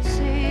lost at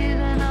sea,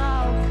 then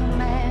I'll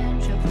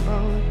command your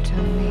boat to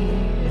me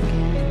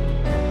again.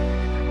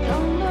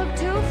 Don't look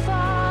too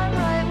far,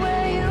 right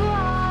where you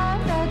are,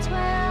 that's where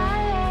I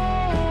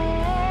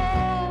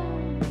am.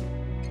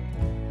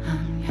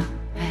 I'm your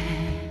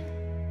man.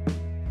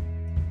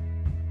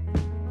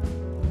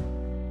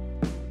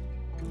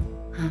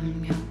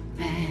 I'm your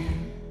man.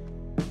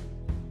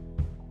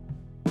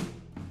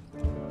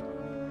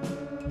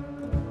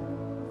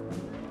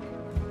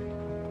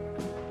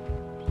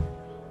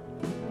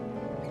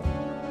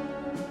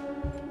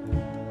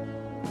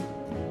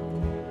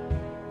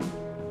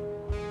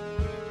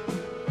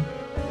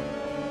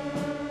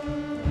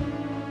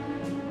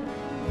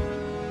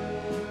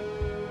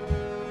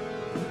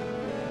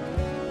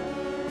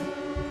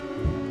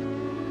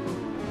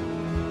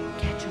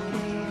 Catch a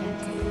wave and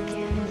take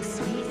in the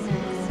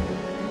sweetness.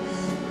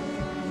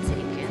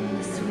 Take in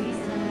the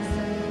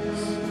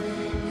sweetness.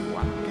 You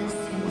want this,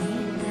 you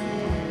need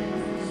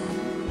this.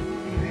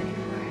 Are you ready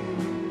for it?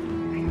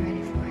 Are you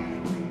ready for it?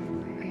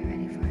 Are you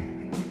ready for it?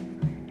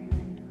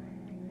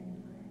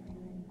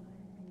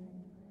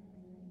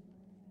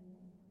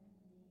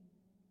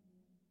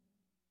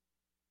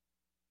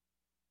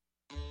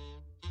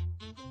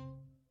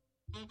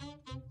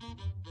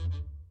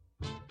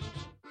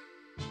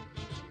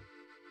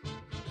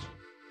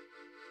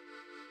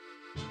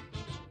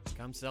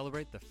 Come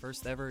celebrate the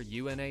first ever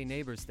UNA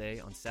Neighbors Day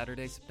on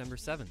Saturday, September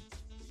 7th.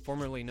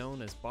 Formerly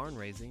known as Barn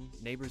Raising,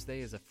 Neighbors Day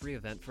is a free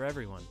event for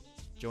everyone.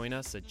 Join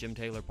us at Jim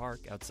Taylor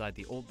Park outside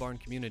the Old Barn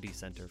Community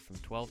Center from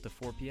 12 to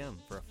 4 p.m.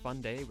 for a fun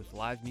day with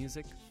live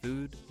music,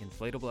 food,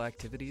 inflatable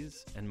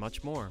activities, and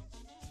much more.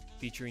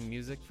 Featuring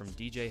music from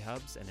DJ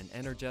Hubs and an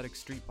energetic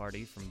street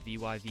party from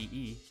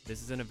VYVE,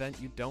 this is an event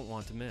you don't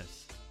want to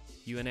miss.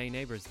 UNA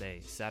Neighbors Day,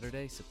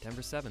 Saturday,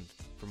 September 7th.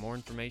 For more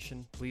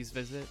information, please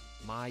visit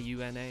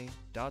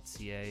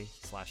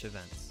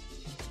myuna.ca/events.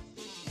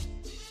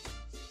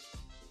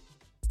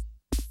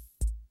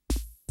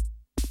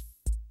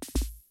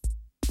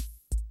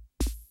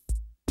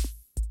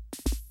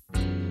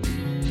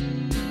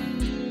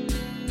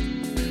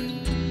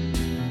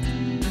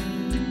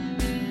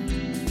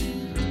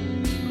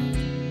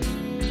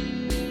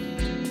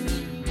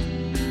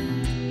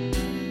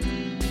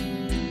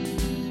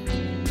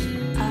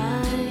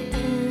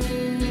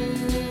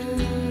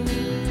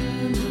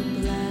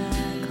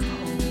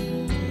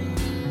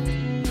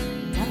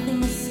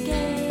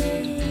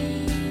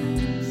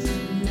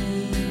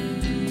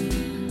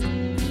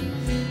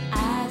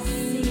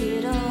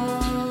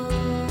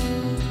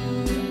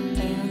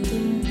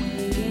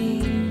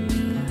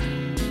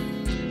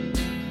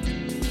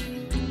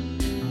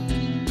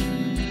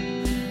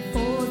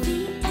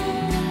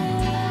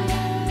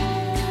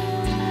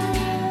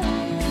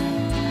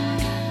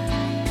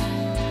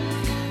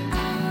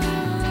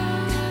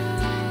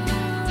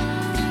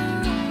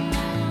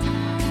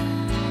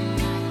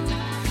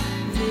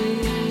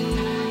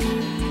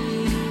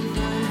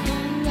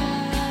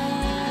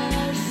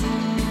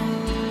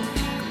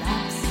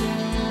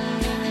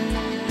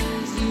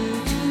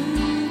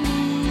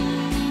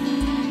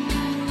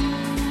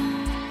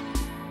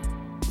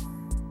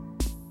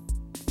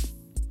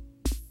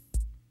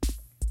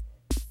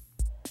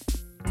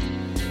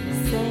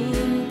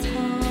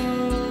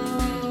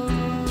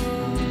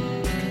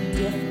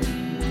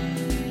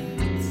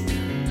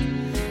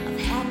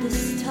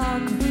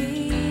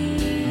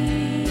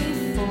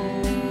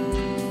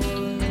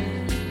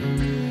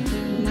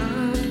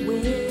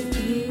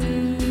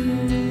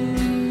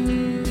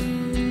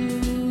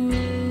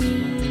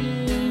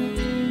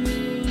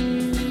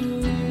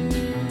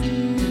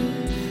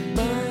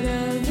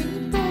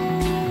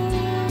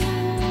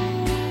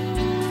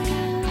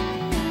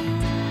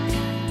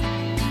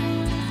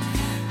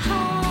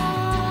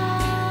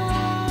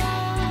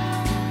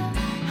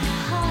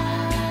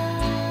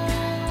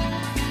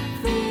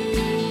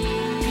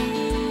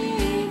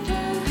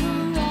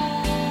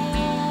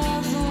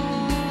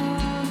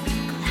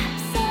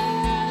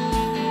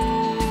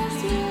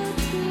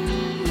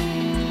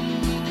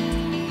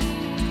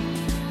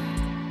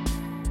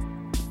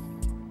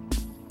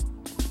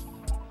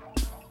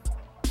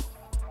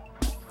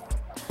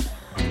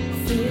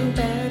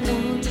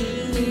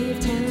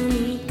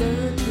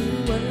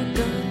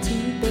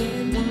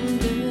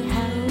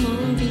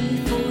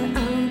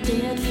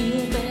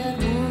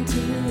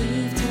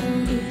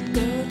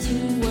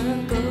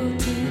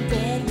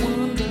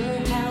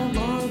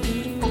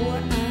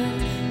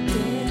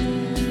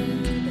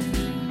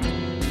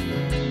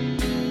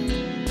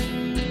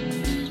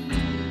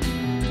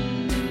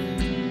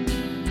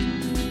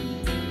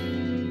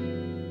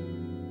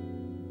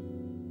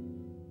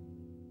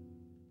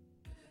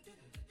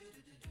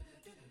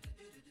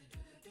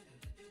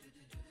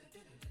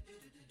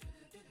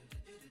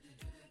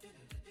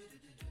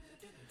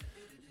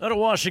 Out of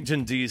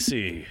Washington,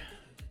 D.C.,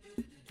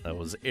 that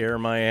was Air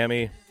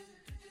Miami,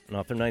 and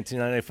off their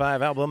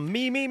 1995 album,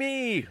 Me, Me,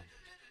 Me.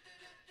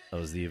 That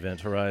was the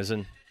Event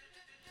Horizon.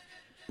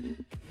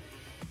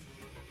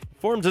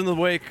 Formed in the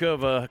wake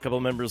of a couple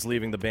of members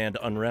leaving the band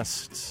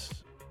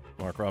Unrest,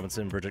 Mark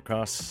Robinson, Bridget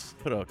Cross,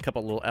 put a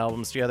couple little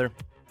albums together.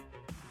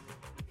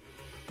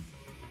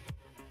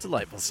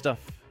 Delightful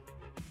stuff.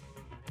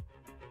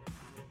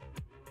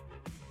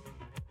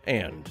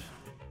 And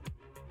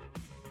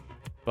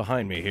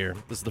behind me here,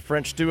 this is the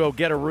French duo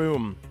Get a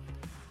Room.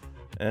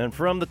 And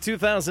from the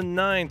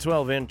 2009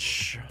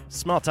 12-inch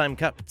Small Time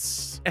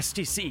Cuts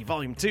STC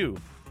Volume 2,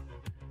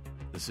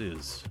 this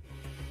is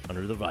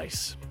Under the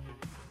Vice.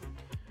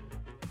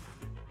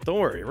 Don't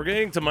worry, we're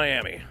getting to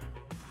Miami.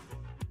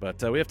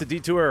 But we have to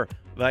detour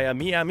via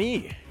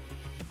Miami.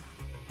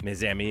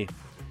 Mes amis.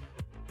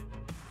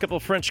 A couple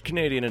of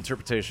French-Canadian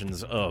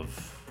interpretations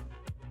of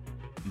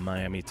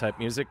Miami-type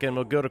music, and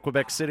we'll go to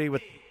Quebec City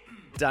with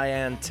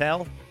Diane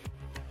Tell.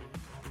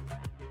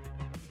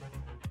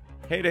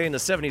 Heyday in the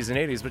 70s and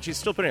 80s, but she's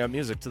still putting out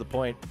music to the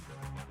point,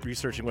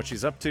 researching what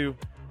she's up to.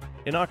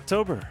 In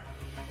October,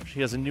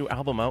 she has a new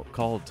album out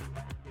called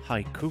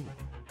Haiku.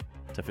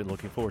 Definitely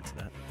looking forward to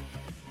that.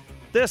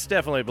 This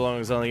definitely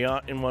belongs on the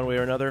yacht in one way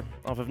or another.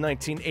 Off of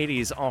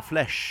 1980s En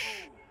Flèche.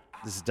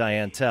 This is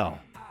Diane Tell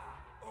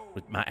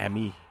with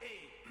Miami.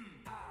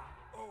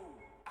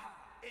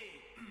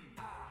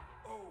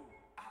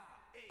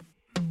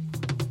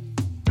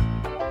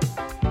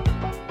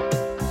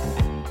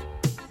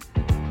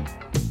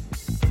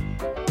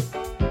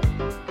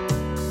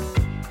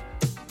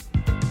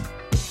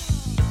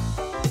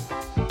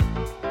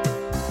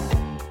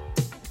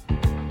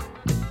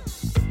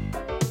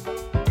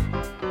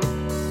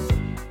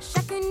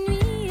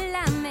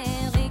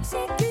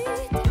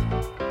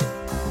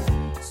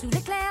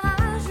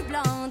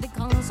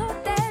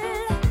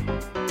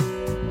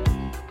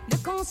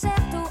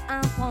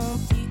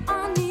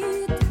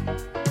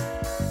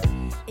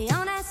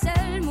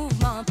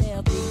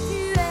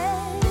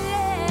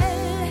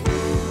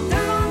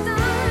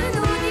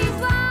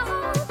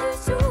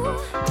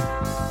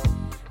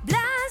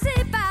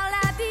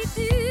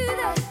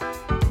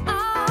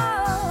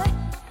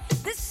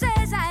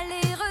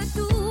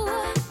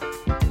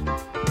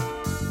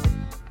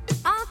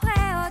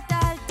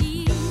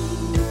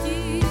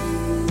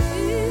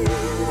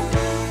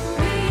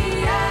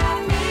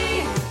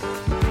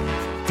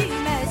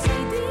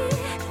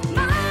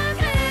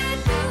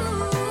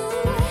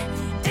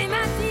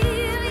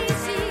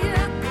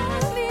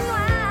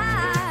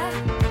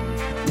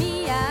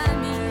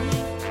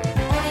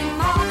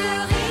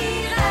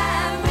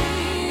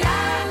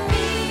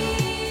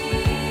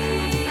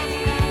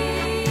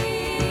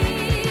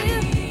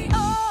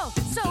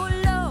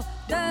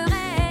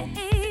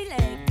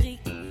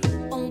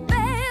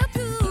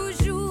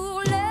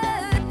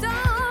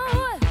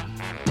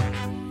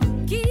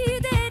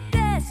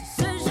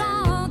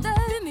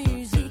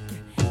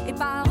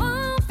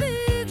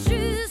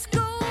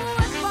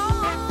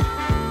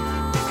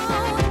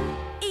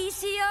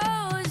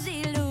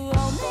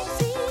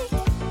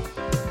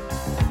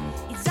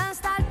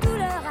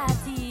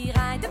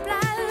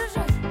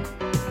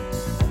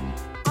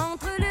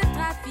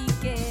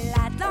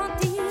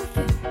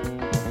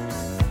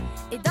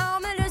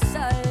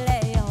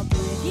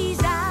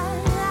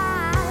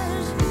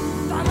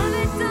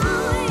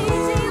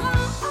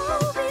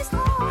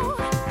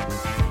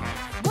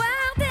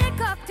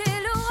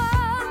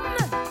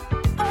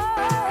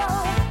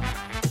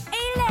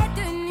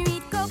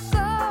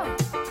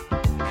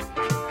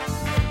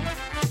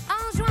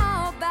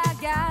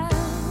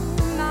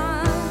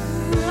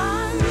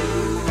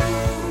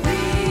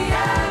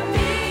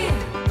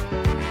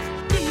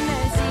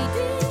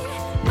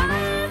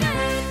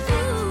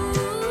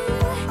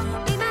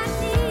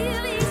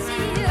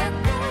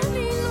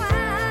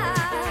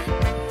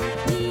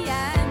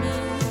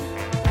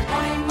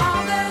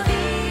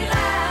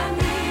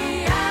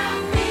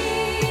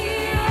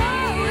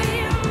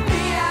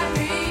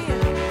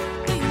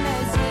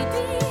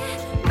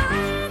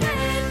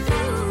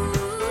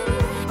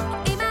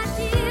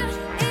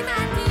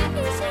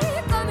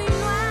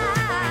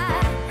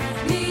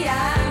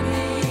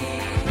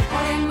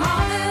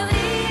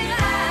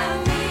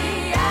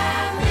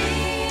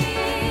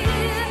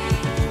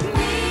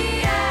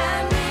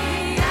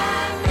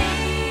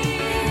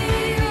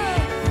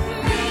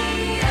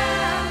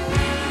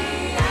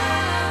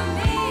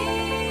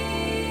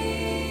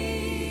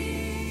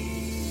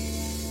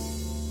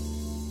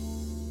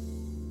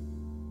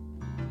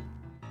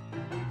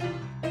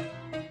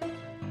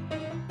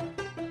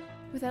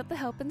 Without the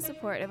help and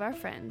support of our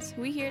friends,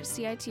 we here at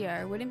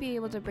CITR wouldn't be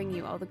able to bring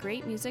you all the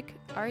great music,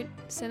 art,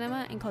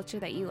 cinema, and culture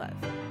that you love.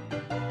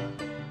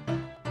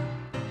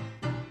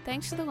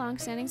 Thanks to the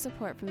long-standing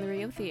support from the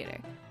Rio Theater,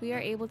 we are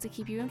able to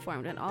keep you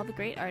informed on all the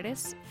great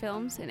artists,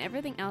 films, and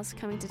everything else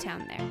coming to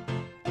town there.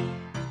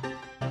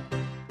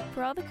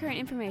 For all the current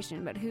information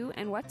about who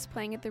and what's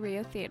playing at the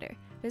Rio Theater,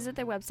 visit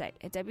their website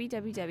at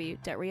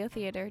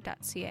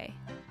www.riotheater.ca.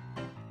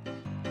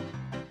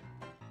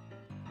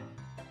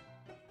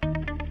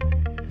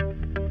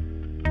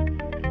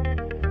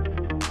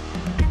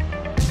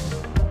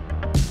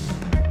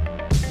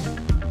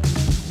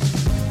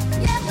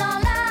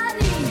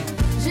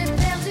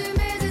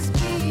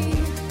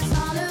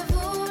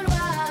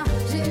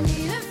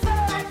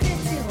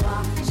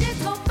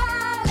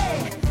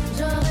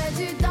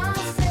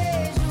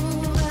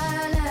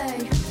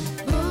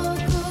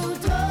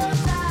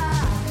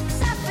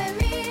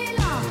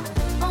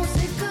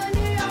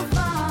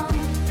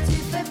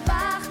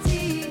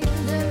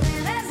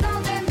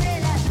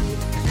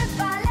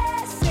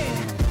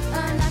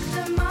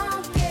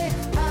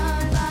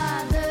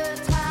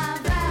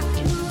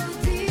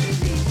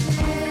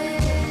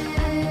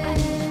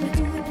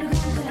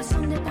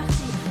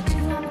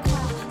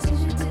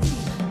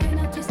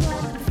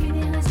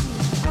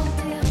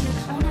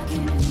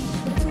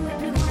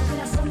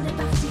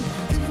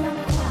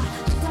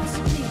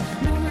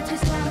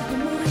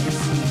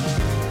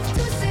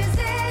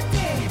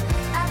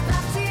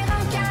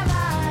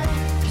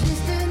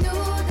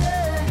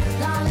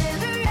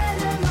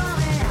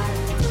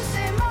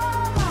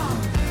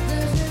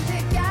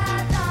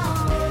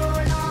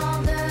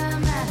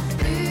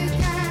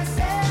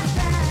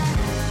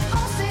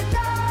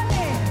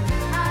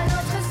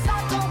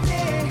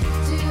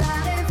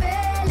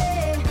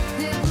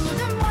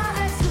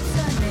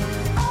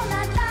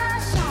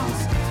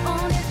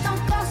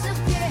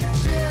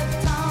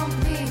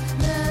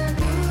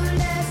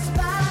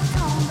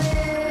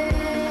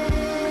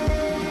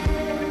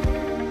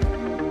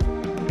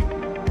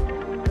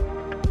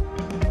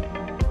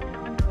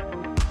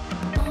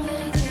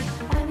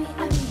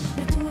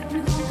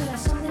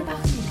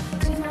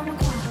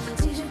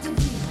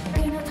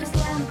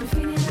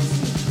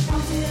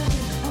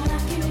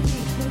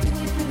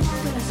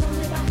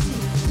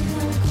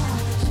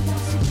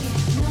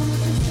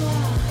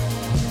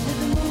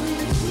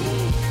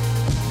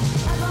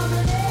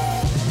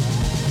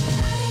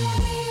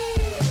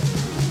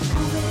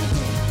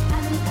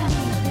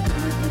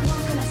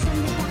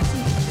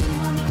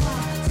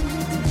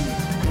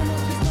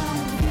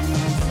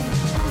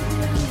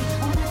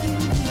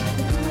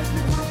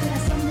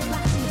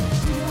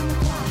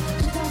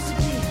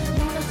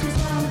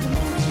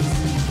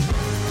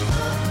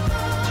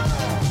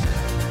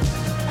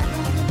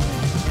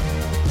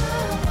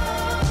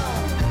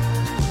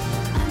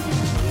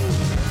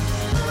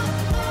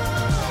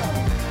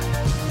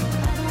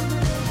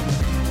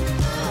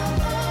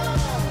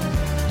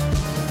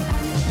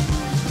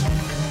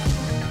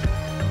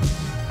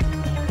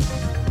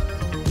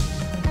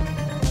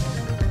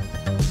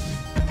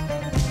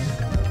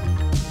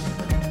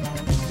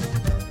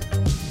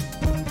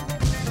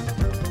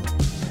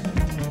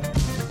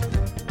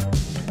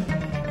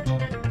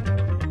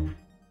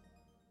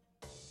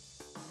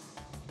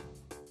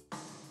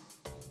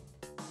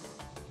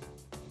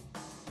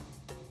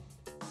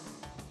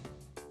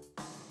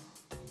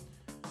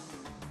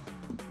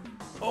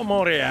 Oh,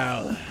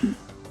 Montreal.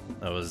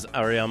 That was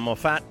Ariane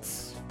Moffat.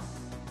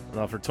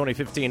 Off her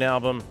 2015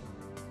 album.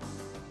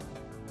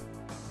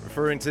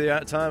 Referring to the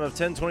time of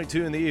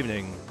 10:22 in the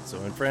evening. So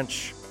in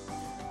French,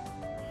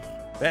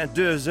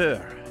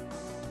 22h.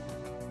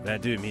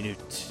 22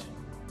 minutes.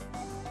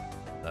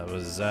 That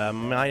was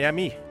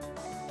Miami.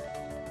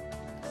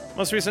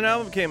 Most recent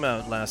album came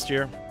out last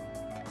year.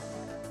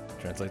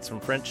 Translates from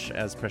French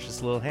as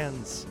Precious Little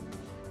Hands.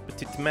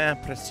 Petite main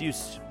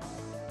précieuse.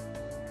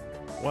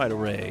 Wide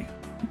array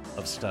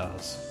of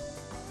styles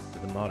to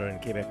the modern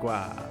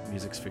Québécois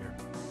music sphere.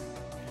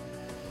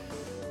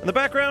 In the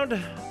background,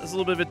 there's a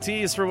little bit of a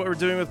tease for what we're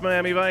doing with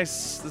Miami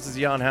Vice. This is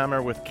Jan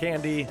Hammer with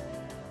Candy,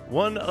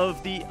 one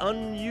of the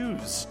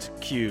unused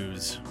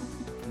cues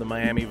from the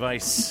Miami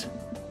Vice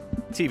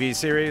TV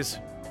series.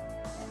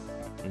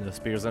 And this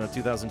appears on a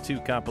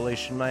 2002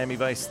 compilation, Miami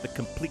Vice, The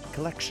Complete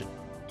Collection.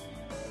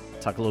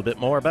 Talk a little bit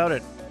more about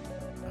it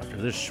after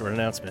this short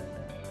announcement.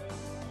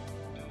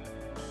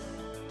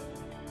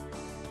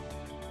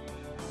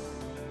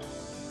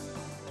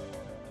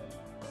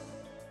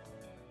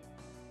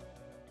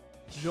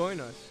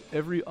 Join us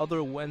every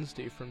other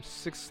Wednesday from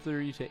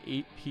 6:30 to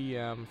 8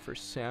 p.m. for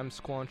Sam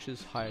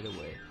Squanch's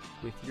Hideaway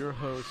with your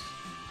host,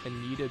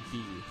 Anita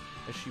B.,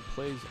 as she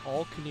plays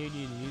all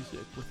Canadian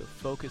music with a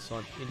focus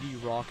on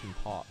indie rock and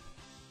pop.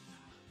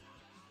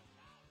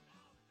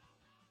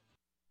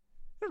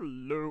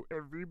 Hello,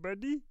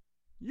 everybody.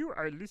 You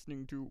are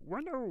listening to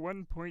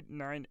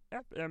 101.9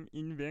 FM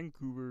in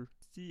Vancouver,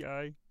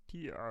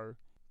 CITR.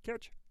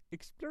 Catch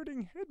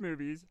Exploding Head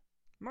Movies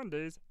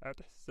Mondays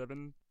at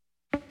 7.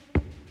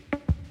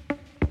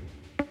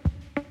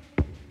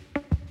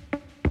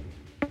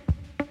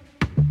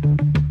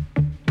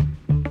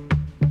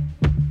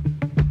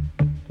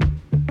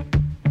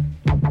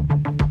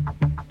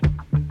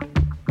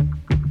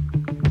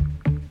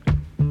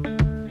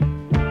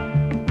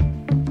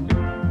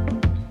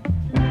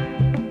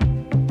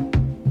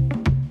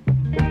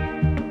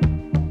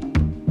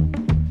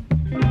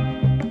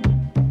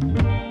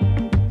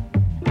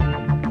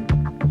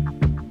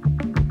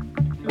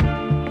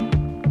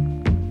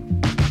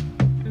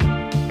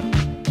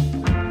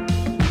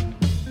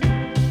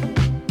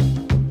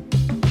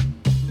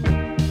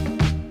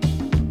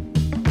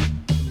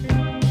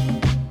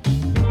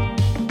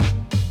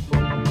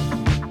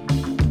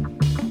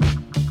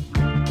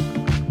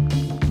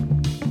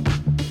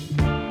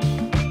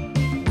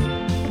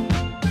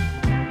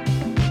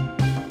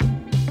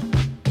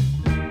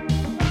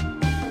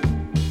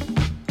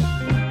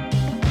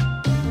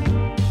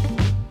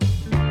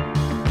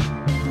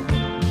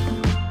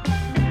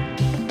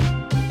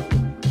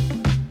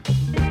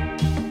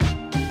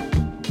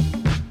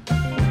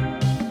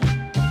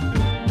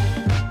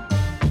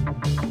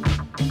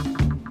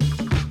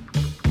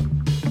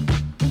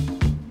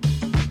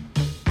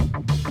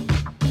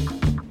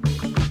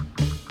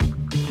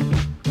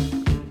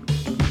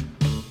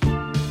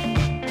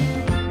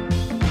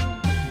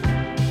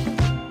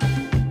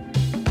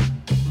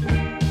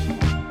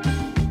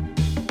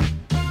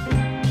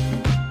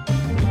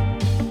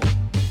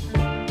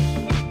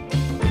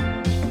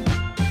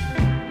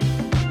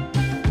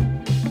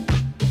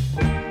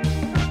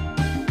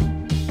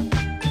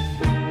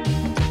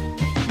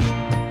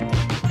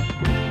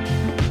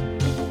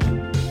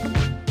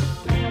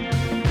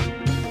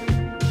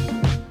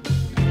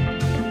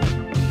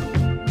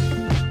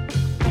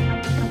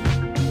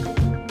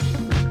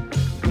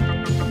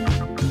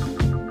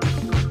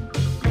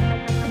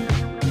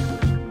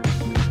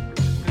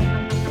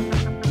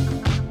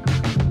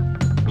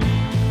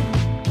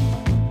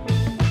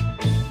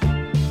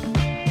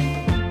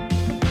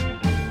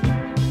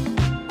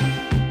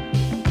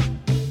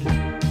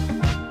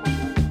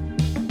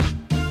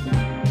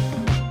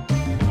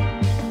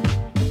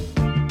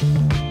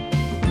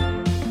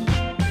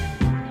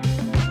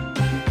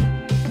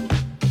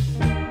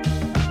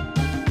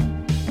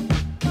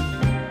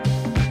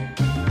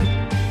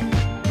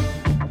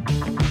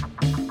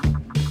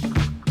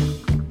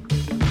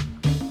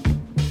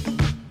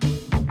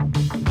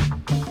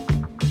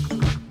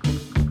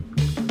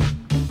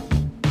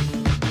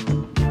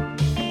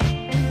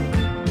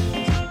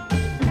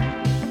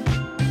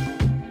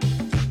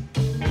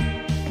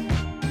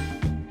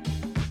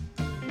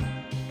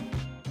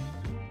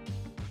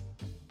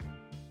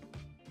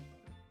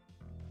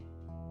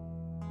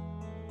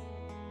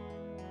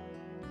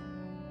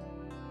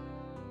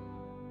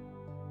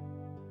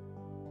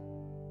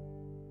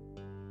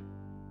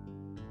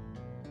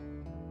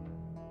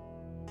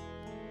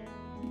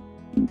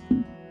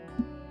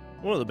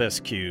 One of the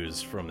best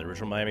cues from the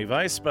original Miami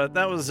Vice, but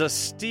that was a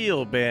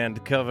steel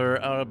band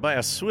cover by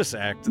a Swiss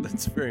act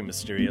that's very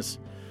mysterious.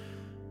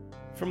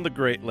 From the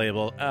great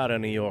label out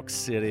of New York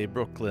City,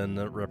 Brooklyn,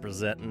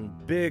 representing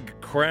Big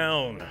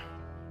Crown,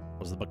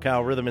 was the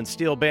Bacow Rhythm and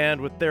Steel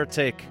Band with their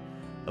take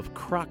of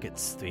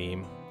Crockett's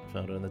theme,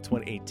 found on the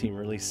 2018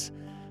 release,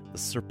 The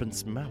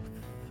Serpent's Mouth.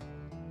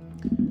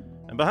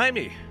 And behind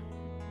me,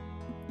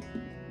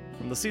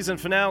 from the season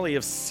finale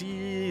of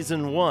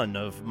Season 1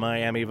 of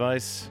Miami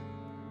Vice,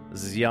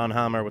 this is Jan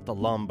Hammer with the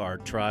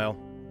Lombard Trial.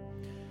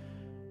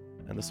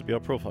 And this will be our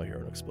profile here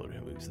on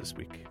Exploding Movies this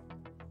week.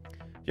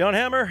 Jan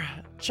Hammer,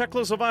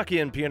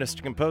 Czechoslovakian pianist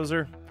and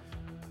composer,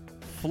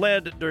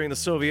 fled during the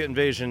Soviet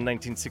invasion in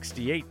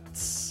 1968,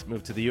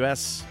 moved to the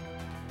U.S.,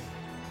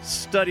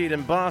 studied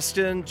in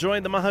Boston,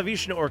 joined the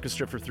Mahavishnu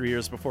Orchestra for 3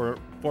 years before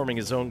forming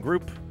his own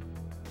group,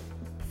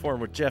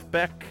 performed with Jeff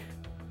Beck,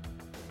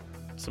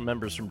 some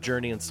members from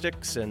Journey and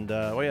Styx, and,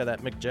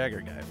 that Mick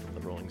Jagger guy from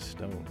the Rolling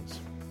Stones.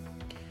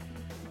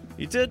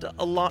 He did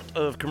a lot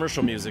of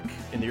commercial music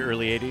in the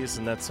early 80s,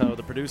 and that's how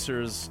the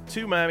producers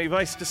to Miami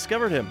Vice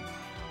discovered him.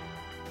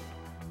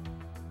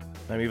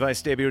 Miami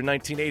Vice debuted in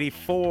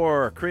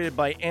 1984, created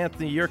by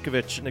Anthony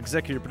Yerkovich and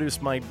executive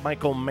produced by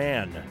Michael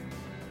Mann.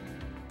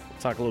 We'll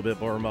talk a little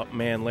bit more about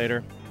Mann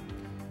later.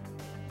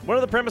 One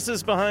of the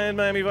premises behind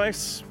Miami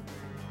Vice,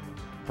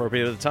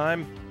 appropriate at the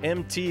time,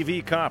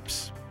 MTV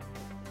Cops.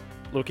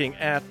 Looking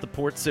at the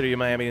port city of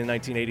Miami in the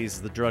 1980s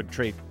as the drug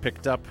trade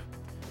picked up,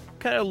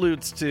 kind of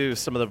alludes to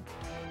some of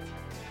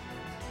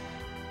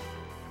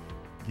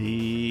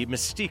the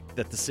mystique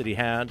that the city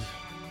had.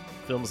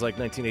 Films like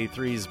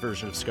 1983's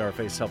version of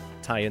Scarface helped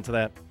tie into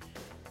that.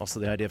 Also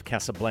the idea of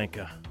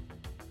Casablanca.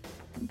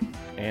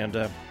 And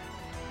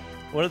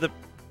one of the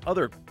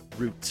other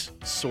root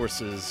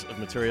sources of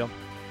material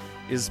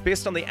is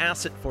based on the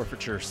asset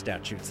forfeiture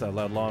statutes that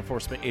allowed law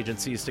enforcement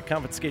agencies to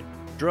confiscate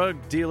drug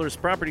dealers'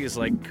 properties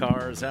like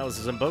cars,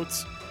 houses, and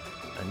boats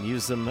and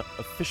use them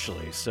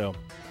officially. So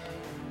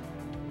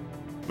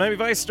Miami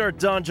Vice starred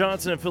Don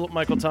Johnson and Philip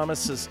Michael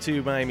Thomas as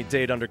two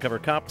Miami-Dade undercover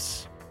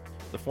cops.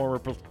 The former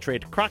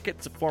portrayed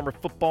Crockett, a former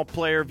football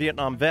player,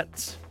 Vietnam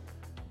vet.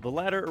 The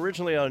latter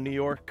originally out of New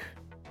York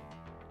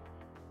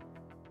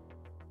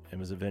and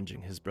was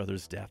avenging his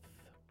brother's death.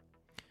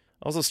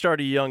 Also starred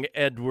a young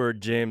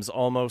Edward James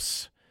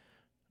Olmos,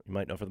 you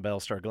might know from the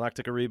Battlestar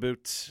Galactica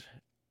reboot.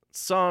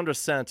 Sandra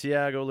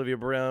Santiago, Olivia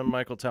Brown,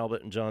 Michael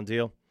Talbot, and John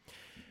Deal.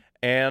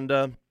 And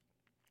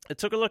it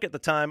took a look at the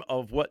time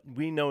of what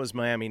we know as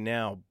Miami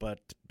now, but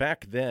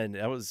back then,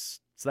 it's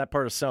that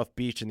part of South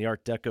Beach in the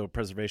Art Deco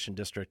Preservation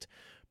District.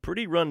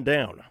 Pretty run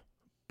down,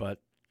 but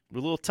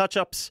with little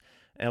touch-ups,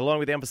 and along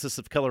with the emphasis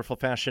of colorful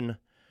fashion,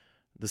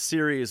 the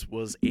series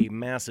was a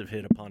massive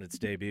hit upon its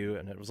debut,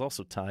 and it was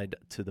also tied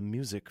to the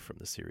music from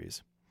the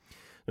series.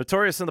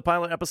 Notorious in the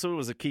pilot episode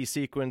was a key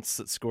sequence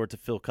that scored to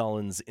Phil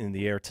Collins' In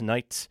the Air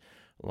Tonight,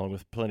 along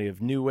with plenty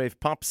of new wave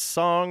pop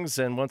songs,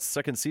 and once the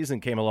second season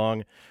came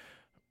along,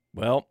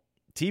 well,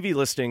 TV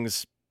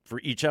listings for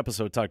each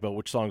episode talked about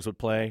which songs would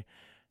play.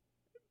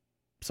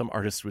 Some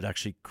artists would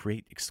actually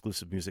create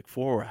exclusive music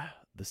for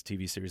this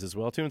TV series as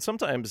well, too, and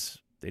sometimes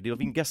they'd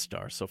even guest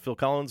star. So Phil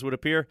Collins would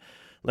appear,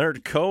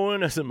 Leonard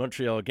Cohen as a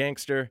Montreal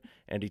gangster,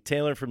 Andy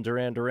Taylor from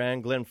Duran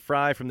Duran, Glenn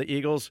Frey from the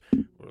Eagles,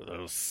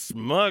 those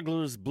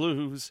Smugglers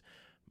Blues,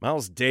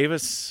 Miles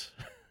Davis,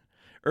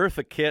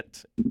 Eartha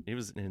Kitt. It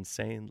was an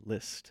insane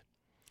list.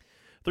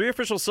 3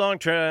 official song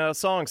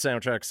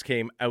soundtracks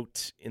came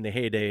out in the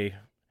heyday,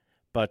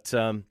 but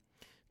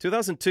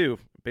 2002,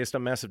 based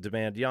on massive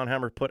demand, Jan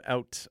Hammer put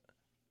out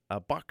a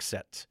box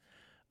set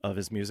of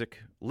his music,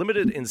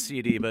 limited in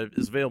CD, but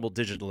is available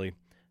digitally,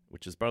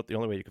 which is about the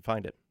only way you can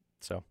find it.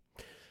 So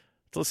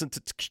let's listen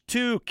to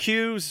 2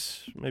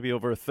 cues, maybe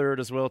over a third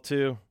as well,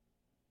 too.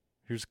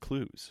 Here's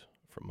Clues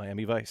from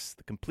Miami Vice,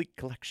 the complete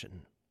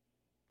collection.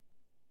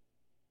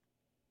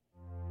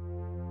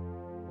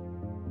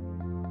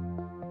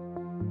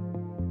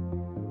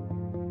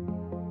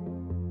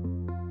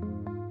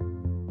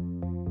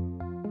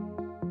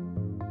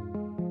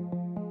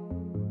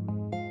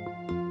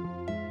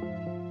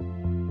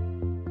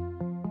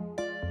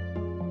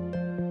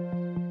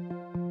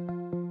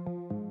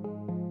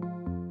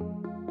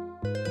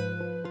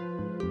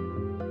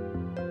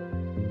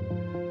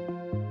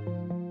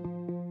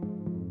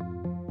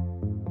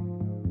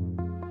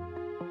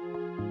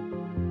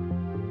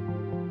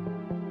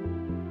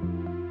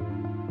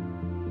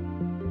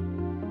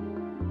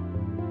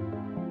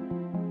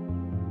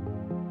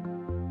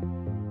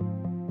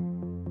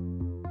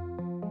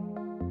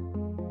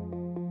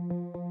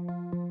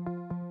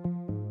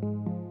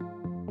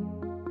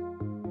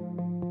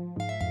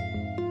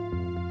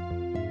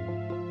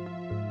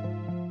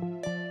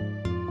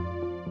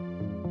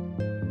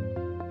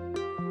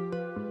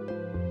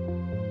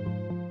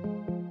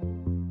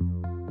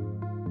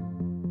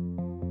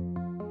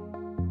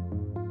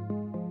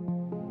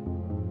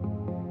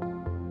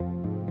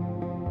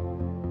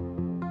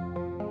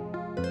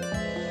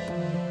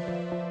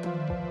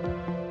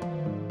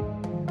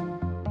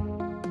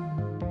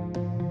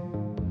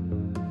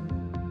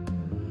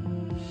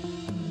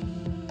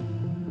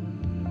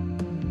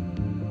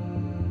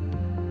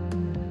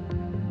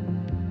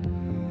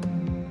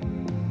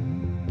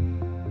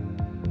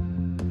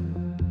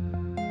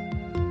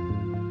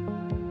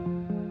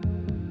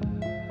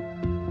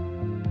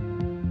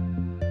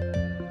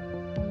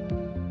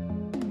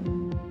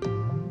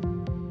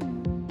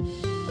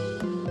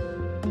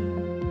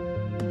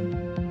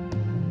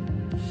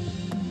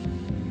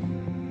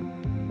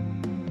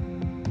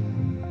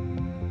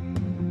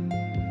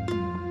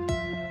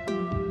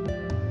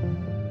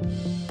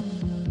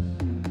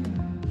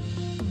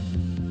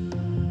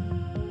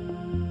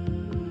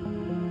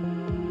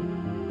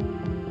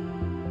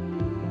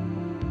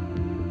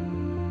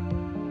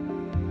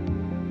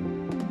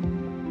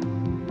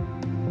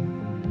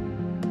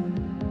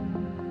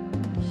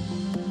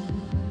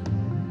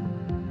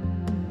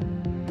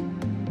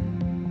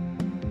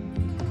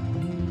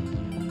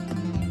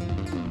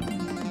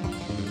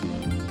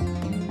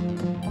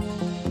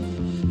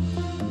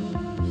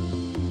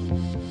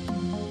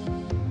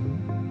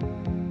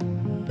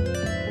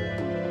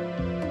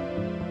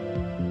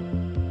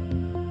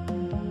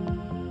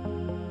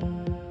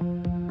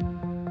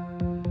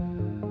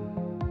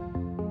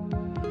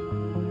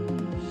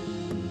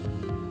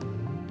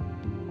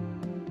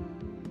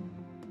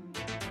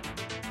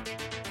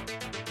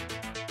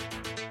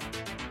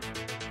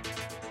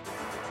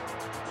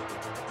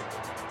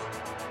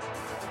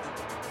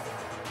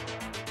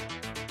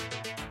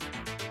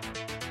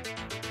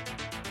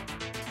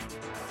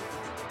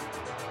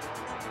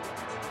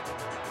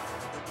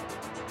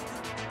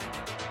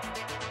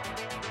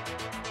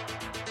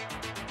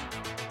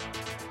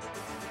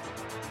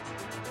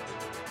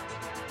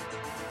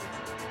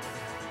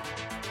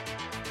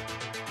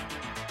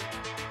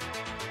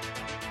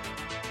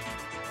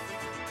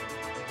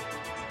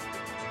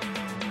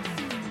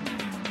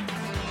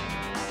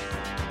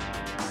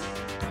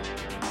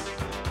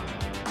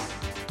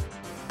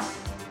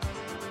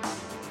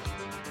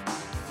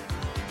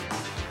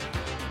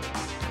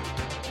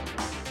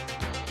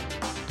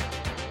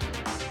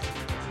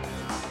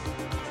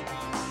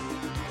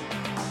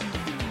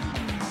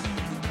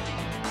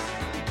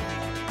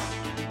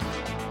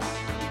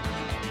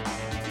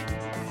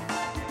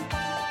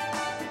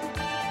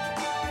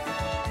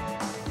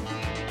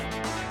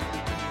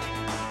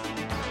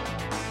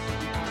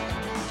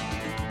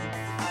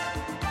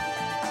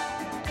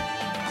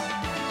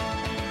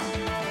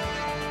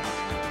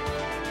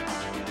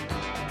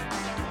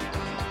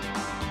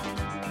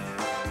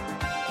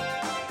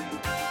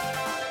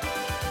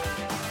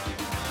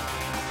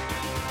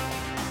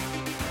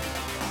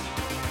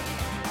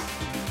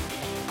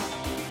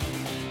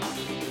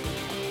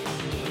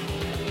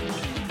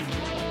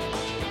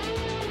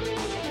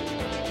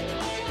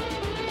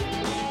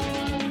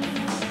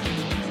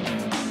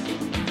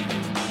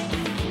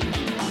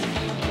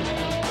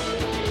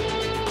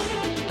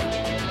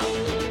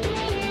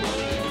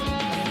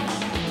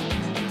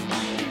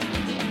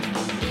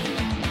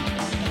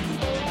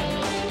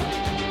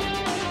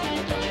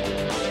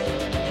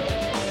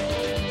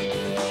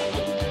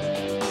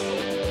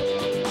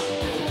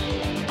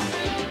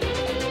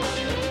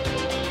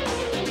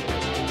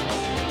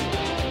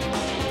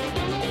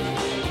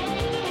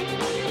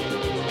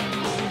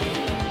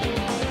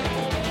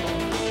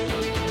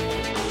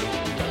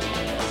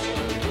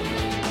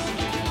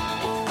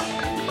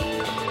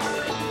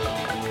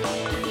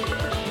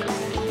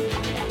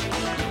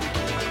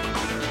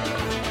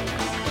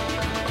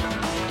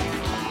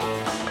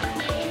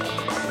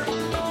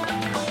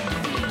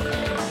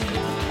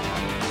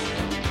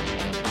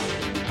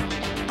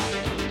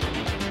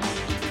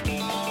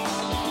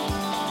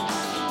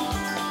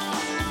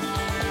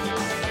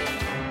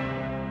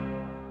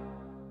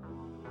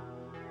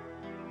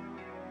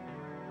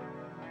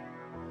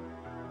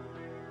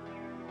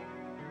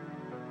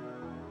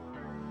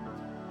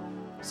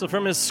 So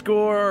from his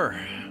score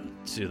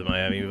to the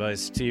Miami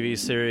Vice TV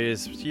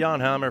series,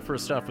 Jan Hammer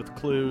first off with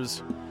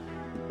Clues,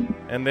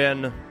 and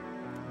then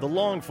the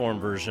long-form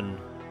version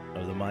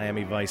of the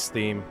Miami Vice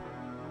theme.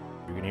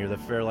 You're going to hear the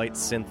Fairlight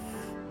synth,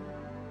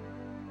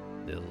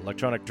 the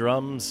electronic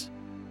drums,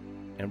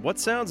 and what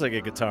sounds like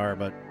a guitar,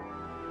 but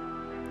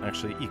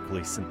actually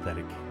equally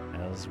synthetic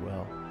as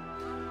well.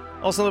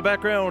 Also in the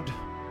background,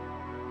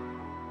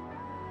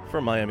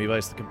 from Miami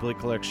Vice, the complete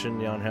collection,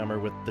 Jan Hammer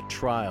with The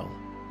Trial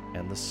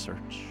and The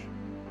Search.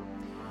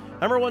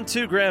 Hammer won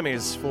 2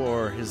 Grammys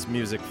for his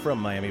music from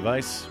Miami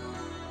Vice.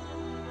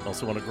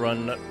 Also won a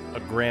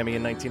Grammy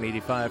in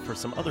 1985 for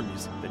some other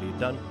music that he'd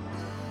done.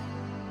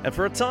 And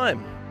for a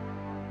time,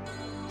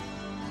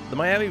 the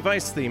Miami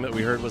Vice theme that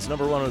we heard was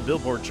number 1 on the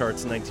Billboard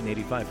charts in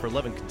 1985 for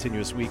 11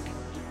 continuous weeks,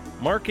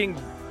 marking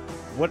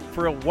what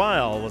for a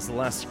while was the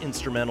last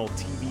instrumental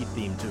TV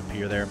theme to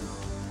appear there.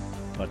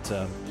 But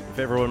if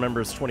everyone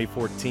remembers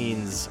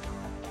 2014's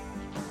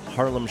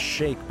Harlem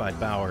Shake by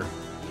Bauer,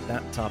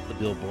 that topped the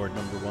Billboard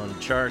number 1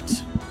 chart.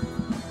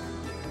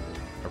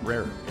 A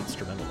rare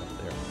instrumental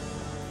up there.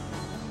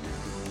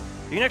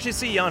 You can actually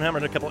see Jan Hammer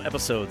in a couple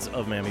episodes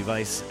of Miami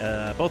Vice,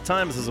 both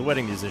times as a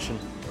wedding musician.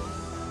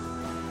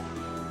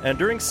 And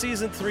during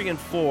season 3 and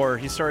 4,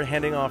 he started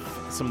handing off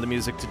some of the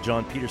music to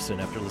John Peterson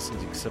after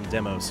listening to some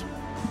demos.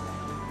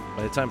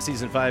 By the time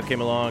season 5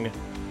 came along,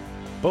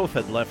 both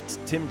had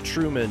left. Tim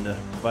Truman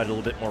provided a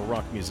little bit more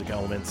rock music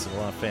elements, and a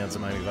lot of fans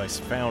of Miami Vice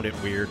found it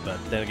weird, but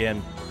then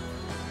again,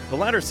 the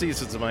latter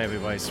seasons of Miami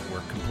Vice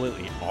were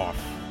completely off.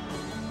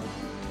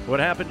 What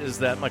happened is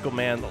that Michael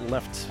Mann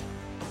left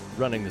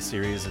running the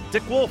series, and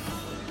Dick Wolf,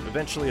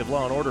 eventually of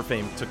Law & Order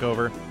fame, took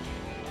over.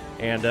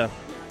 And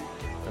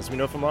as we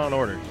know from Law &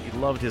 Order, he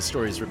loved his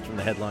stories ripped from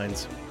the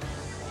headlines,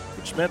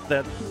 which meant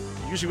that,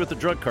 usually with the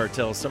drug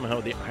cartel, somehow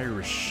the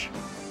Irish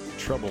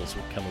troubles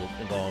would come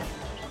involved.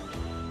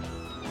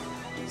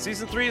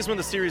 Season 3 is when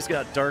the series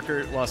got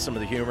darker, lost some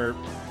of the humor.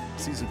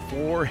 Season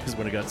 4 is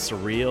when it got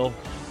surreal,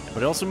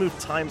 but it also moved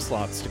time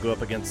slots to go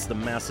up against the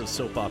massive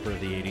soap opera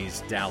of the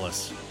 80s,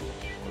 Dallas.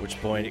 At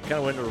which point, it kind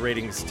of went into a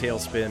ratings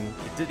tailspin.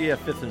 It did a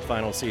 5th and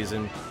final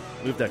season,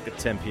 moved up at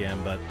 10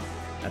 p.m., but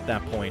at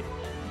that point,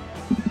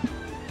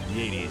 the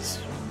 80s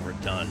were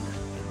done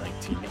in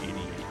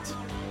 1988.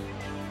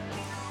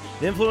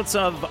 The influence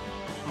of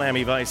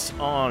Miami Vice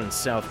on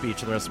South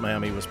Beach and the rest of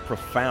Miami was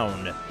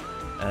profound.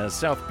 As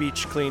South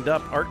Beach cleaned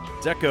up, Art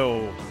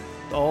Deco,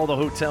 all the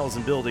hotels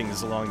and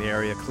buildings along the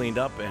area cleaned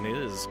up, and it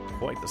is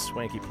quite the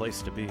swanky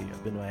place to be.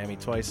 I've been to Miami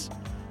twice.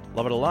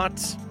 Love it a lot.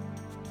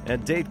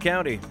 And Dade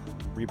County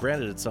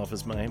rebranded itself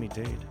as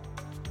Miami-Dade.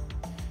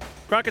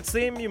 Crockett's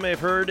theme you may have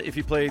heard if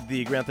you played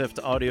the Grand Theft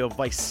Auto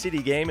Vice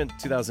City game in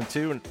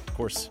 2002, and of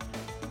course,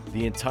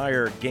 the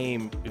entire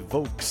game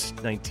evokes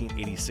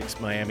 1986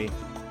 Miami.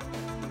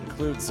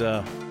 Includes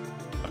a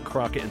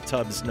Crockett and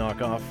Tubbs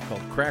knockoff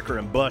called Cracker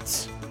and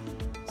Butts.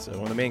 So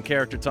when the main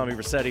character, Tommy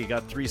Vercetti,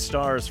 got 3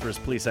 stars for his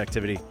police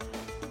activity,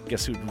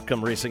 guess who'd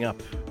come racing up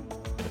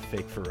in a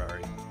fake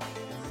Ferrari?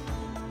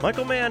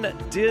 Michael Mann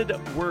did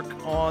work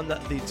on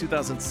the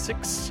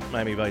 2006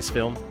 Miami Vice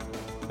film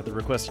at the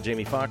request of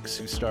Jamie Foxx,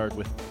 who starred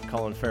with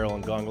Colin Farrell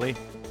and Gong Li.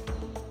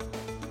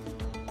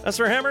 As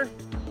for Hammer,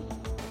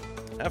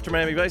 after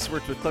Miami Vice, he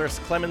worked with Clarence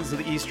Clemens of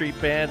the E Street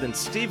Band and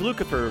Steve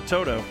Lukather of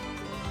Toto,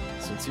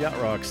 since yacht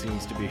rock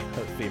seems to be a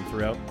theme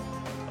throughout.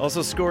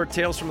 Also scored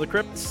Tales from the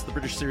Crypt, the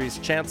British series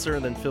Chancer,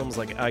 and then films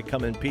like I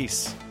Come in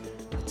Peace,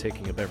 The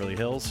Taking of Beverly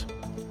Hills.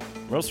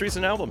 Most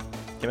recent album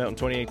came out in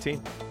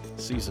 2018,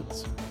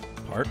 Seasons,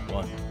 Part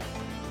 1.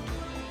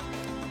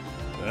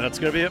 That's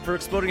going to be it for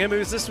Exploding Head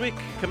Movies this week.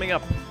 Coming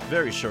up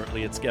very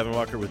shortly, it's Gavin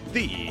Walker with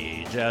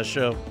The Jazz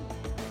Show.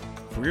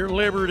 For your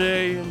Labor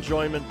Day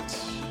enjoyment,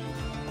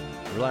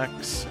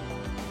 relax,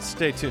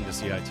 stay tuned to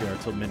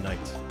CITR till midnight.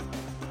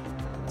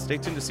 Stay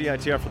tuned to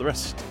CITR for the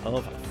rest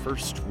of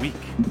first week.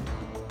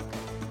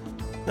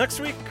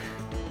 Next week,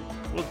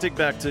 we'll dig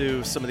back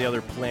to some of the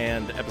other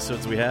planned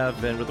episodes we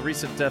have, and with the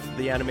recent death of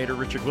the animator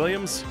Richard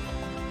Williams,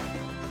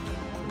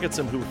 we'll get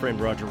some Who Framed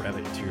Roger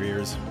Rabbit into your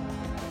ears.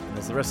 And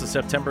as the rest of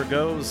September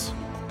goes,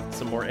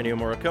 some more Ennio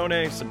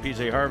Morricone, some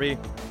PJ Harvey,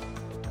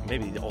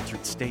 maybe the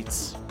Altered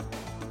States.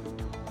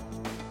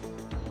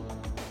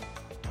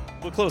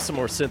 We'll close some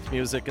more synth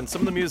music, and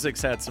some of the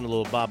music's had some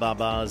little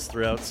ba-ba-bas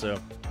throughout, so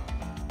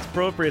it's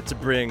appropriate to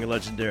bring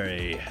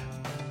legendary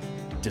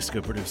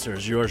disco producer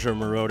Giorgio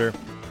Moroder.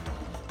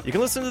 You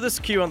can listen to this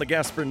cue on the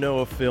Gaspar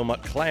Noé film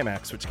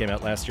Climax, which came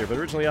out last year, but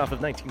originally off of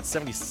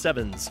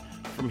 1977's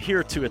From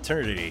Here to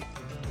Eternity.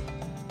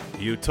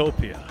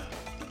 Utopia.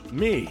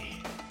 Me,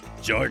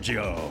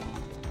 Giorgio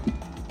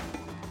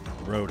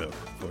Moroder,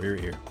 for your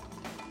ear.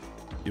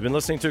 You've been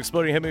listening to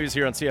Exploding Head Movies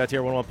here on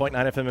CITR 101.9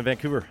 FM in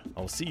Vancouver.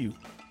 I'll see you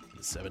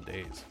in 7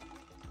 days.